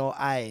give is? him no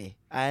eye.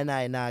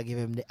 Nah, give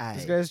him the eye.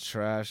 This guy's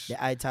trash.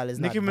 The eye tile is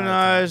Nicki not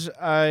vital.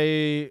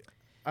 Minaj,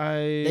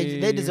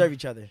 They deserve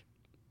each other.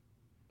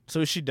 So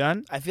is she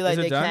done? I feel like Is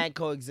it they done? can't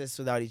coexist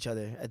without each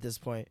other at this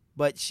point.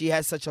 But she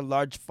has such a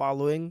large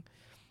following.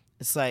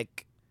 It's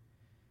like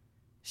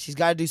she's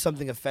got to do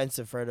something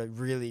offensive for her to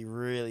really,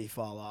 really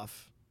fall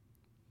off.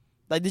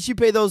 Like, did she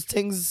pay those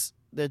things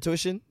their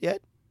tuition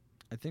yet?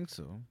 I think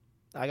so.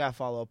 I got to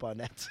follow up on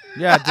that.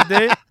 Yeah, did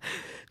they?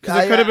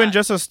 Because it could have been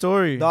just a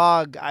story.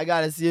 Dog, I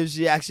got to see if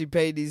she actually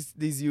paid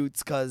these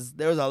youths because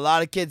there was a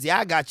lot of kids. Yeah,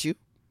 I got you.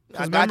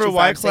 I got Remember you,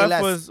 fam. Say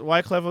less.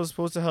 Wyclef was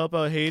supposed to help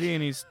out Haiti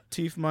and he's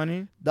thief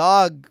money?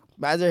 Dog,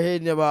 man's are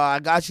hitting about, I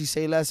got you.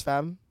 Say less,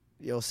 fam.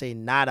 Yo, say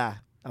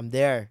nada. I'm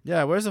there.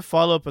 Yeah, where's the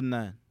follow-up on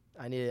that?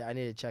 I need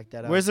to check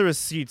that out. Where's the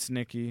receipts,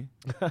 Nikki?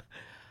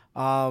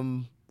 What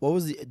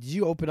was the? Did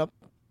you open up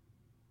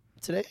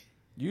today?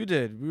 You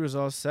did. We was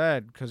all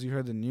sad because you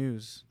heard the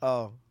news.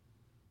 Oh,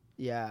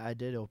 yeah, I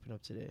did open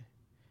up today.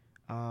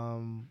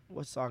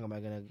 What song am I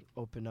gonna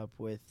open up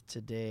with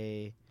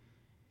today?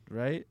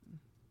 Right?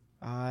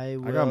 I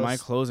got my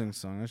closing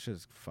song. That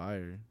shit's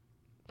fire.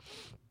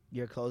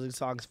 Your closing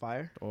song's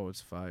fire. Oh,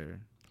 it's fire.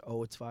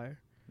 Oh, it's fire.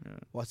 Yeah.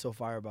 What's so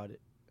fire about it?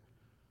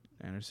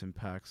 Anderson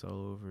 .Paak's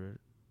all over it.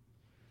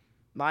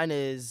 Mine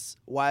is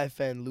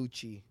YFN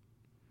Lucci.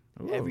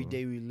 Ooh. Every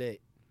Day We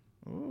Lit,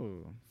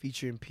 Ooh.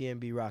 featuring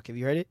PNB Rock. Have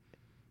you heard it?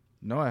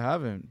 No, I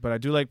haven't. But I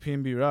do like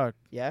PNB Rock.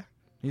 Yeah.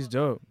 He's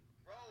dope.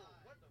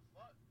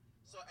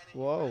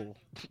 Whoa.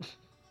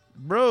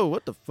 Bro,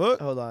 what the fuck?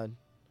 Hold on.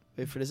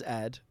 Wait for this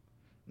ad.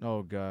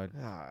 Oh, God.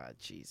 Ah,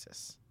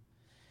 Jesus.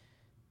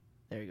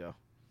 There you go.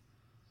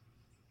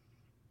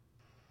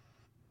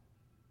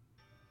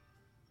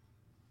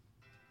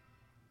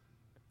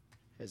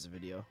 Here's the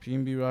video.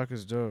 PNB Rock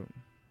is dope.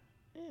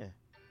 Yeah.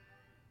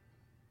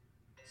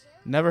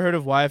 Never heard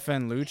of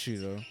YFN Lucci,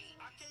 though.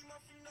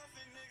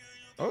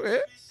 Okay.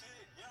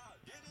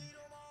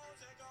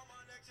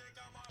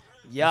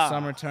 Yeah.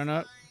 Summer turn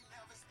up.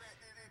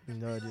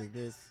 No, dude,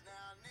 this.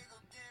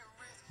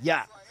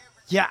 Yeah.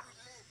 Yeah.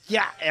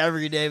 Yeah.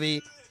 Every day,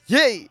 me.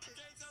 Yay.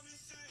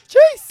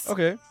 Chase.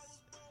 Okay.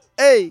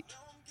 Hey.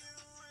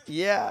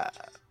 Yeah.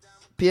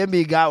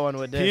 PNB got one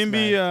with this.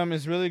 PNB man.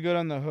 is really good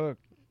on the hook.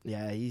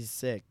 Yeah, he's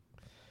sick.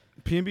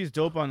 PNB's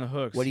dope on the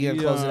hooks. What are you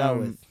gonna close it out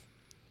with?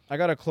 I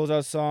got a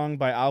closeout song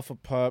by Alpha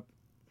Pup.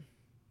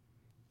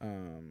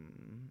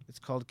 It's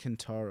called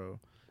Kintaro.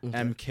 Okay.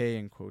 MK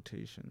in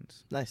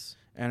quotations. Nice.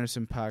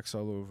 Anderson .Paak's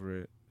all over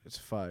it. It's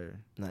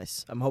fire.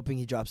 Nice. I'm hoping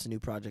he drops a new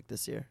project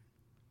this year.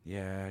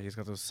 Yeah, he's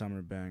got those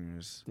summer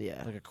bangers.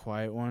 Yeah. Like a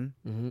quiet one.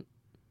 Mm-hmm. I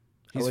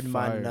He's wouldn't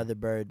fire. mind another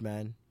bird,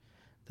 man.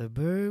 The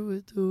bird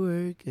with the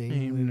work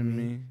Aim to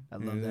me. I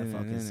love that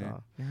fucking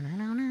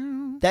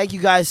song. Thank you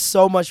guys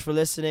so much for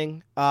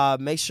listening.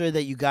 Make sure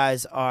that you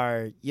guys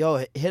are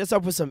hit us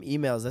up with some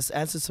emails. Let's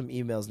answer some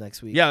emails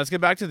next week. Yeah, let's get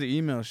back to the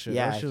email shit.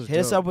 Yeah, That shit was hit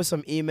us dope. up with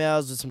some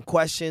emails with some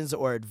questions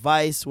or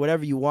advice,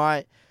 whatever you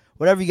want,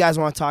 whatever you guys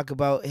want to talk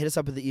about. Hit us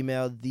up with the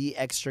email,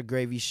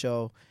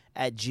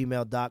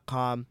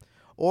 theextragravyshow@gmail.com.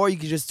 Or you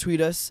can just tweet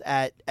us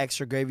at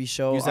Extra Gravy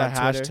Show Use on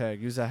that Twitter. hashtag.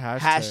 Use that hashtag.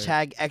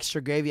 Hashtag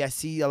Extra Gravy. I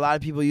see a lot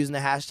of people using the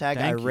hashtag. Thank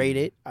I rate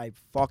you. it. I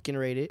fucking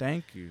rate it.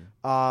 Thank you.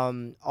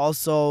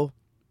 Also,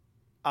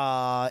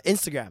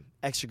 Instagram,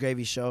 Extra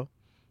Gravy Show.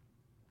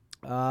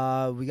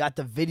 We got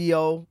the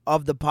video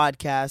of the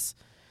podcast.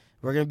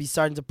 We're going to be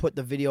starting to put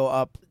the video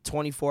up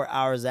 24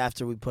 hours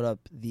after we put up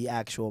the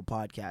actual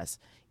podcast.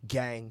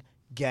 Gang,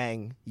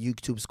 gang,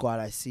 YouTube squad,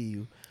 I see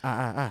you.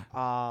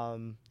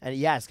 And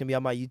yeah, it's gonna be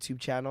on my YouTube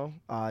channel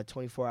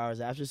 24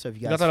 hours after. So if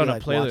you guys got that on a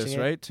like playlist,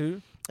 right?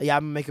 Too. Yeah,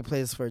 I'm gonna make a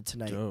playlist for it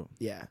tonight. Dope.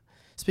 Yeah.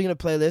 Speaking of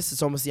playlists,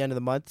 it's almost the end of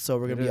the month, so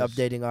we're gonna be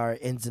updating our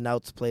ins and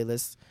outs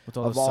playlist with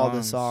all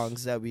the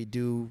songs that we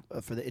do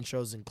for the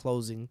intros and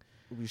closing.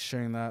 We'll be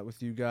sharing that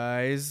with you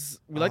guys.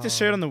 We like to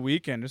share it on the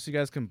weekend, just so you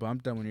guys can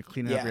bump them when you're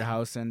cleaning up your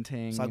house and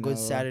thing. So a good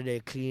Saturday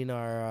clean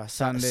or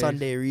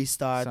Sunday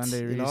restart.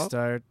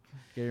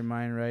 Get your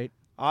mind right.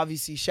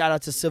 Obviously, shout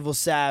out to Civil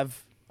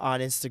Sav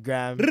on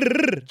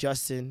Instagram.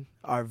 Justin,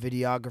 our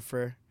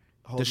videographer.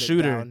 The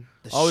shooter.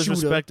 Always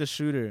respect the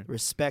shooter.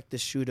 Respect the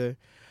shooter.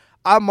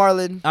 I'm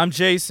Marlon. I'm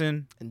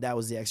Jason. And that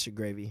was the Extra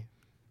Gravy.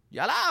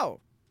 Yalao.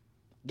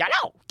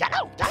 Yalao.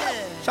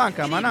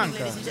 Shanka Mananka.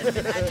 Ladies and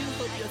gentlemen, I do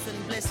hope you're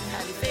feeling blessed and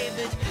highly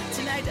favored.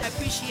 Tonight, I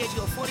appreciate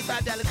your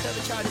 $45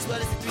 cover charge as well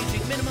as the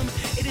 3-drink minimum.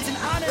 It is an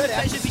honor and a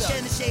pleasure to be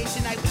sharing the shade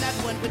tonight with not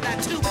one, but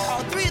not two, but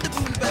all three of the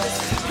Boone brothers.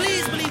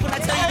 Please believe when I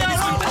tell you that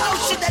this week,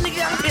 oh shit, that nigga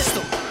got a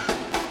pistol.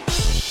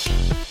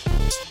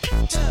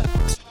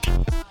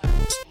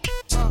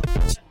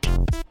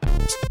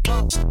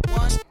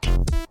 One.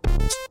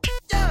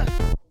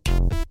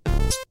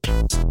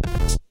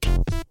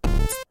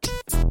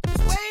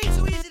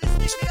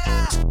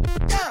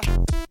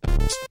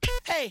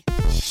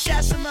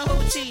 Shots from my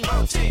whole team.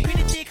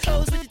 Pretty thick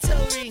hoes with the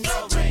toe rings.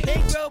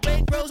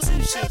 Bank bro,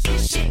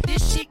 sushi.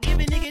 This shit give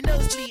a nigga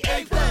nosebleed.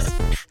 A+,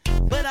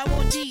 but I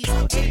want D's.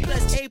 A+.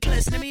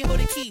 Let me hold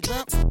the key.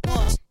 Bump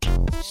one.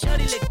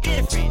 Shorty look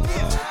different.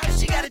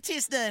 She got her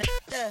tits done.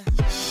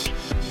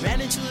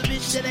 Ran into a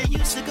bitch that I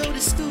used to go to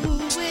school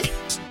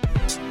with.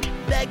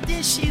 Back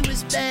then she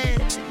was bad,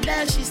 but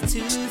now she's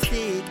too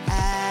thick.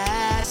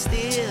 I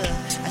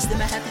still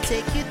might have to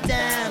take you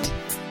down.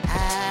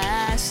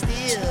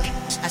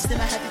 I still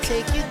might have to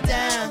take you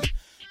down.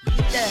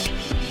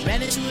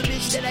 Ran into a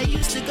bitch that I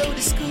used to go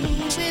to school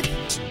with.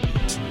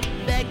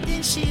 Back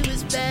then she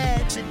was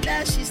bad, but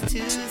now she's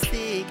too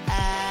thick.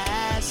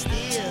 I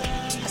still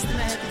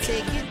might have to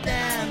take you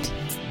down.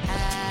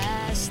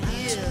 I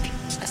still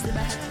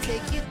might have to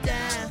take you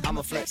down. I'm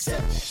a flex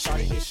up,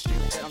 shawty issue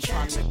that I'm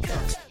trying to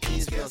cut.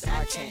 These girls,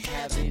 I can't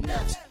have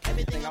enough.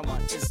 Everything I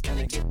want is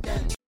gonna get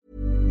done.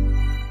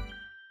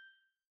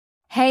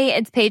 Hey,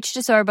 it's Paige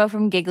DeSorbo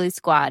from Giggly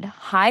Squad.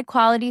 High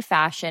quality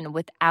fashion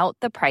without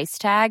the price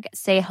tag.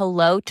 Say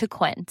hello to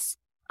Quince.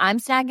 I'm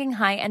snagging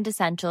high-end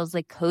essentials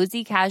like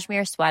cozy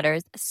cashmere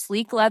sweaters,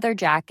 sleek leather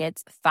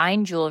jackets,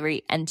 fine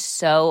jewelry, and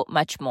so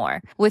much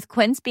more. With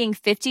Quince being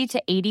 50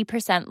 to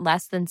 80%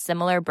 less than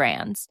similar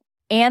brands.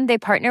 And they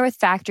partner with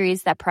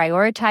factories that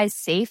prioritize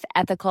safe,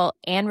 ethical,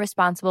 and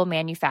responsible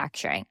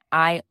manufacturing.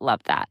 I love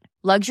that.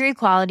 Luxury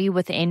quality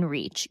within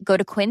reach. Go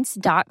to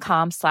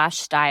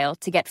quince.com/style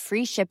to get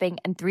free shipping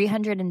and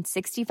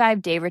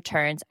 365-day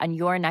returns on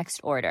your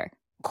next order.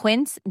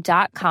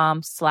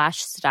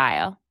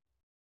 Quince.com/style.